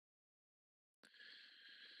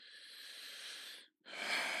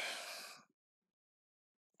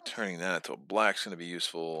 Turning that into a black's going to be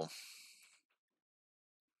useful.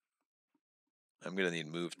 I'm going to need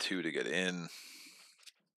move 2 to get in.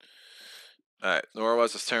 Alright,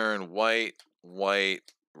 Norwaz's turn. White,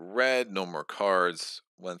 white, red, no more cards.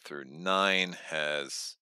 Went through 9,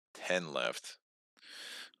 has 10 left.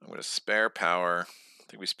 I'm going to spare power. I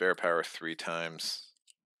think we spare power 3 times.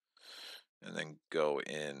 And then go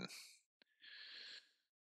in.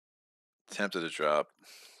 Tempted to drop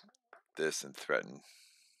this and threaten.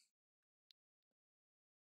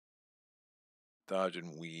 Dodge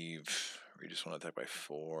and weave. We just want to attack by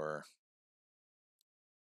 4.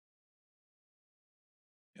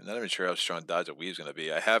 I'm not even sure how strong dodge and weave is going to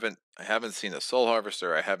be. I haven't seen the Soul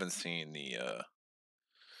Harvester. I haven't seen the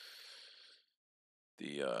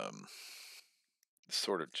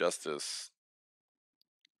Sword of Justice.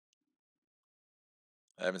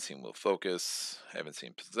 I haven't seen Will Focus. I haven't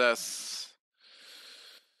seen Possess.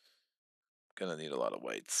 Gonna need a lot of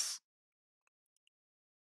whites.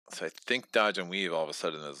 So I think Dodge and Weave all of a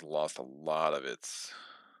sudden has lost a lot of its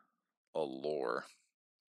allure.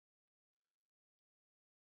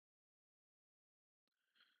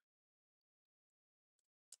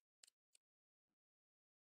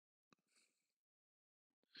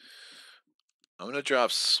 I'm gonna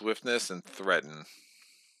drop Swiftness and Threaten.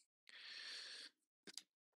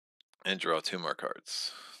 And draw 2 more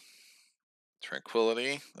cards.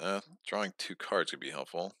 Tranquility. Drawing 2 cards could be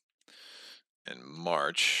helpful. And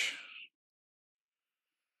March.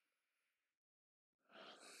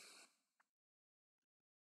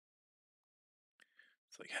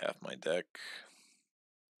 like half my deck.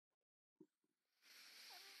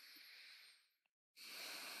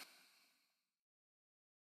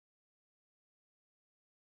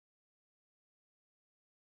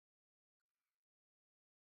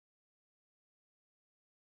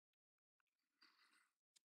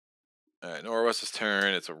 All right, Norwest's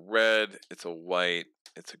turn. It's a red, it's a white,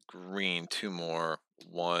 it's a green. 2 more.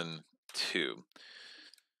 1, 2.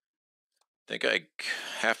 I think I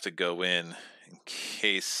have to go in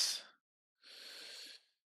case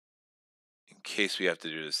we have to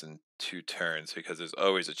do this in 2 turns, because there's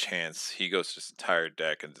always a chance he goes to his entire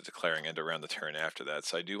deck and declaring end around the turn after that.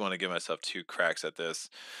 So I do want to give myself 2 cracks at this.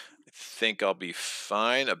 I think I'll be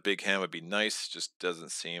fine. A big hand would be nice. Just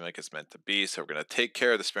doesn't seem like it's meant to be. So we're going to take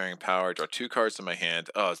care of the sparing power. Draw 2 cards to my hand.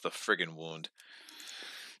 Oh, it's the friggin' wound.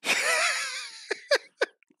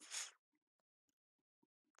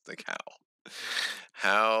 Like,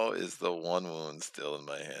 how is the 1 wound still in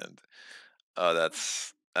my hand? Oh,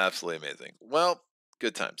 that's absolutely amazing. Well,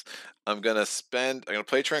 good times. I'm going to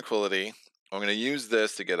play Tranquility. I'm going to use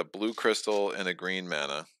this to get a blue crystal and a green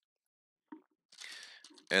mana.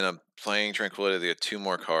 And I'm playing Tranquility to get 2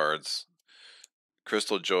 more cards.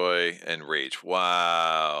 Crystal Joy and Rage.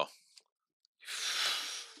 Wow.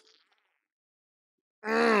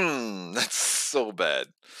 That's so bad.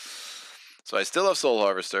 So I still have Soul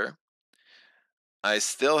Harvester. I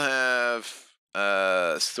still have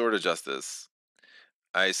Sword of Justice.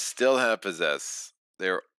 I still have Possess.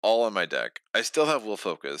 They're all in my deck. I still have Will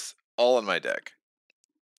Focus. All in my deck.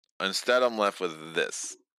 Instead, I'm left with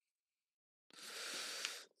this.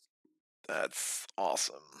 That's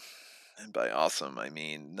awesome. And by awesome, I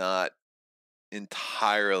mean not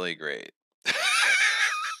entirely great.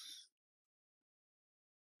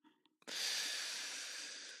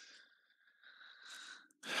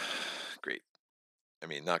 Great. I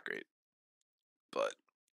mean, not great. But,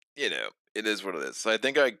 you know, it is what it is. So I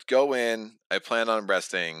think I go in, I plan on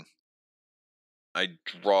resting, I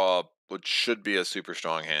draw what should be a super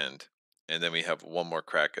strong hand, and then we have 1 more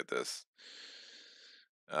crack at this.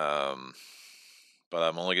 But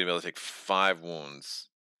I'm only going to be able to take 5 wounds.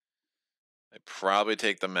 I probably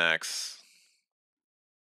take the max.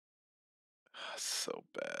 So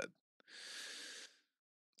bad.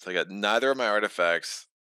 So I got neither of my artifacts,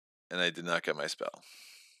 and I did not get my spell.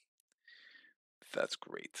 That's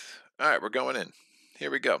great. All right, we're going in.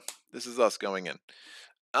 Here we go. This is us going in.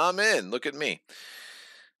 I'm in. Look at me.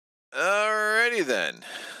 Alrighty then.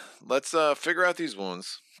 Let's figure out these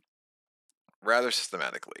wounds rather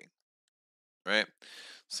systematically. Right?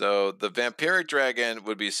 So the Vampiric Dragon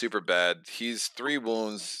would be super bad. He's 3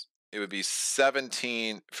 wounds. It would be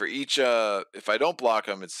 17 for each. If I don't block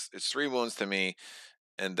him, it's 3 wounds to me,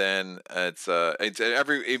 and then it's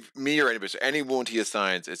me or anybody. So any wound he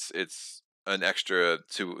assigns, it's an extra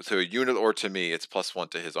to a unit or to me. It's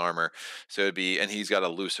 +1 to his armor. So it'd be, and he's got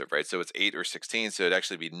elusive, right? So it's 8 or 16. So it'd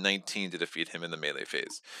actually be 19 to defeat him in the melee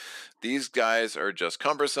phase. These guys are just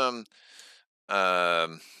cumbersome.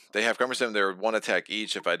 They have cumbersome. They're 1 attack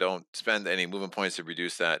each. If I don't spend any movement points to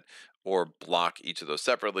reduce that or block each of those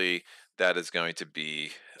separately, that is going to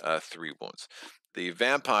be 3 wounds. The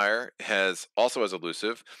vampire also has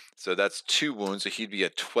elusive, so that's 2 wounds. So he'd be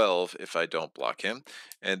at 12 if I don't block him.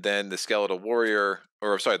 And then the skeletal warrior,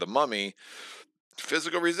 the mummy,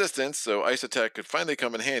 physical resistance, so ice attack could finally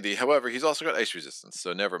come in handy. However, he's also got ice resistance,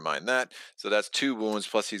 so never mind that. So that's 2 wounds,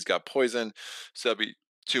 plus he's got poison, so that'd be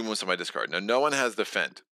 2 wounds on my discard. Now, no one has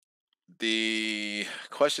defend. The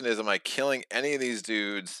question is, am I killing any of these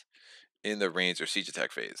dudes in the range or siege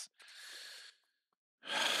attack phase?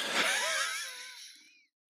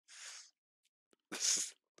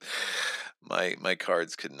 My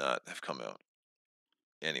cards could not have come out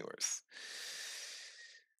any worse.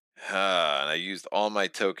 And I used all my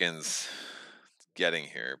tokens getting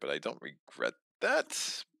here, but I don't regret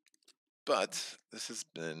that. But this has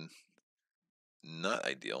been not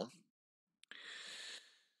ideal.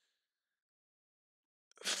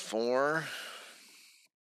 4.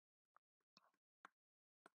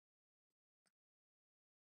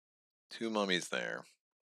 Two mummies there.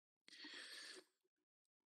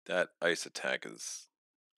 That ice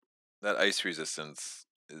resistance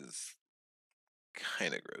is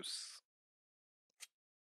kind of gross.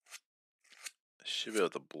 I should be able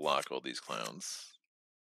to block all these clowns.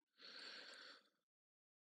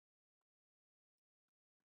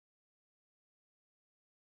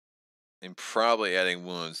 I'm probably adding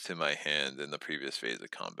wounds to my hand in the previous phase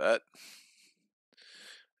of combat.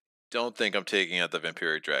 Don't think I'm taking out the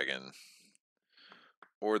Vampiric Dragon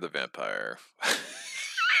or the Vampire.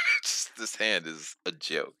 This hand is a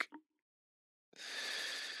joke.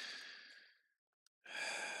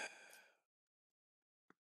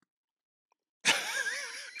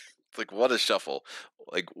 It's like, what a shuffle.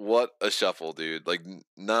 Like, what a shuffle, dude. Like,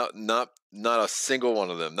 not a single one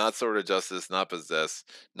of them. Not Sword of Justice, not Possess,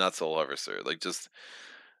 not Soul Harvester. Like, just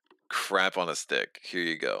crap on a stick. Here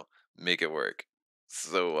you go. Make it work.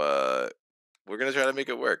 So, we're gonna try to make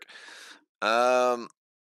it work. Level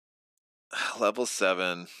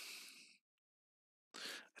 7. I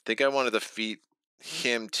think I want to defeat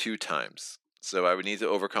him 2 times. So I would need to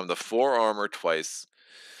overcome the 4 armor twice,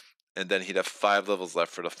 and then he'd have 5 levels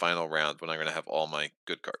left for the final round when I'm going to have all my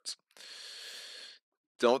good cards.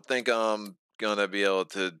 Don't think I'm going to be able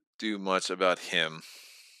to do much about him.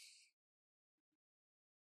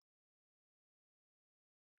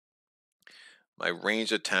 My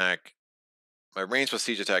range with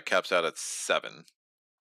siege attack caps out at 7.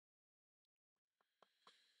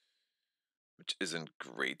 Which isn't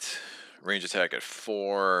great. Range attack at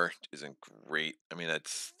 4 isn't great. I mean,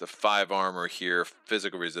 it's the 5 armor here,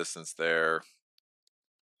 physical resistance there.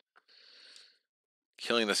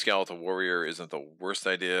 Killing the skeletal warrior isn't the worst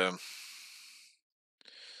idea.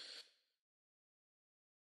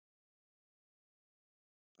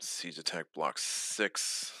 Siege attack blocks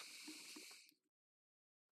 6.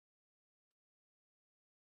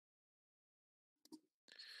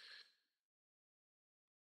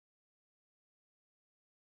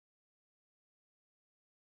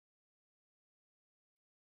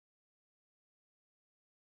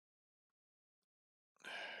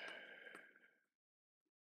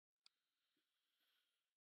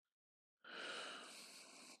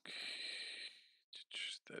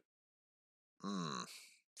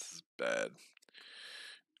 This is bad.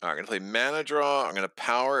 All right, I'm going to play mana draw. I'm going to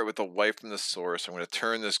power it with a white from the source. I'm going to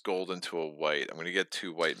turn this gold into a white. I'm going to get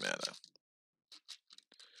 2 white mana.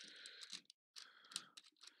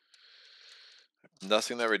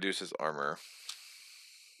 Nothing that reduces armor.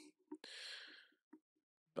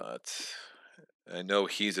 But I know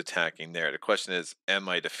he's attacking there. The question is, am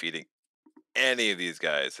I defeating any of these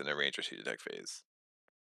guys in the range or siege attack phase?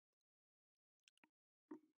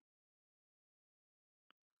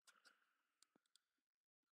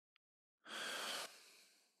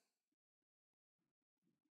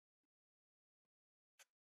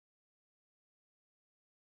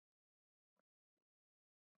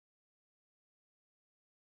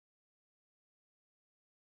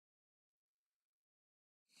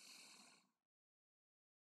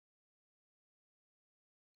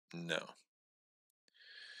 No.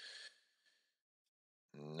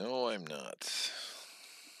 No, I'm not.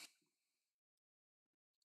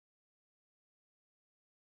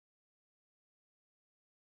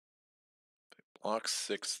 Block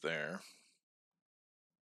 6 there.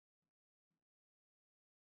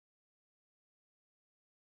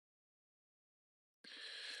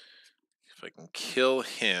 If I can kill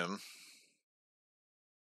him.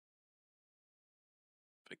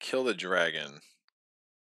 If I kill the dragon.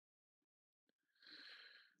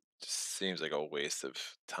 Just seems like a waste of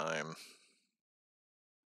time.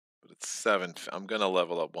 But it's 7. I'm going to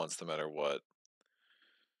level up once no matter what.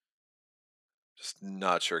 Just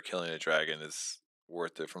not sure killing a dragon is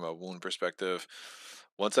worth it from a wound perspective.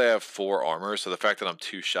 Once I have 4 armor, so the fact that I'm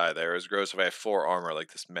 2 shy there is gross. If I have 4 armor,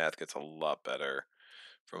 like, this math gets a lot better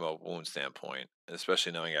from a wound standpoint,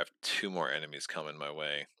 especially knowing I have 2 more enemies coming my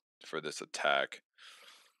way for this attack.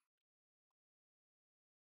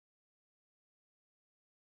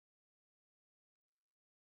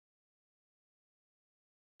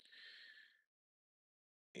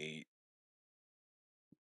 Eight.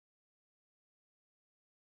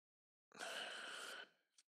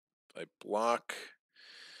 I block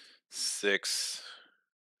 6.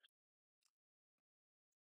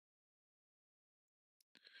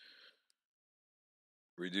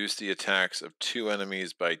 Reduce the attacks of 2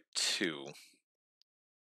 enemies by 2.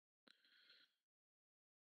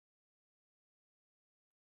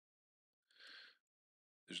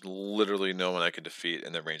 There's literally no one I can defeat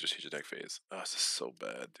in the range of siege attack phase. Oh, this is so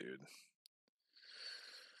bad, dude.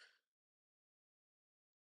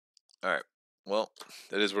 Alright. Well,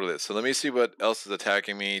 that is what it is. So let me see what else is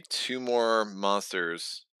attacking me. 2 more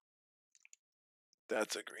monsters.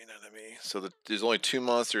 That's a green enemy. So there's only 2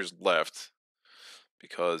 monsters left.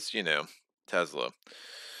 Because, you know, Tezla.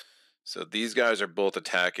 So these guys are both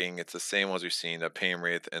attacking. It's the same ones we've seen, the Pain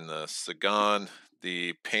Wraith and the Sagan.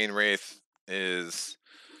 The Pain Wraith is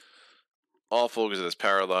awful because it's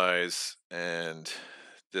paralyzed, and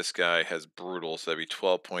this guy has brutal, so that'd be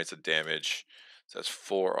 12 points of damage. So that's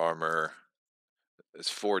 4 armor. It's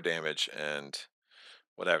 4 damage and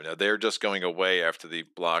whatever. Now they're just going away after the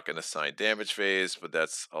block and assign damage phase, but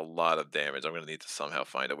that's a lot of damage. I'm going to need to somehow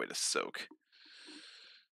find a way to soak.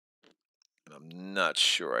 And I'm not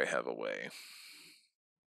sure I have a way.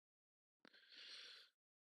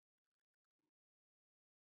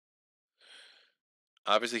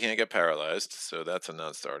 Obviously can't get paralyzed, so that's a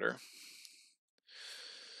non-starter.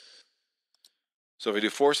 So if I do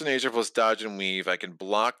Force of Nature plus Dodge and Weave, I can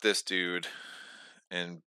block this dude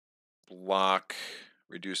and block,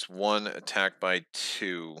 reduce 1 attack by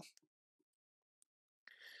 2.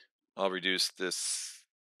 I'll reduce this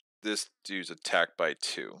dude's attack by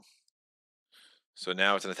 2. So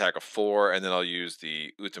now it's an attack of 4, and then I'll use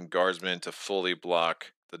the Utham Guardsman to fully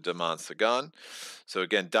block the Demon Sagan. So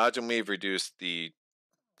again, Dodge and Weave reduce the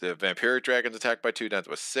Vampiric Dragon's attack by 2 down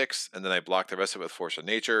to a 6, and then I block the rest of it with Force of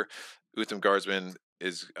Nature. Utham Guardsman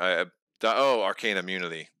is Arcane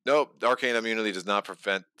Immunity. Nope, Arcane Immunity does not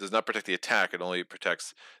protect the attack. It only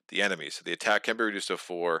protects the enemy. So the attack can be reduced to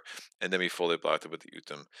 4, and then we fully blocked it with the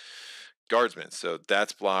Utham Guardsman. So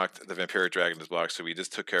that's blocked. The Vampiric Dragon is blocked. So we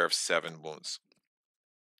just took care of 7 wounds.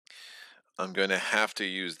 I'm going to have to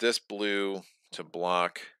use this blue to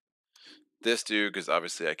block this dude because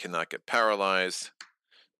obviously I cannot get paralyzed.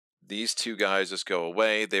 These 2 guys just go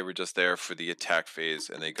away. They were just there for the attack phase,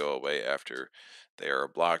 and they go away after they are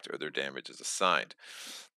blocked or their damage is assigned.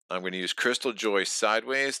 I'm going to use Crystal Joy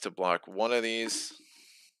sideways to block one of these.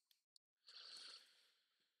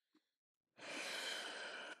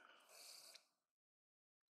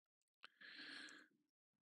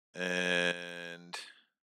 And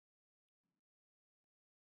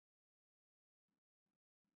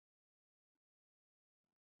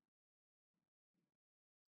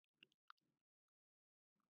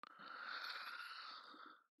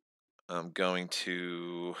I'm going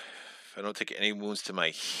to, if I don't take any wounds to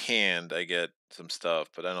my hand, I get some stuff,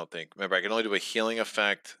 but I don't think, remember, I can only do a healing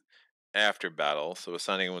effect after battle, so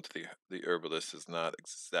assigning a wound to the herbalist is not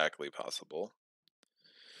exactly possible.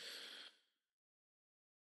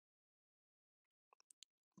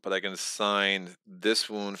 But I can assign this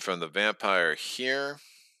wound from the vampire here.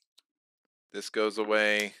 This goes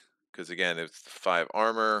away, because again, it's 5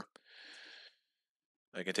 armor.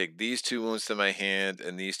 I can take these 2 wounds to my hand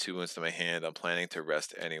and these 2 wounds to my hand. I'm planning to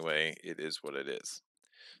rest anyway. It is what it is.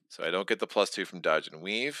 So I don't get the +2 from Dodge and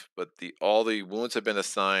Weave, but all the wounds have been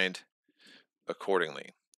assigned accordingly.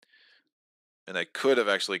 And I could have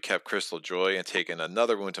actually kept Crystal Joy and taken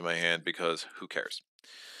another wound to my hand because who cares?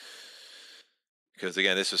 Because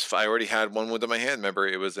again, I already had 1 wound in my hand. Remember,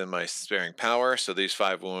 it was in my sparing power. So these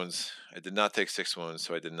 5 wounds, I did not take 6 wounds,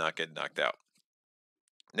 so I did not get knocked out.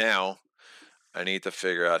 Now, I need to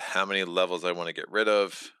figure out how many levels I want to get rid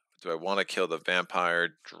of. Do I want to kill the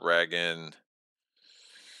vampire, dragon?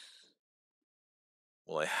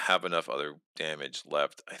 Will I have enough other damage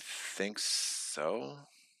left? I think so.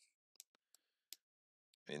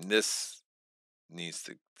 I mean, this needs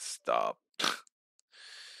to stop. I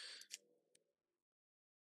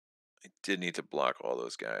did need to block all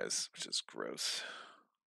those guys, which is gross.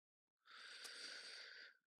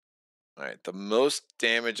 Alright, the most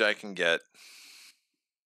damage I can get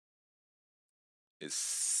is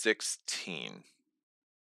 16.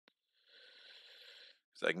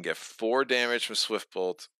 So I can get 4 damage from Swift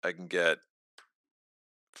Bolt. I can get,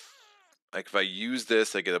 like, if I use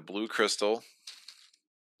this, I get a blue crystal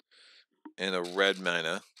and a red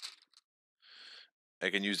mana.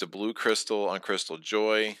 I can use the blue crystal on Crystal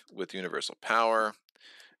Joy with Universal Power.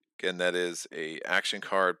 Again, that is a action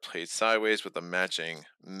card played sideways with a matching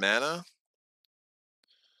mana.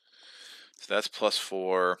 So that's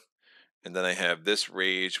 +4. And then I have this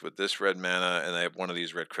Rage with this red mana, and I have one of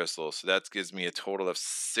these red crystals. So that gives me a total of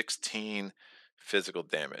 16 physical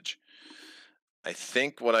damage. I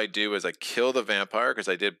think what I do is I kill the vampire because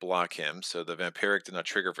I did block him. So the vampiric did not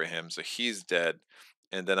trigger for him. So he's dead.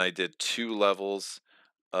 And then I did 2 levels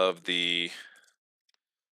of the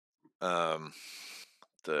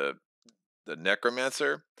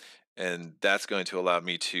Necromancer, and that's going to allow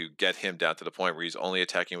me to get him down to the point where he's only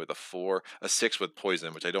attacking with a 6 with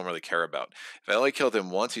poison, which I don't really care about. If I only killed him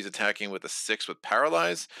once, he's attacking with a 6 with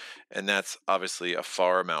paralyze, and that's obviously a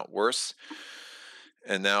far amount worse.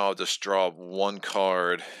 And now I'll just draw 1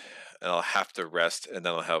 card, and I'll have to rest, and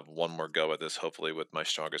then I'll have 1 more go at this, hopefully with my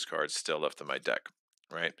strongest cards still left in my deck,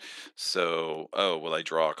 right? So, will I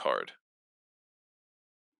draw a card?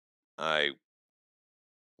 I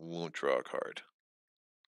won't draw a card.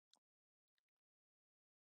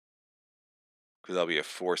 Because I'll be a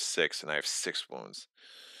 4/6 and I have 6 wounds.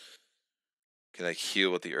 Can I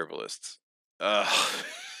heal with the herbalists? This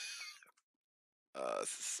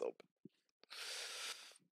is so bad.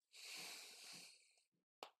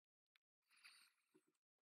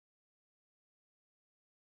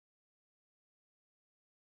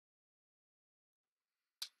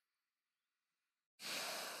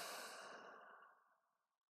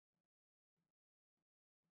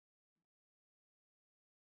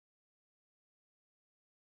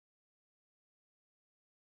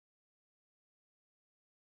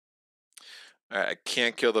 Alright, I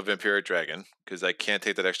can't kill the Vampiric Dragon because I can't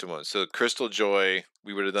take that extra one. So Crystal Joy,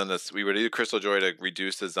 we would have done this. We would have used Crystal Joy to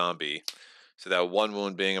reduce the zombie. So that one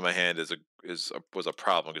wound being in my hand was a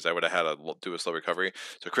problem because I would have had to do a slow recovery.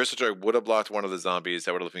 So Crystal Joy would have blocked one of the zombies.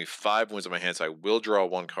 That would have left me 5 wounds in my hand. So I will draw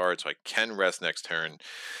 1 card, so I can rest next turn.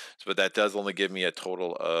 So, but that does only give me a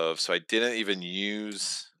total of. So I didn't even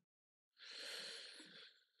use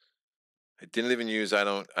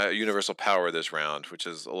Universal Power this round, which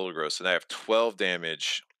is a little gross. And I have 12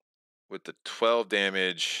 damage. With the 12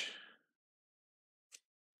 damage,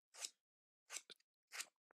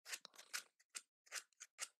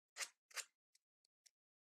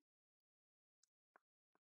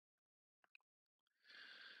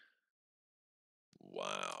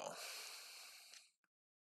 wow.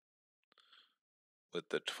 With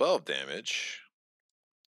the 12 damage,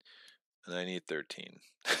 and I need 13.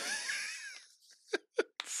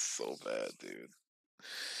 So bad, dude.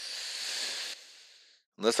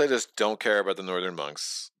 Unless I just don't care about the Northern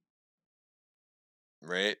Monks,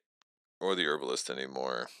 right? Or the Herbalist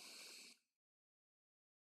anymore.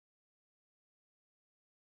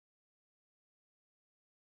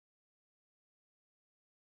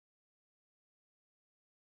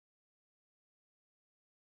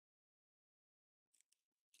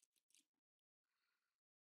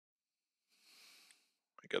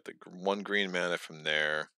 I got the 1 green mana from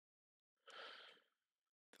there.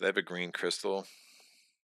 Did I have a green crystal?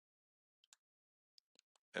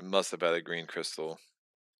 I must have had a green crystal.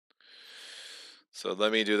 So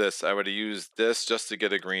let me do this. I would have used this just to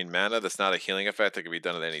get a green mana. That's not a healing effect. That can be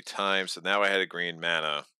done at any time. So now I had a green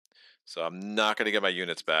mana. So I'm not going to get my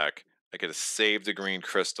units back. I could have saved the green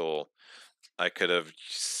crystal. I could have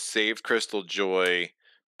saved Crystal Joy,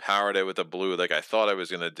 powered it with a blue like I thought I was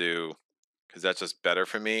going to do, because that's just better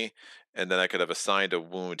for me. And then I could have assigned a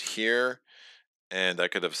wound here. And I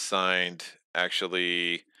could have assigned,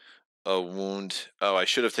 actually, a wound. Oh, I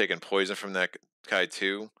should have taken poison from that guy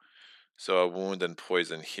too. So a wound and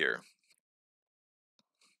poison here.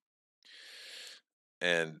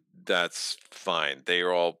 And that's fine. They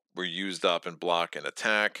were used up in block and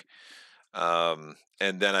attack. And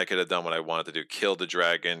then I could have done what I wanted to do, kill the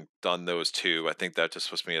dragon, done those 2. I think that just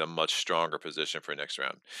puts me in a much stronger position for next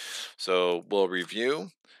round. So we'll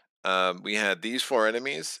review. We had these 4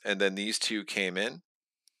 enemies, and then these 2 came in.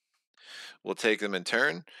 We'll take them in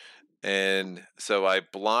turn. And so I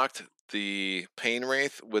blocked the Pain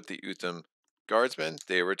Wraith with the Utham Guardsmen.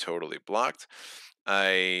 They were totally blocked.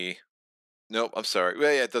 Nope, I'm sorry.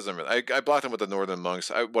 Well, yeah, it doesn't really. I blocked them with the Northern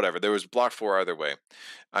Monks. Whatever. There was block 4 either way.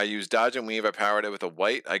 I used Dodge and Weave. I powered it with a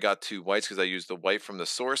white. I got 2 whites because I used the white from the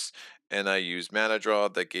source, and I used Mana Draw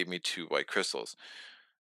that gave me 2 white crystals.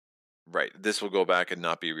 Right. This will go back and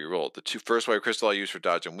not be rerolled. The first white crystal I used for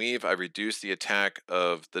Dodge and Weave. I reduced the attack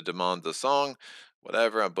of the Demande de Song.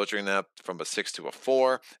 Whatever. I'm butchering that from a 6 to a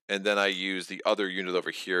 4. And then I used the other unit over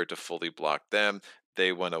here to fully block them.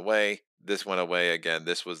 They went away. This went away again.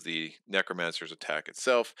 This was the Necromancer's attack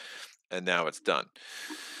itself. And now it's done.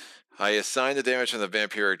 I assigned the damage from the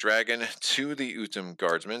Vampiric Dragon to the Utham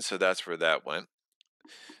Guardsman. So that's where that went.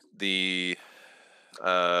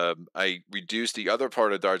 I reduced the other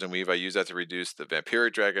part of Dodge and Weave. I used that to reduce the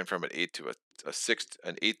Vampiric Dragon from an 8 to a 6,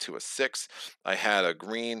 an 8 to a 6. I had a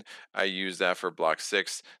green. I used that for block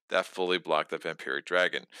 6. That fully blocked the Vampiric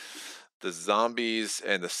Dragon. The zombies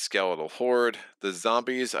and the Skeletal Horde. The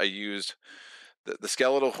zombies I used. The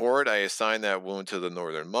Skeletal Horde, I assigned that wound to the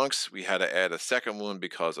Northern Monks. We had to add a second wound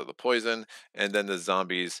because of the poison. And then the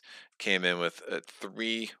zombies came in with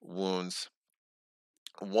 3 wounds.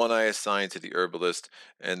 1 I assigned to the Herbalist,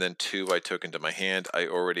 and then 2 I took into my hand. I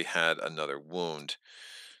already had another wound.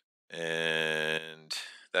 And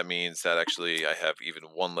that means that actually I have even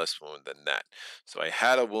 1 less wound than that. So I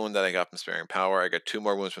had a wound that I got from Sparing Power. I got 2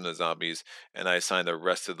 more wounds from the zombies, and I assigned the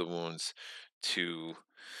rest of the wounds to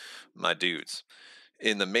my dudes.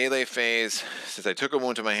 In the melee phase, since I took a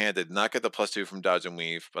wound to my hand, did not get the +2 from Dodge and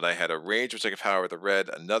Weave, but I had a Rage, which I could power with the red,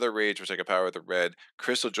 another Rage, which I could power with the red,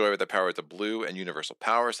 Crystal Joy with the power with the blue, and Universal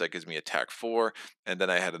Power, so that gives me attack 4, and then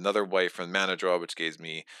I had another white from Mana Draw, which gives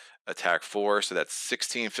me attack 4, so that's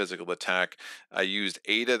 16 physical attack. I used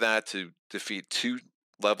 8 of that to defeat 2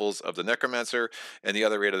 levels of the Necromancer, and the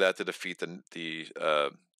other 8 of that to defeat the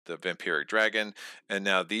Vampiric Dragon, and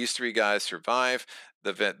now these 3 guys survive.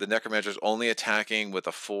 The Necromancer is only attacking with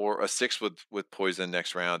a 6 with poison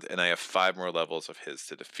next round, and I have 5 more levels of his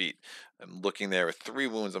to defeat. I'm looking there with 3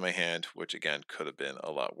 wounds on my hand, which again could have been a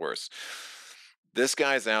lot worse. This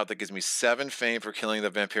guy's out. That gives me 7 fame for killing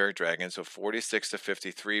the vampiric dragon, so 46 to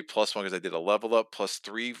 53 plus 1 because I did a level up, plus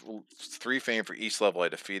 3 fame for each level I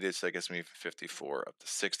defeated, so that gets me 54 up to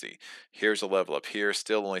 60. Here's a level up here.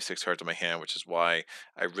 Still only 6 cards in my hand, which is why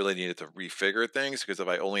I really needed to refigure things, because if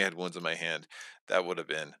I only had wounds in my hand, that would have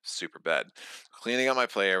been super bad. Cleaning out my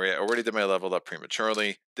play area. I already did my level up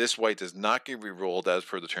prematurely. This white does not get re-rolled as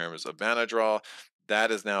per the terms of mana draw.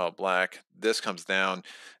 That is now a black. This comes down.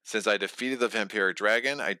 Since I defeated the vampiric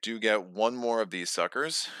dragon, I do get 1 more of these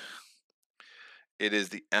suckers. It is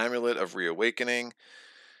the Amulet of Reawakening.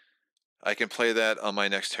 I can play that on my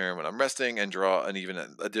next turn when I'm resting and draw an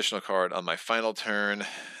additional card on my final turn.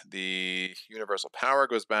 The Universal Power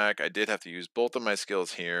goes back. I did have to use both of my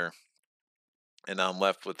skills here. And now I'm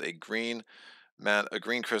left with a green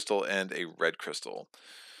crystal and a red crystal,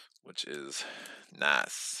 which is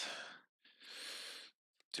nice.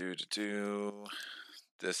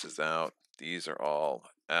 This is out. These are all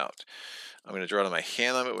out. I'm going to draw to my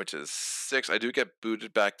hand limit, which is 6. I do get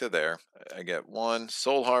booted back to there. I get 1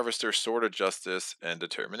 Soul Harvester, Sword of Justice, and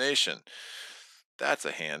Determination. That's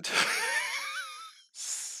a hand.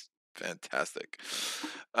 Fantastic.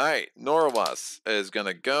 All right, Norawas is going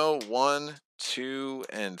to go 1, 2,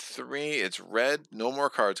 and 3. It's red. No more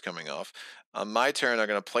cards coming off. On my turn, I'm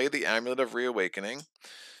going to play the Amulet of Reawakening.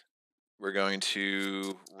 We're going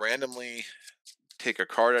to randomly take a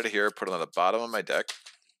card out of here, put it on the bottom of my deck.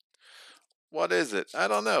 What is it? I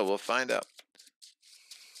don't know. We'll find out.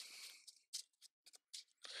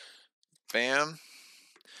 Bam.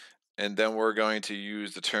 And then we're going to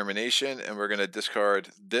use Determination, and we're going to discard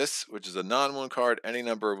this, which is a non-wound card. Any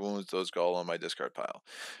number of wounds, those go all on my discard pile.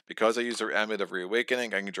 Because I used the Amulet of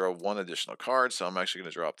Reawakening, I can draw 1 additional card, so I'm actually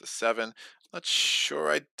going to draw up to 7. I'm not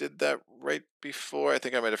sure I did that right before. I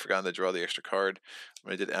think I might have forgotten to draw the extra card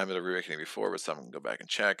when I did Amulet of Reawakening before, but someone can go back and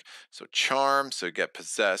check. So Charm, so get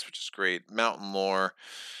Possessed, which is great. Mountain Lore,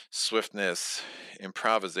 Swiftness,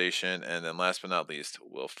 Improvisation, and then last but not least,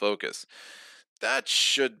 Will Focus. That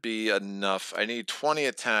should be enough. I need 20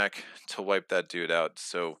 attack to wipe that dude out,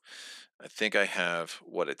 so I think I have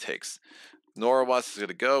what it takes. Norawas is going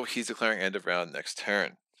to go. He's declaring end of round next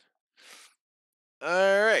turn.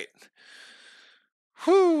 All right.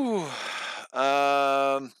 Whew.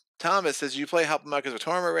 Thomas says, you play Hoplomachus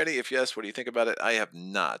Vitorum already? If yes, what do you think about it? I have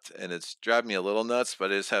not, and it's driving me a little nuts,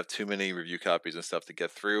 but I just have too many review copies and stuff to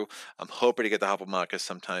get through. I'm hoping to get the Hoplomachus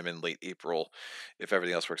sometime in late April, if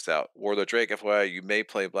everything else works out. Warlord Drake, FYI, you may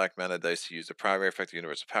play black mana dice to use the primary effect of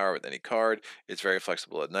Universal Power with any card. It's very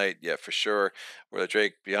flexible at night, yeah, for sure. Warlord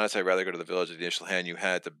Drake, be honest, I'd rather go to the village at the initial hand you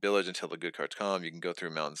had to village until the good cards come. You can go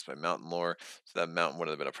through mountains by mountain lore, so that mountain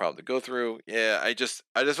wouldn't have been a problem to go through. Yeah, I just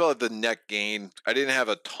felt like the net gain. I didn't have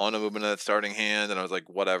a ton of movement in that starting hand, and I was like,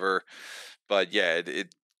 whatever. But yeah,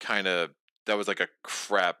 it kind of, that was like a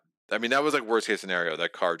crap. I mean, that was like worst case scenario,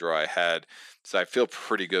 that card draw I had. So I feel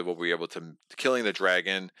pretty good we'll be able to, killing the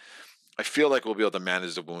dragon. I feel like we'll be able to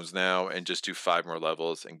manage the wounds now and just do 5 more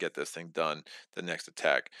levels and get this thing done the next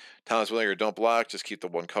attack. Thomas Willinger, don't block, just keep the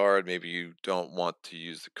 1 card. Maybe you don't want to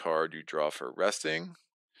use the card you draw for resting.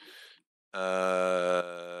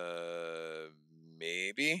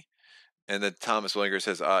 Maybe. And then Thomas Willinger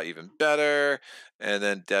says, even better. And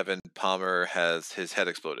then Devin Palmer has his head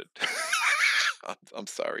exploded. I'm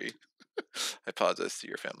sorry. I apologize to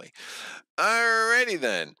your family. Alrighty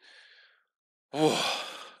then.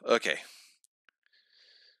 Okay.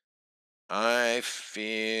 I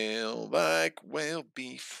feel like we'll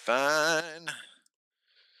be fine.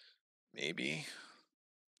 Maybe.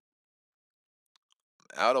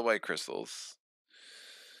 Out of white crystals.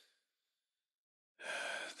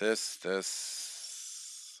 I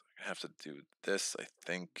have to do this, I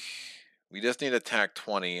think. We just need attack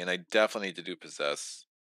 20, and I definitely need to do possess.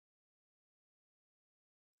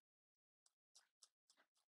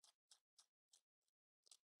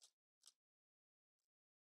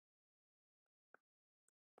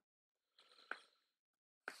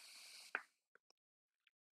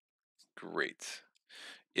 Great.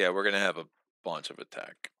 Yeah, we're going to have a bunch of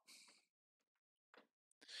attack.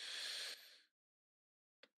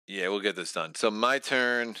 Yeah, we'll get this done. So my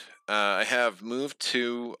turn, I have move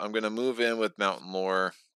 2. I'm going to move in with Mountain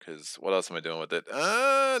Lore, because what else am I doing with it?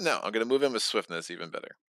 No, I'm going to move in with Swiftness, even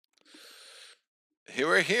better. Here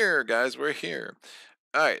we're here, guys. We're here.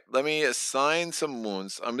 All right, let me assign some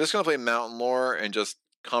wounds. I'm just going to play Mountain Lore and just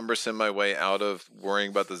cumbersome my way out of worrying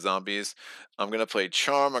about the zombies. I'm going to play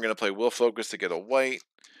Charm. I'm going to play Will Focus to get a white.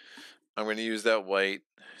 I'm going to use that white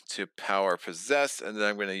to power Possess, and then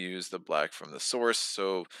I'm going to use the black from the source.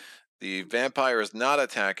 So the vampire is not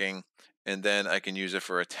attacking, and then I can use it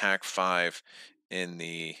for attack 5 in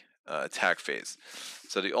the attack phase.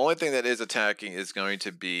 So the only thing that is attacking is going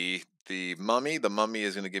to be the mummy. The mummy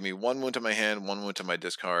is going to give me 1 wound to my hand, 1 wound to my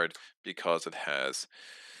discard, because it has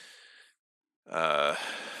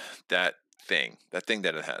that thing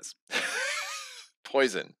that it has.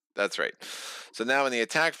 Poison. That's right. So now in the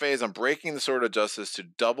attack phase, I'm breaking the Sword of Justice to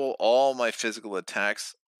double all my physical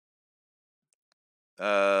attacks.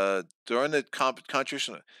 During the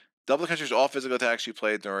contribution, double the contribution all physical attacks you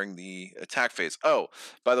played during the attack phase. Oh,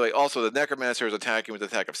 by the way, also the Necromancer is attacking with an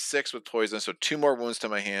attack of 6 with poison, so 2 more wounds to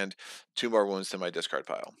my hand, 2 more wounds to my discard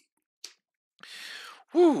pile.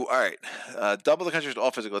 Whew, alright. Double the contribution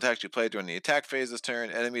all physical attacks you played during the attack phase this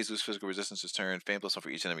turn. Enemies lose physical resistance this turn. Fame +1 for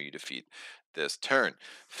each enemy you defeat this turn.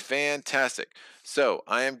 Fantastic. So,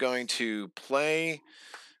 I am going to play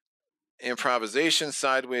improvisation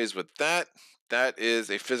sideways with that. That is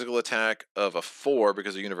a physical attack of a 4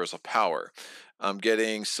 because of universal power. I'm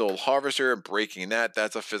getting Soul Harvester and breaking that.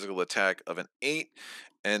 That's a physical attack of an 8.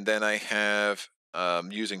 And then I have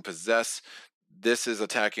using Possess. This is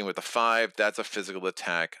attacking with a 5. That's a physical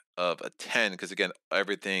attack of a 10 because, again,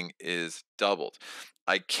 everything is doubled.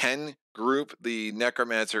 I can group the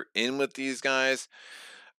Necromancer in with these guys,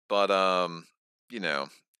 but, you know,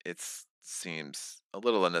 it seems a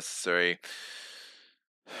little unnecessary.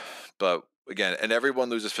 But, again, and everyone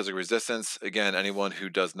loses physical resistance. Again, anyone who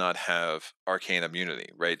does not have arcane immunity,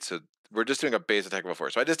 right? So we're just doing a base attack of a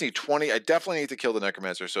 4. So I just need 20. I definitely need to kill the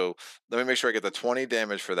Necromancer. So let me make sure I get the 20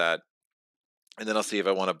 damage for that. And then I'll see if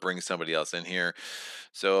I want to bring somebody else in here.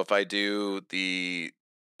 So if I do the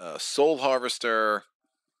Soul Harvester,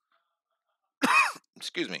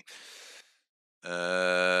 excuse me.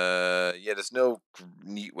 Yeah, there's no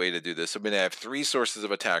neat way to do this. So I'm going to have 3 sources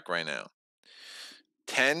of attack right now.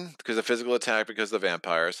 10 because of physical attack because of the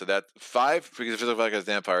vampire. So that 5 because of physical attack because of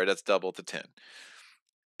the vampire. That's double to 10.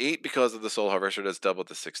 8 because of the Soul Harvester. That's double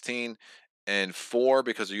to 16. And 4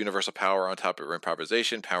 because of universal power on top of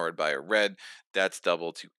improvisation, powered by a red. That's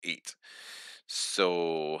double to 8.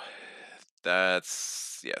 So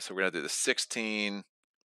that's, yeah, so we're going to do the 16.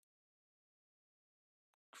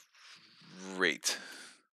 Great.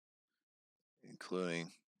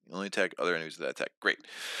 Including, only attack other enemies with that attack. Great.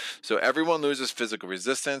 So everyone loses physical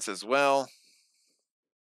resistance as well.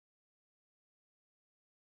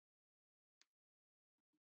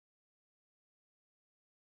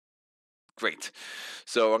 Great.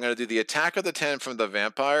 So I'm going to do the attack of the 10 from the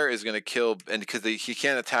vampire is going to kill, and because he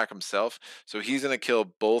can't attack himself, so he's going to kill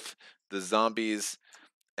both the zombies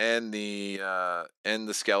and the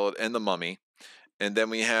skeleton and the mummy. And then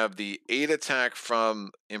we have the 8 attack from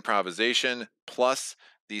improvisation plus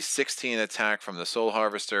the 16 attack from the Soul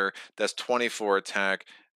Harvester. That's 24 attack.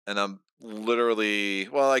 And I'm literally,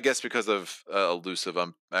 well, I guess because of elusive,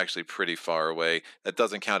 I'm actually pretty far away. That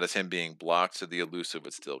doesn't count as him being blocked, so the elusive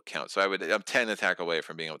would still count. So I'm 10 attack away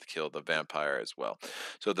from being able to kill the vampire as well.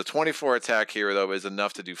 So the 24 attack here, though, is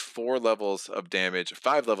enough to do 4 levels of damage,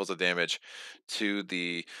 5 levels of damage to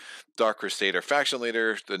the Dark Crusader faction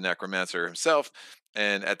leader, the Necromancer himself.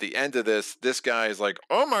 And at the end of this guy is like,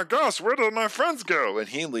 oh my gosh, where did my friends go? And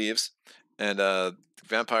he leaves. And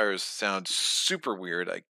vampires sound super weird.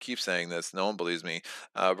 I keep saying this. No one believes me.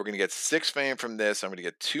 We're going to get 6 fame from this. I'm going to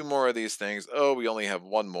get 2 more of these things. Oh, we only have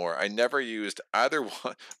 1 more. I never used either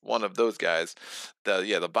one of those guys.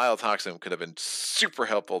 The biotoxin could have been super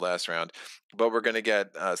helpful last round. But we're going to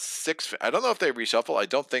get 6. I don't know if they reshuffle. I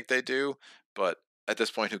don't think they do. But at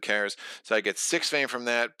this point, who cares? So I get 6 fame from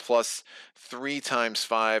that, plus 3 times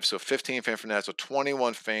 5, so 15 fame from that, so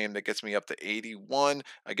 21 fame. That gets me up to 81.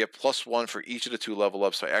 I get plus 1 for each of the 2 level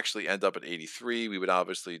ups, so I actually end up at 83. We would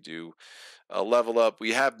obviously do a level up.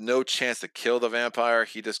 We have no chance to kill the vampire.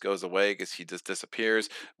 He just goes away because he just disappears.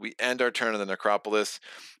 We end our turn in the Necropolis.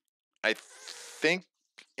 I think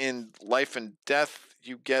in Life and Death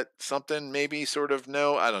you get something, maybe, sort of.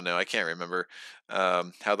 No, I don't know. I can't remember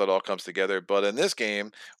how that all comes together. But in this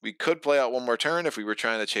game, we could play out 1 more turn if we were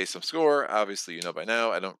trying to chase some score. Obviously, you know by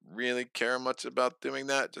now, I don't really care much about doing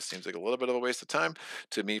that. It just seems like a little bit of a waste of time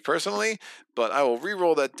to me personally. But I will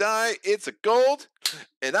re-roll that die. It's a gold,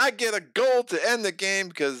 and I get a gold to end the game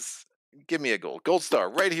because give me a gold. Gold star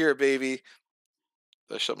right here, baby.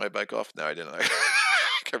 Did I shut my bike off? No, I didn't. I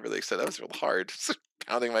got really excited. That was real hard.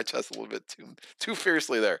 Pounding my chest a little bit too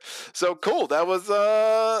fiercely there. So cool. That was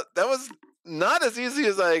not as easy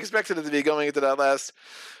as I expected it to be going into that last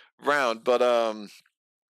round, but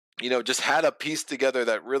just had to piece together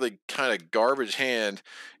that really kind of garbage hand.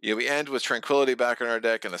 We end with Tranquility back on our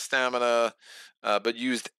deck and a stamina, but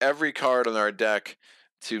used every card on our deck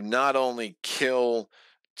to not only kill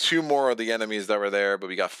 2 more of the enemies that were there, but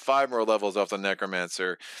we got 5 more levels off the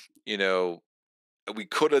Necromancer. we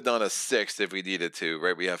could have done a 6th if we needed to,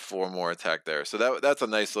 right? We have 4 more attack there, so that's a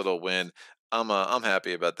nice little win. I'm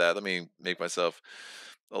happy about that. Let me make myself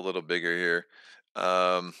a little bigger here.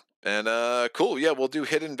 And cool. Yeah, we'll do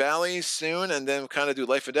Hidden Valley soon, and then kind of do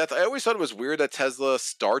Life and Death. I always thought it was weird that Tezla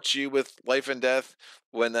starts you with Life and Death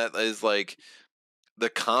when that is like the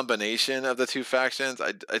combination of the two factions.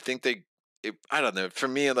 I think I don't know. For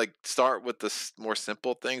me, like start with the more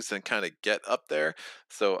simple things and kind of get up there.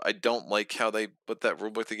 So I don't like how they put that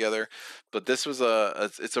rulebook together. But this was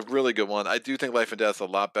it's a really good one. I do think Life and Death is a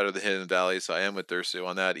lot better than Hidden Valley. So I am with Dursu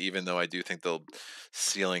on that. Even though I do think the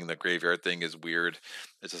sealing the graveyard thing is weird.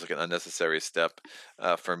 It's just like an unnecessary step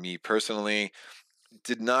for me personally.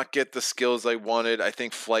 Did not get the skills I wanted. I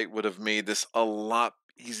think Flight would have made this a lot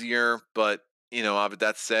easier, but you know,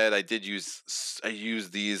 that said, I use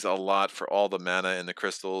these a lot for all the mana and the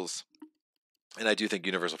crystals, and I do think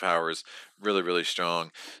Universal Power is really, really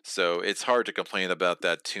strong. So it's hard to complain about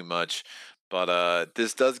that too much. But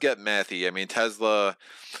this does get mathy. I mean, Tezla,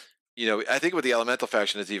 you know, I think with the Elemental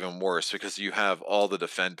faction it's even worse because you have all the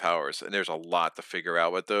defend powers, and there's a lot to figure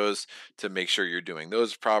out with those to make sure you're doing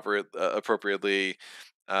those appropriately.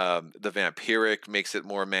 The Vampiric makes it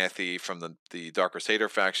more mathy from the Dark Crusader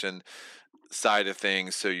faction side of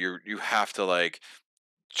things, so you have to like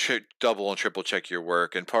double and triple check your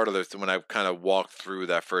work. And part of this, when I kind of walked through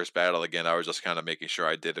that first battle again, I was just kind of making sure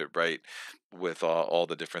I did it right with all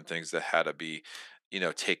the different things that had to be, you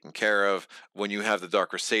know, taken care of. When you have the Dark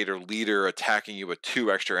Crusader leader attacking you with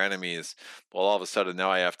 2 extra enemies, well, all of a sudden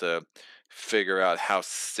now I have to figure out how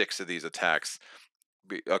 6 of these attacks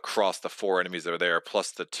across the 4 enemies that are there,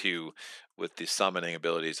 plus the 2 with the summoning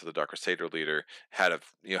abilities of the Dark Crusader leader. How do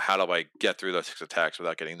I get through those 6 attacks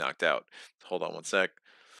without getting knocked out? Hold on one sec.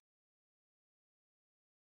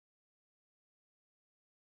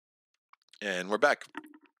 And we're back.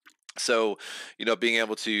 So, you know, being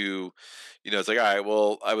able to, you know, it's like, all right,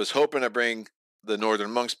 well, I was hoping to bring the Northern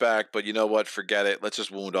Monks back, but you know what? Forget it. Let's just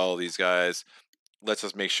wound all of these guys. Let's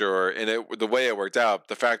just make sure. And the way it worked out,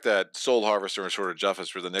 the fact that Soul Harvester and Sword of Justice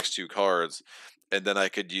for the next 2 cards, and then I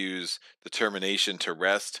could use Determination to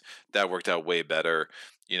rest, that worked out way better,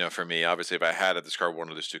 you know, for me. Obviously, if I had to discard one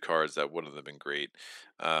of those 2 cards, that wouldn't have been great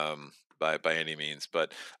by any means.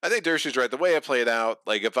 But I think Dershow's right. The way I played out,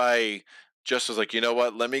 like if I just was like, you know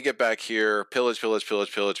what, let me get back here, pillage, pillage,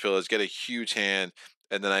 pillage, pillage, pillage, get a huge hand,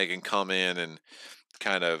 and then I can come in and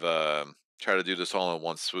kind of try to do this all in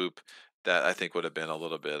one swoop. That I think would have been a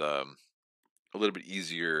little bit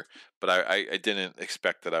easier, but I didn't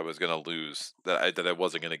expect that I was going to lose, that I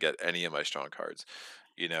wasn't going to get any of my strong cards.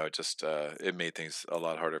 You know, it just it made things a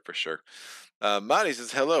lot harder for sure. Madi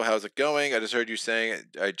says, hello, how's it going? I just heard you saying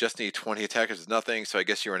I just need 20 attackers is nothing, so I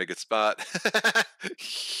guess you're in a good spot.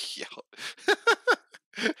 Yeah.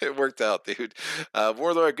 It worked out, dude.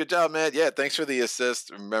 Warlord, good job, man. Yeah, thanks for the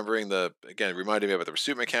assist. Remembering reminding me about the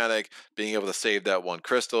pursuit mechanic, being able to save that 1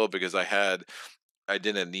 crystal because I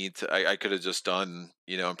didn't need to, I could have just done,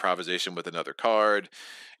 you know, improvisation with another card.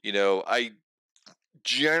 You know, I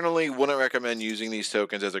generally wouldn't recommend using these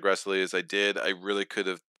tokens as aggressively as I did. I really could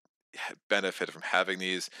have benefited from having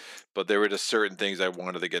these, but there were just certain things I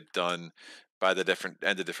wanted to get done by the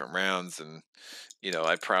end of different rounds, and you know,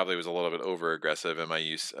 I probably was a little bit over aggressive in my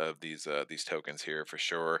use of these tokens here for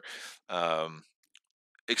sure.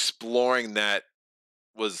 Exploring that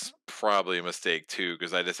was probably a mistake too,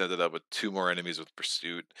 because I just ended up with 2 more enemies with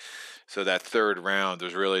pursuit. So that 3rd round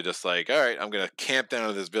was really just like, all right, I'm gonna camp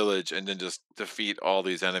down in this village and then just defeat all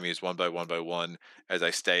these enemies one by one as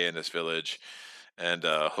I stay in this village, and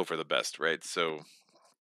hope for the best, right? So,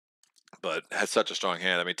 but had such a strong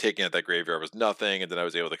hand. I mean, taking out that graveyard was nothing, and then I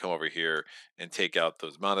was able to come over here and take out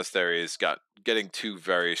those monasteries. Getting 2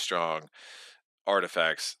 very strong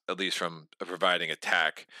artifacts, at least from providing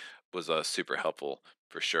attack, was super helpful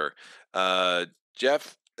for sure.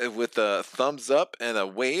 Jeff with a thumbs up and a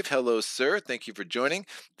wave. Hello, sir. Thank you for joining.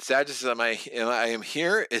 Sagittarius, I am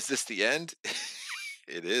here. Is this the end?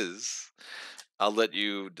 It is. I'll let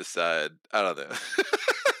you decide. I don't know.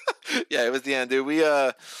 Yeah, it was the end, dude. We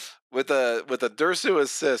with a Dursu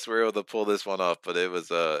assist, we were able to pull this one off, but it was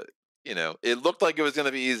you know, it looked like it was going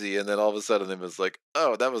to be easy, and then all of a sudden it was like,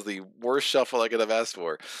 oh, that was the worst shuffle I could have asked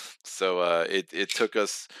for. So it took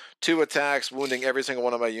us 2 attacks, wounding every single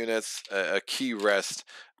one of my units, a key rest,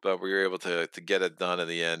 but we were able to get it done in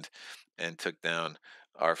the end, and took down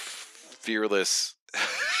our fearless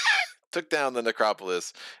took down the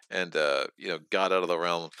Necropolis and got out of the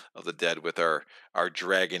realm of the dead with our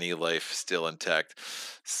dragony life still intact.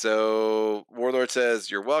 So Warlord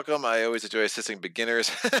says, "You're welcome. I always enjoy assisting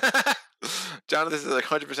beginners." Jonathan says, "I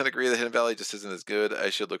 100% agree that Hidden Valley just isn't as good. I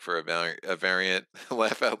should look for a variant."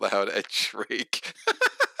 Laugh out loud at Drake.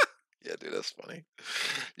 Yeah, dude, that's funny.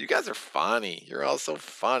 You guys are funny. You're all so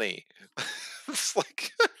funny. It's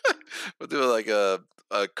like we'll do like a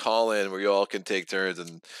call in where you all can take turns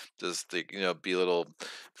and just like, be a little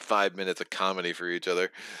 5 minutes of comedy for each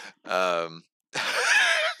other. They'll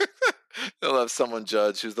have someone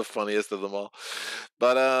judge who's the funniest of them all.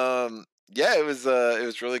 But yeah, it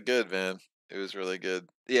was really good, man. It was really good.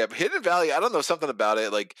 Yeah, but Hidden Valley, I don't know, something about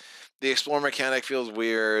it. Like the explore mechanic feels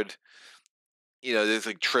weird. There's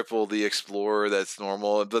like triple the explorer that's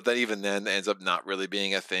normal, but then even then ends up not really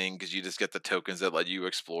being a thing because you just get the tokens that let you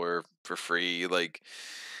explore for free. Like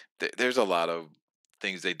there's a lot of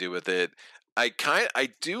things they do with it. I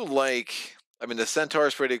do like. I mean, the centaur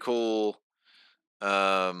is pretty cool.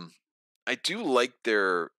 I do like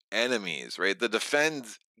their enemies, right? The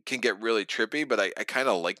defend can get really trippy, but I kind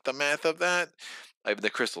of like the math of that. I have the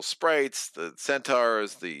crystal sprites, the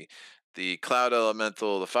centaurs, the cloud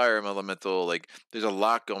elemental, the fire elemental. Like, there's a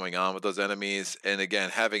lot going on with those enemies, and again,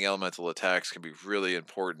 having elemental attacks can be really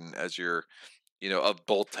important as you're, of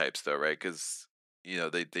both types, though, right? Because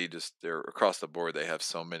they're across the board. They have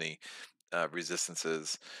so many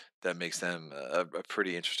resistances that makes them a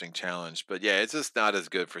pretty interesting challenge. But yeah, it's just not as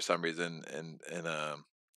good for some reason, and I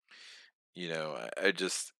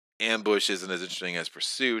just ambush isn't as interesting as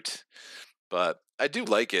pursuit. But I do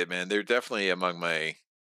like it, man. They're definitely among my,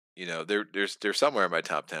 they're somewhere in my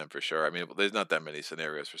top 10 for sure. I mean, there's not that many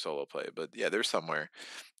scenarios for solo play, but yeah, there's somewhere.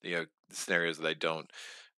 Scenarios that I don't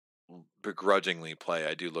begrudgingly play.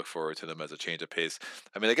 I do look forward to them as a change of pace.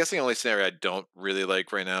 I mean, I guess the only scenario I don't really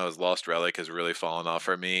like right now is Lost Relic has really fallen off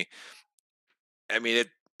for me. I mean,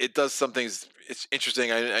 it does some things. It's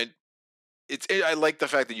interesting. I like the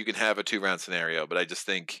fact that you can have a 2-round scenario, but I just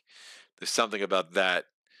think there's something about that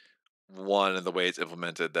one and the way it's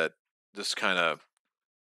implemented that just kind of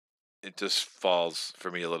it just falls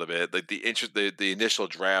for me a little bit. Like the initial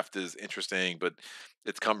draft is interesting, but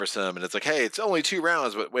it's cumbersome, and it's like, hey, it's only 2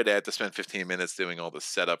 rounds, but wait, I have to spend 15 minutes doing all this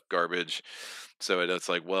setup garbage. So it's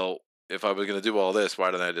like, well, if I was going to do all this, why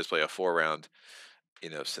don't I just play a 4-round,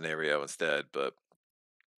 scenario instead? But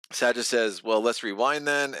Saja says, well, let's rewind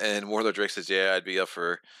then. And Warlord Drake says, yeah, I'd be up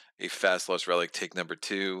for a fast Lost Relic take number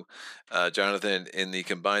 2. Jonathan, in the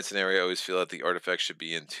combined scenario, I always feel that the artifacts should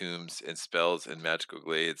be in tombs and spells and magical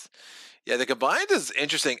glades. Yeah, the combined is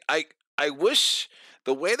interesting. I wish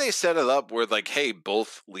the way they set it up where like, hey,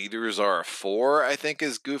 both leaders are a 4, I think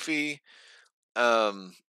is goofy.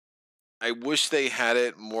 I wish they had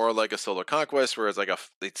it more like a Solar Conquest where it's like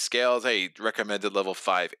it scales, hey, recommended level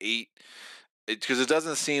 5, 8. Because it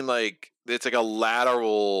doesn't seem like it's like a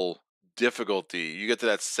lateral difficulty. You get to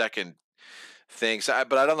that second thing.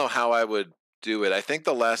 But I don't know how I would do it. I think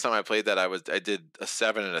the last time I played that, I did a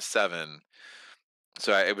 7 and a 7.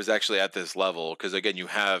 So it was actually at this level because again, you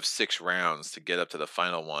have 6 rounds to get up to the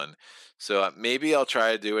final one. So maybe I'll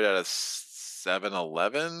try to do it at a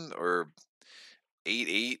 7-11 or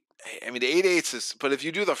 8-8. I mean, the 8-8s is, but if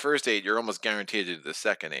you do the first 8, you're almost guaranteed to do the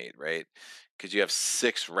second 8, right? Because you have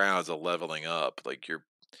 6 rounds of leveling up. Like, you're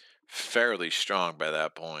fairly strong by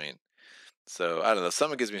that point. So I don't know.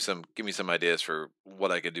 Someone give me some ideas for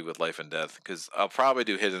what I could do with Life and Death. Because I'll probably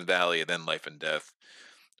do Hidden Valley and then Life and Death,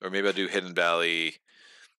 or maybe I'll do Hidden Valley,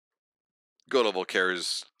 go to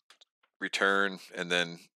Volcaire's Return, and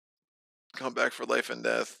then come back for Life and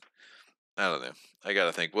Death. I don't know. I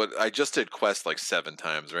gotta think. What I just did Quest like 7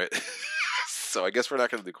 times, right? So I guess we're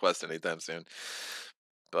not gonna do Quest anytime soon.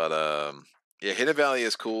 But yeah, Hidden Valley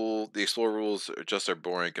is cool. The explore rules are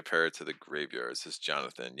boring compared to the graveyards. Says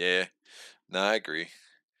Jonathan. Yeah, no, I agree.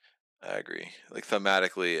 I agree. Like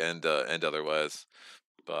thematically and otherwise.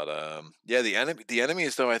 But yeah, the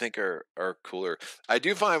enemies though I think are cooler. I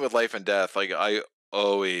do find with Life and Death, like I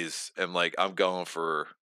always am like I'm going for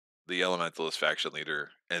the Elementalist faction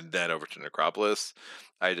leader and then over to Necropolis.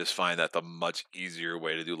 I just find that the much easier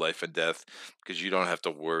way to do Life and Death because you don't have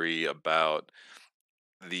to worry about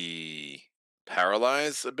the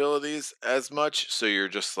paralyze abilities as much. So you're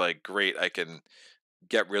just like, great, I can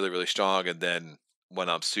get really, really strong. And then when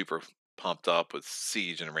I'm super pumped up with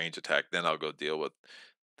siege and range attack, then I'll go deal with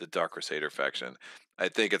the Dark Crusader faction. I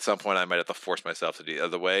think at some point I might have to force myself to do the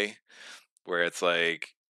other way, where it's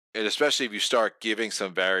like, and especially if you start giving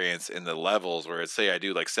some variance in the levels where it's, say I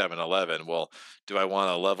do like 7-11, well, do I want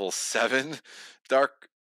a level 7 Dark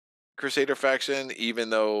Crusader faction even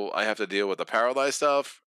though I have to deal with the paralyzed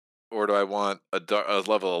stuff? or do I want a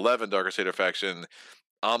level 11 Dark Crusader faction?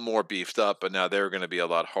 I'm more beefed up, but now they're going to be a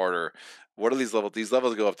lot harder. What are these levels? These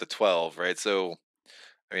levels go up to 12, right? So,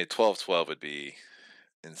 I mean, 12 would be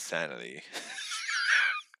insanity.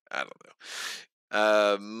 I don't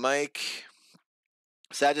know. Mike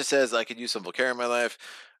Saja says, I could use some Volcare in my life.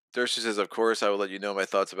 Thirsty says, of course, I will let you know my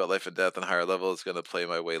thoughts about life and death on higher level. It's going to play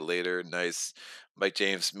my way later. Nice. Mike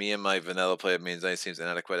James, me and my vanilla play of Mains Night seems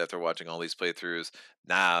inadequate after watching all these playthroughs.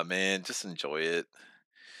 Nah, man, just enjoy it.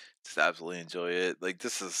 Just absolutely enjoy it. Like,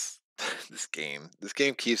 this is this game. This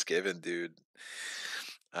game keeps giving, dude.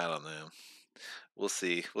 I don't know. We'll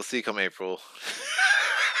see. We'll see come April.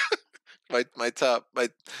 my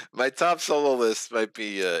top solo list might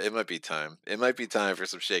be it might be time. It might be time for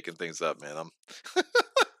some shaking things up, man.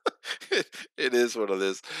 It is what it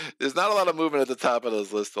is. There's not a lot of movement at the top of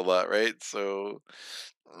those lists a lot, right? So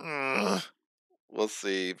we'll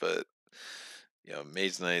see, but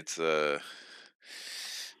Mage Knight's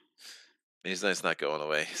not going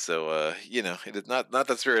away. So it is not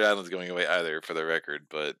that Spirit Island's going away either, for the record.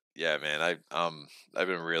 But yeah, man, I've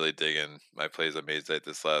been really digging my plays of Mage Knight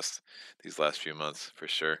these last few months for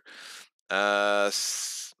sure. Jonathan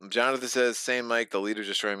says, same Mike, the leader's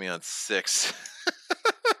destroying me on 6.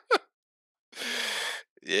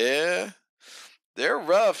 Yeah, they're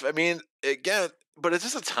rough. I mean, again, but it's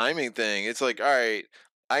just a timing thing. It's like, all right,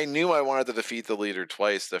 I knew I wanted to defeat the leader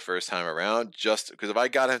twice the first time around, just because if I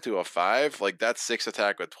got him to a 5, like that 6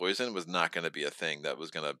 attack with poison was not going to be a thing that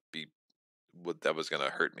was going to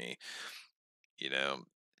hurt me, you know.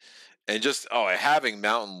 And just having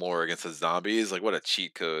mountain lore against the zombies, like what a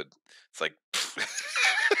cheat code. It's like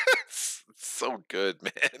it's so good,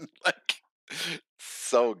 man. Like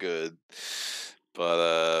so good.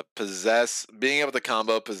 But being able to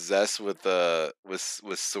combo possess with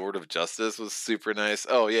Sword of Justice was super nice.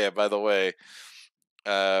 Oh yeah, by the way,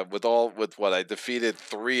 with what I defeated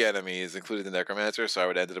 3 enemies, including the Necromancer, so I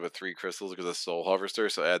would end up with 3 crystals because of Soul Harvester.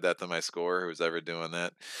 So add that to my score. Who's ever doing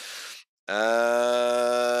that?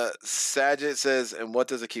 Saget says, and what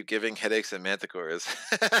does it keep giving? Headaches and manticores.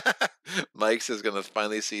 Mike says, gonna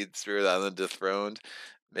finally see Spirit Island dethroned.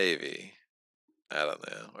 Maybe. I don't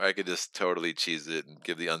know. Or I could just totally cheese it and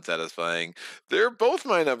give the unsatisfying. They're both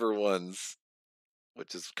my number ones,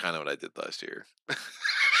 which is kind of what I did last year.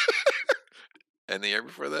 And the year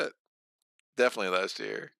before that, definitely last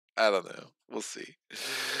year. I don't know. We'll see.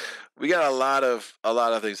 We got a lot of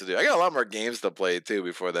things to do. I got a lot more games to play too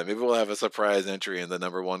before then. Maybe we'll have a surprise entry in the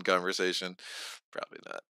number 1 conversation. Probably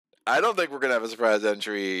not. I don't think we're gonna have a surprise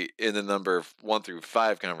entry in the number 1 through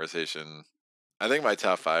 5 conversation. I think my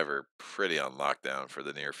top 5 are pretty on lockdown for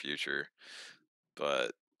the near future,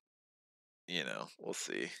 but we'll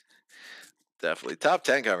see. Definitely, top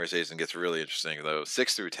 10 conversation gets really interesting though.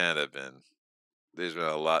 6 through 10 there's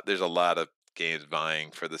a lot of games vying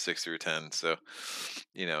for the 6 through 10, so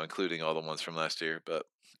including all the ones from last year. But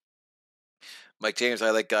Mike James, I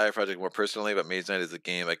like Gaia Project more personally, but Mage Knight is a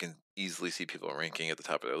game I can easily see people ranking at the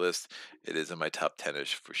top of their list. It is in my top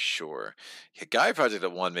 10ish for sure. Yeah, Gaia Project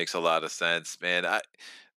at 1 makes a lot of sense, man.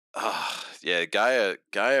 Yeah,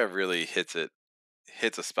 Gaia really hits a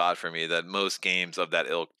spot for me that most games of that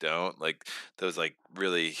ilk don't. Like those like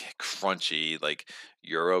really crunchy, like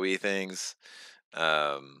Euro-y things.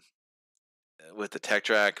 With the tech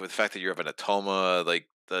track, with the fact that you have an Atoma, like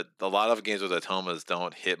a lot of games with Atomas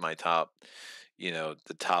don't hit my top,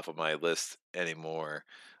 the top of my list anymore.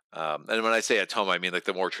 And when I say Atoma, I mean like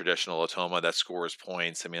the more traditional Atoma that scores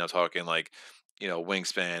points. I mean, I'm talking like,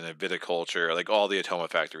 Wingspan and Viticulture, like all the Atoma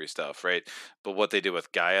Factory stuff, right? But what they do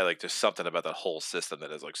with Gaia, like there's something about that whole system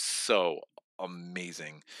that is like so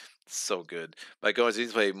amazing. So good. Like going to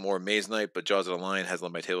play more Maze Knight, but Jaws of the Lion has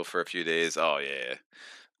on my table for a few days. Oh yeah.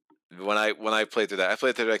 When I played through that, I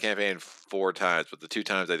played through that campaign 4 times, but the 2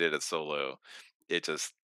 times I did it solo, it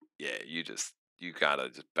just, yeah, you gotta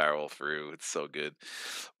just barrel through. It's so good.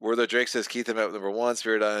 Werther Drake says Keith him out number 1.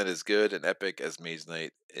 Spirit Island is good and epic as Mage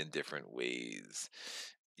Knight in different ways.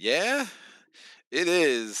 Yeah, it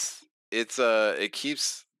is. It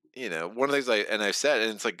keeps one of the things I've said,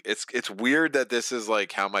 and it's like it's weird that this is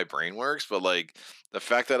like how my brain works, but like the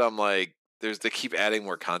fact that I'm like they keep adding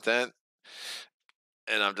more content.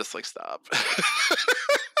 And I'm just like, stop.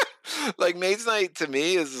 Like Mage Knight to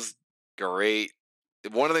me is great.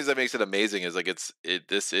 One of the things that makes it amazing is like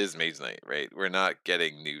this is Mage Knight, right? We're not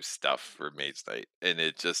getting new stuff for Mage Knight, and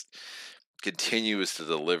it just continues to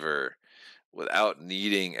deliver without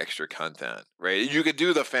needing extra content, right? You could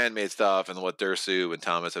do the fan made stuff, and what Dursu and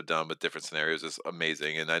Thomas have done with different scenarios is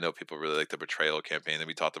amazing. And I know people really like the betrayal campaign that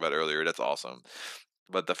we talked about earlier. That's awesome.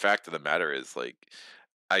 But the fact of the matter is, like,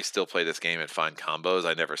 I still play this game and find combos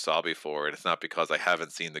I never saw before, and it's not because I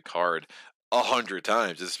haven't seen the card 100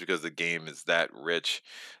 times, it's because the game is that rich,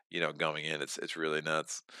 going in. It's really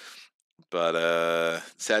nuts. But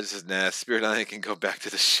Sag says, nah, Spirit Island can go back to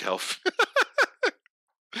the shelf.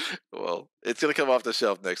 Well, it's gonna come off the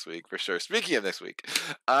shelf next week for sure. Speaking of next week,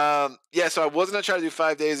 yeah. So I was gonna try to do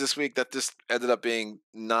 5 days this week. That just ended up being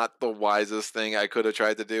not the wisest thing I could have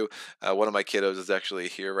tried to do. One of my kiddos is actually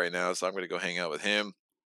here right now, so I'm gonna go hang out with him.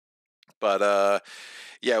 But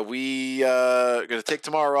yeah, we gonna take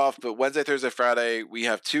tomorrow off, but Wednesday, Thursday, Friday, we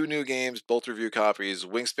have 2 new games, both review copies.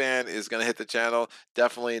 Wingspan is gonna hit the channel.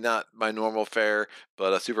 Definitely not my normal fare,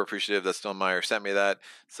 but super appreciative that Stonemeyer sent me that.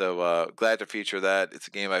 So glad to feature that. It's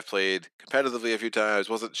a game I've played competitively a few times.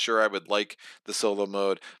 Wasn't sure I would like the solo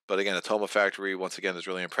mode, but again, Atoma Factory once again has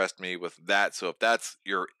really impressed me with that. So if that's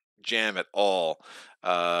your jam at all,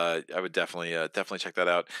 I would definitely check that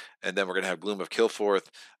out. And then we're gonna have Gloom of Killforth.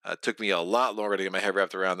 Took me a lot longer to get my head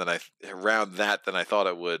wrapped around than I thought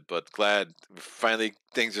it would, but glad finally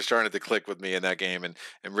things are starting to click with me in that game, and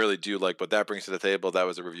really do like what that brings to the table. That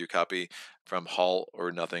was a review copy from Hull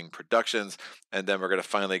or Nothing Productions, and then we're gonna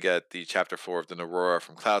finally get the chapter 4 of the Aurora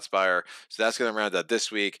from Cloudspire. So that's gonna round out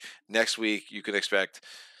this week. Next week you can expect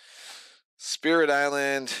Spirit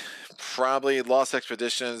Island, probably Lost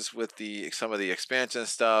Expeditions with some of the expansion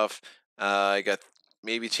stuff. I got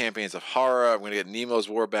maybe Champions of Horror. I'm going to get Nemo's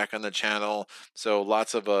War back on the channel. So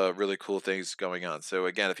lots of really cool things going on. So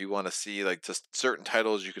again, if you want to see like just certain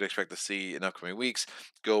titles you could expect to see in upcoming weeks,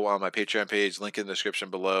 go on my Patreon page, link in the description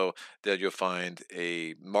below. There you'll find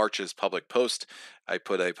a March's public post. I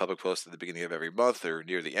put a public post at the beginning of every month or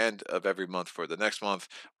near the end of every month for the next month,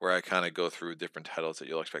 where I kind of go through different titles that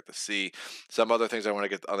you'll expect to see. Some other things I want to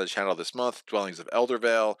get on the channel this month: Dwellings of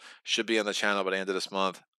Eldervale should be on the channel by the end of this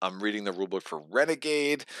month. I'm reading the rulebook for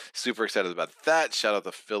Renegade. Super excited about that. Shout out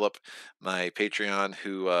to Philip, my Patreon,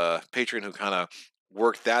 who kind of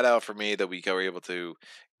worked that out for me, that we were able to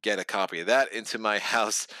get a copy of that into my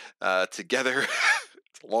house together.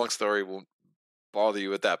 It's a long story. Won't bother you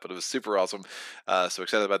with that, but it was super awesome. So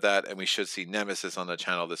excited about that, and we should see Nemesis on the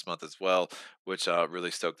channel this month as well, which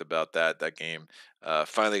really stoked about that game.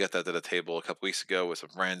 Finally got that to the table a couple weeks ago with some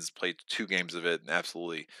friends, played 2 games of it, and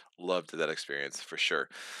absolutely loved that experience for sure.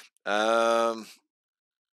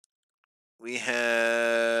 We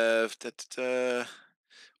have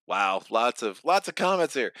wow, lots of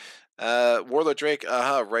comments here. Warlord Drake,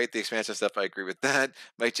 right, the expansion stuff, I agree with that.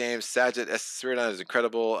 Mike James, Saget, Spiridon is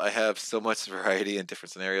incredible. I have so much variety in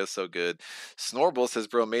different scenarios, so good. Snorble says,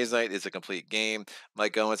 bro, Maze Knight is a complete game.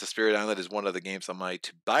 Mike Owens, a Spirit Island is one of the games on my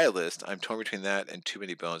to-buy list. I'm torn between that and Too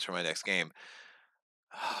Many Bones for my next game.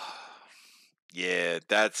 Yeah,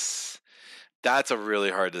 that's a really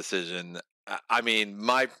hard decision. I'm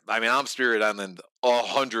Spirit Island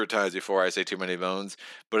 100 times before I say Too Many Bones,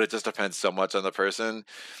 but it just depends so much on the person.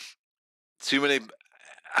 Too many.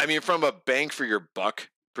 I mean, from a bang for your buck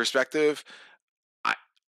perspective, I,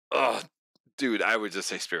 oh, dude, I would just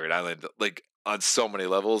say Spirit Island, like on so many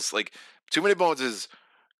levels. Like Too Many Bones is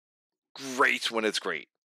great when it's great.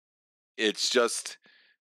 It's just,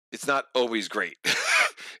 it's not always great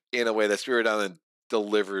in a way that Spirit Island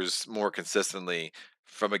delivers more consistently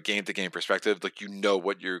from a game to game perspective. Like,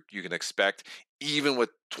 what you can expect, even with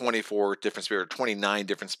 24 different spirits, 29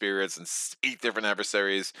 different spirits, and 8 different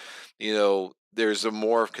adversaries. There's a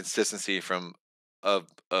more consistency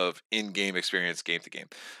of in game experience game to game.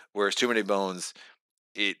 Whereas Too Many Bones,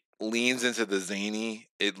 it leans into the zany,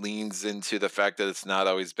 it leans into the fact that it's not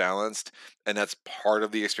always balanced, and that's part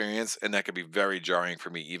of the experience, and that can be very jarring for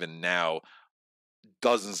me even now,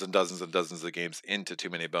 dozens and dozens and dozens of games into Too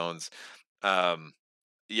Many Bones.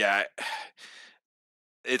 Yeah,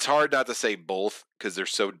 it's hard not to say both because they're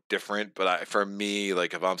so different. But for me,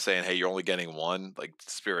 like if I'm saying, hey, you're only getting one, like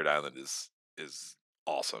Spirit Island is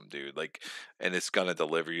awesome, dude. Like, and it's gonna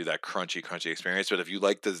deliver you that crunchy experience. But if you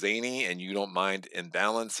like the zany and you don't mind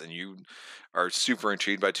imbalance and you are super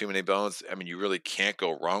intrigued by Too Many Bones, I mean, you really can't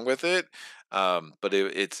go wrong with it. But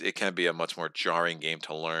it can be a much more jarring game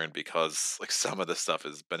to learn because like some of the stuff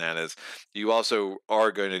is bananas. You also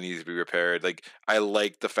are going to need to be prepared. Like I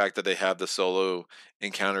like the fact that they have the solo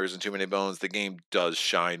encounters in Too Many Bones. The game does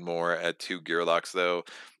shine more at 2 gear locks though.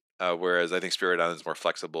 Whereas I think Spirit Island is more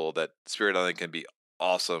flexible. That Spirit Island can be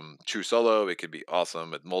awesome true solo. It can be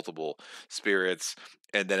awesome with multiple spirits.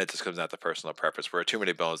 And then it just comes out to personal preference. Where Too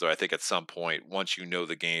Many Bones, though, I think at some point, once you know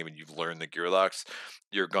the game and you've learned the gear locks,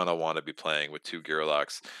 you're going to want to be playing with 2 gear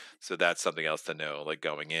locks. So that's something else to know, like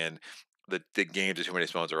going in. the games of Too Many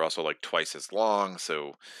Stones are also like twice as long,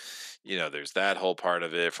 so there's that whole part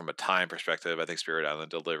of it. From a time perspective, I think Spirit Island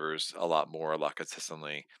delivers a lot more, a lot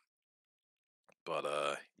consistently. But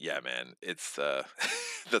yeah, man, it's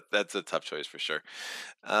that's a tough choice for sure.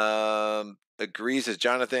 Agrees as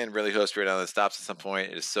Jonathan. Really hope Spirit Island stops at some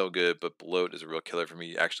point. It is so good, but bloat is a real killer for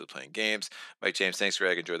me actually playing games. Mike James, thanks,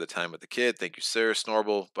 Greg. Enjoy the time with the kid. Thank you, sir.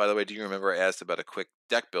 Snorble. By the way, do you remember I asked about a quick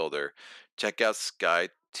deck builder? Check out Sky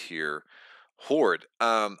Tier Horde.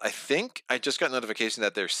 I think I just got notification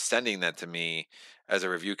that they're sending that to me as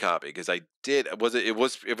a review copy, because I did. Was you,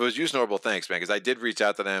 Snorble? Thanks, man. Because I did reach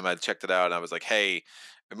out to them. I checked it out, and I was like, hey.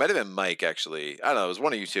 It might have been Mike, actually. I don't know. It was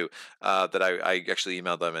one of you two that I actually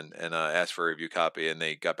emailed them and asked for a review copy, and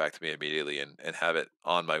they got back to me immediately and have it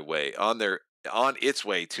on my way, on its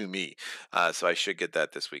way to me. So I should get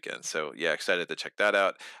that this weekend. So yeah, excited to check that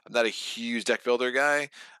out. I'm not a huge deck builder guy,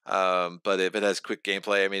 but if it has quick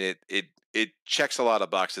gameplay, I mean it checks a lot of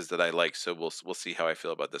boxes that I like. So we'll see how I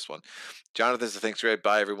feel about this one. Jonathan says thanks, Ray.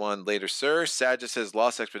 Bye everyone. Later, sir. Sad says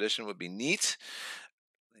Lost Expedition would be neat.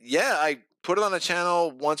 Yeah, I put it on the channel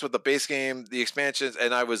once with the base game, the expansions,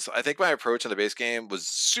 and I think my approach on the base game was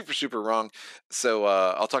super wrong. So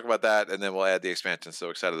I'll talk about that, and then we'll add the expansion. So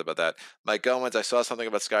excited about that. Mike Goins, I saw something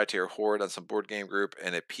about Sky Tier Horde on some board game group,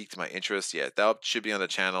 and it piqued my interest. Yeah, that should be on the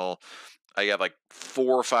channel. I got like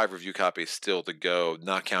 4 or 5 review copies still to go,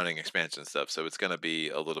 not counting expansion stuff. So it's going to be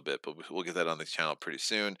a little bit, but we'll get that on the channel pretty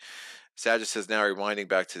soon. Sagitt says, now rewinding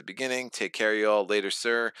back to the beginning. Take care, y'all. Later,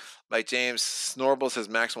 sir. Mike James. Snorble says,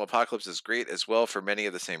 Maximum Apocalypse is great as well for many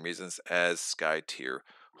of the same reasons as Sky Tier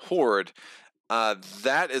Horde.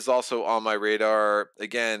 That is also on my radar.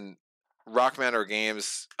 Again, Rock Manor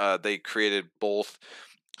Games, they created both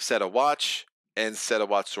Set a Watch and Set a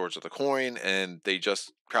Watch Swords of the Coin, and they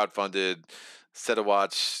just crowdfunded Set a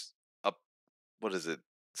Watch up. What is it?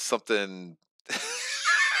 Something.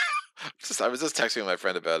 I was just texting my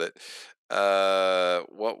friend about it.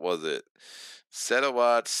 What was it? Set a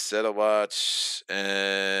watch,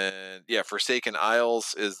 and yeah, Forsaken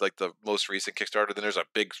Isles is like the most recent Kickstarter. Then there's a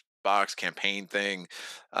big box campaign thing,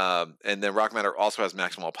 and then Rock Manor also has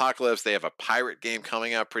Maximal Apocalypse. They have a pirate game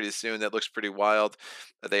coming out pretty soon that looks pretty wild.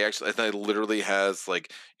 They literally has,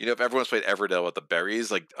 like, if everyone's played Everdell with the berries,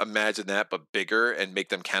 like imagine that but bigger and make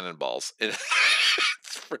them cannonballs. It's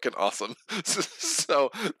freaking awesome.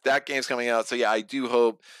 So that game's coming out. So yeah, I do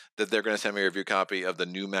hope that they're going to send me a review copy of the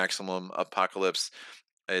new Maximum Apocalypse.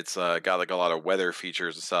 It's got like a lot of weather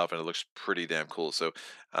features and stuff, and it looks pretty damn cool. So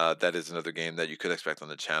that is another game that you could expect on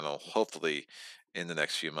the channel, hopefully in the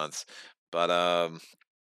next few months. But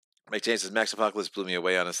Mike James says, Max Apocalypse blew me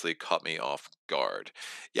away, honestly, caught me off guard.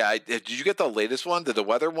 Yeah, did you get the latest one? Did the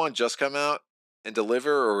weather one just come out and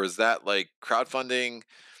deliver, or is that like crowdfunding?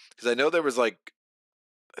 Because I know there was like,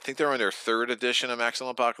 I think they're on their 3rd edition of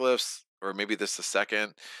Maximum Apocalypse, or maybe this the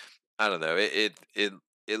 2nd. I don't know. It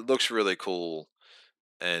looks really cool,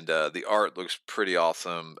 and the art looks pretty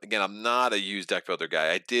awesome. Again, I'm not a used deck builder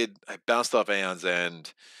guy. I bounced off Aeon's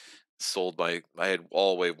End, I had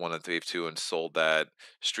all wave 1 and wave 2 and sold that.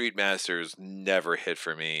 Street Masters never hit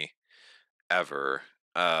for me ever.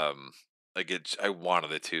 I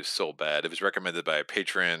wanted it to so bad. It was recommended by a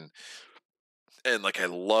patron, and like I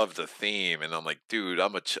love the theme, and I'm like, dude,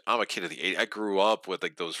 I'm a kid of the '80s. I grew up with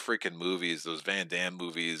like those freaking movies, those Van Damme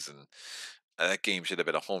movies, and that game should have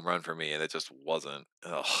been a home run for me, and it just wasn't.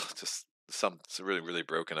 Oh, just something's really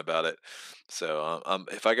broken about it. So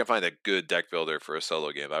if I can find a good deck builder for a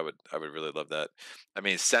solo game, I would really love that. I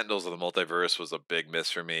mean, Sentinels of the Multiverse was a big miss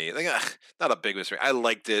for me. Like, not a big miss for me. I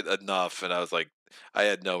liked it enough, and I was like, I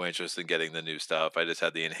had no interest in getting the new stuff. I just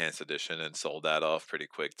had the enhanced edition and sold that off pretty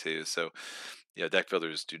quick too. So yeah, deck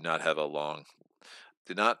builders do not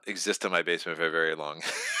exist in my basement for very long.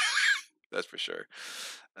 That's for sure.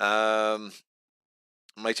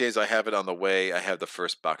 Mike James, I have it on the way. I have the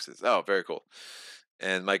first boxes. Oh, very cool.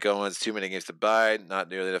 And Mike Owens, too many games to buy, not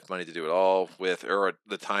nearly enough money to do it all with, or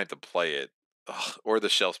the time to play it, or the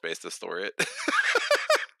shelf space to store it.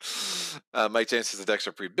 Mike James says the decks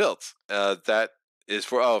are pre-built. That is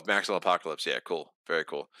for Maximum Apocalypse. Yeah, cool, very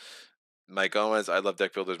cool. Mike Owens, I love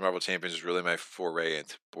deck builders. Marvel Champions is really my foray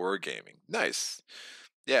into board gaming. Nice.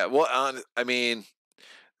 Yeah, well, I mean,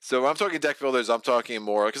 so when I'm talking deck builders, I'm talking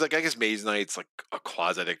more because, like, I guess Mage Knight's like a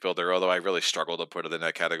quasi deck builder, although I really struggle to put it in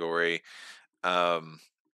that category.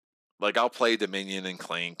 Like, I'll play Dominion and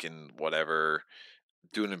Clank and whatever.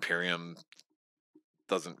 Dune Imperium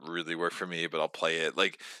doesn't really work for me, but I'll play it.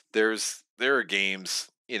 Like, there are games,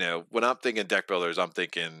 when I'm thinking deck builders, I'm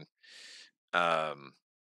thinking,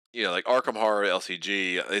 like Arkham Horror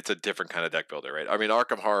LCG. It's a different kind of deck builder, right? I mean,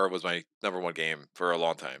 Arkham Horror was my number 1 game for a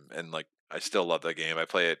long time, and like I still love that game. I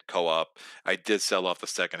play it co-op. I did sell off the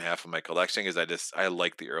second half of my collection because I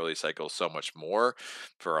like the early cycle so much more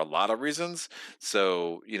for a lot of reasons.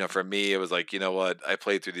 So, for me, it was like, you know what? I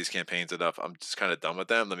played through these campaigns enough. I'm just kind of done with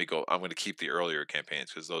them. Let me go. I'm going to keep the earlier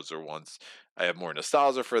campaigns because those are ones I have more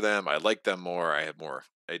nostalgia for them. I like them more. I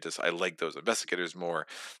like those investigators more.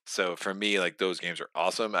 So for me, like those games are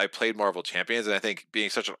awesome. I played Marvel Champions, and I think being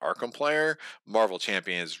such an Arkham player, Marvel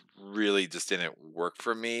Champions really just didn't work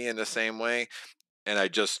for me in the same way. And I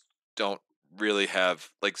just don't really have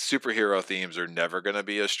like superhero themes are never going to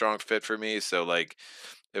be a strong fit for me. So like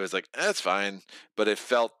it was like, that's fine, but it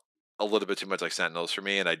felt a little bit too much like Sentinels for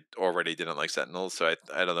me, and I already didn't like Sentinels, so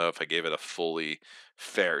I don't know if I gave it a fully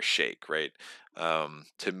fair shake, right?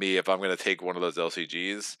 To me, if I'm going to take one of those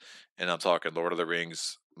LCGs, and I'm talking Lord of the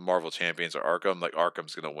Rings, Marvel Champions, or Arkham, like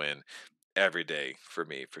Arkham's going to win every day for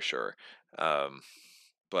me, for sure. Um,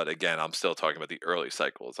 but again, I'm still talking about the early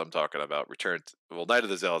cycles. I'm talking about well, Night of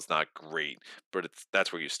the Zeal is not great, but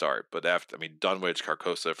that's where you start. But after, I mean, Dunwich,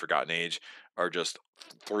 Carcosa, Forgotten Age are just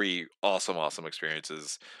three awesome, awesome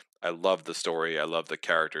experiences. I love the story. I love the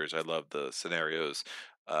characters. I love the scenarios.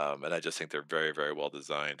 And I just think they're very, very well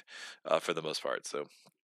designed for the most part. So,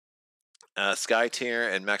 Sky Tier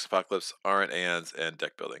and Max Apocalypse aren't ANs and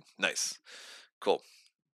deck building. Nice. Cool.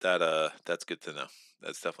 That's good to know.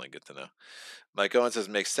 That's definitely good to know. Mike Owen says,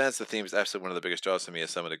 makes sense. The theme is absolutely one of the biggest draws to me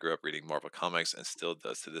as someone who grew up reading Marvel comics and still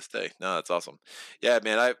does to this day. No, that's awesome. Yeah,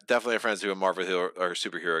 man, I definitely have friends who are Marvel or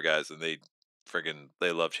superhero guys, and they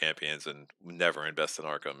love Champions and never invest in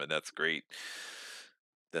Arkham, and that's great.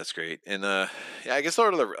 That's great. And yeah, I guess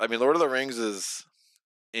Lord of the Rings is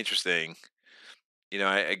interesting.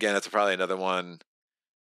 Again, that's probably another one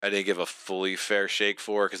I didn't give a fully fair shake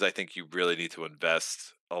for because I think you really need to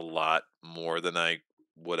invest a lot more than I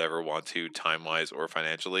would ever want to time wise or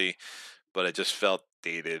financially. But it just felt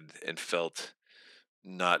dated and felt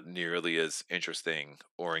not nearly as interesting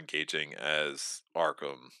or engaging as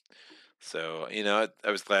Arkham. So,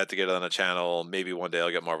 I was glad to get it on the channel. Maybe one day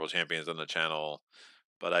I'll get Marvel Champions on the channel.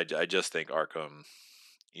 But I just think Arkham,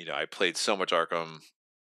 I played so much Arkham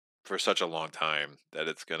for such a long time that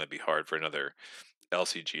it's going to be hard for another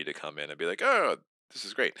LCG to come in and be like, oh, this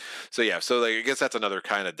is great. So yeah, so like I guess that's another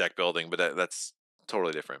kind of deck building, but that's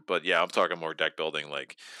totally different. But yeah, I'm talking more deck building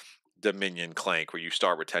like Dominion Clank, where you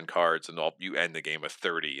start with 10 cards and you end the game with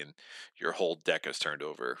 30, and your whole deck is turned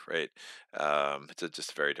over, right? It's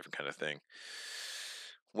just a very different kind of thing.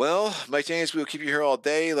 Well, Mike James, we'll keep you here all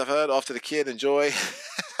day. Left out, off to the kid. Enjoy.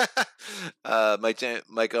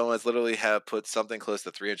 Mike Owens literally have put something close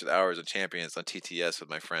to 300 hours of Champions on TTS with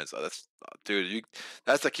my friends. Oh, dude,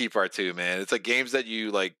 that's the key part too, man. It's like games that you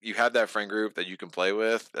like. You have that friend group that you can play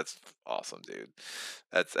with. That's awesome, dude.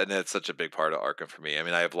 That's such a big part of Arkham for me. I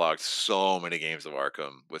mean, I have logged so many games of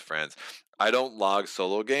Arkham with friends. I don't log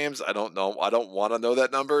solo games. I don't know. I don't want to know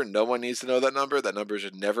that number. No one needs to know that number. That number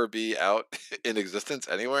should never be out in existence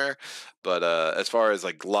anywhere. But as far as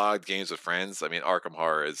like logged games with friends, I mean, Arkham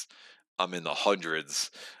Horror I'm in the hundreds,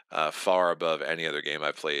 far above any other game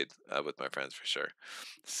I've played with my friends for sure.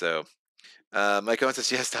 So, Mike Owen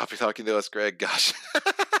says, yes, stop talking to us, Greg. Gosh.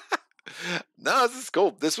 No, this is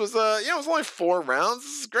cool. This was, it was only 4 rounds.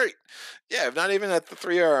 This is great. Yeah, I'm not even at the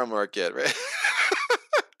 3-hour mark yet, right?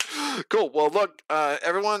 Cool. Well, look,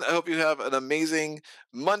 everyone, I hope you have an amazing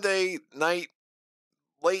Monday night,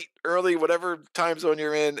 late, early, whatever time zone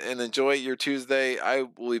you're in, and enjoy your Tuesday. I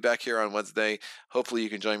will be back here on Wednesday. Hopefully you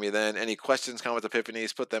can join me then. Any questions, comments,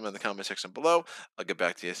 epiphanies, put them in the comment section below. I'll get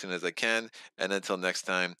back to you as soon as I can. And until next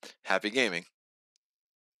time, happy gaming.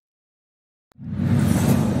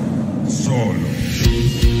 Solo.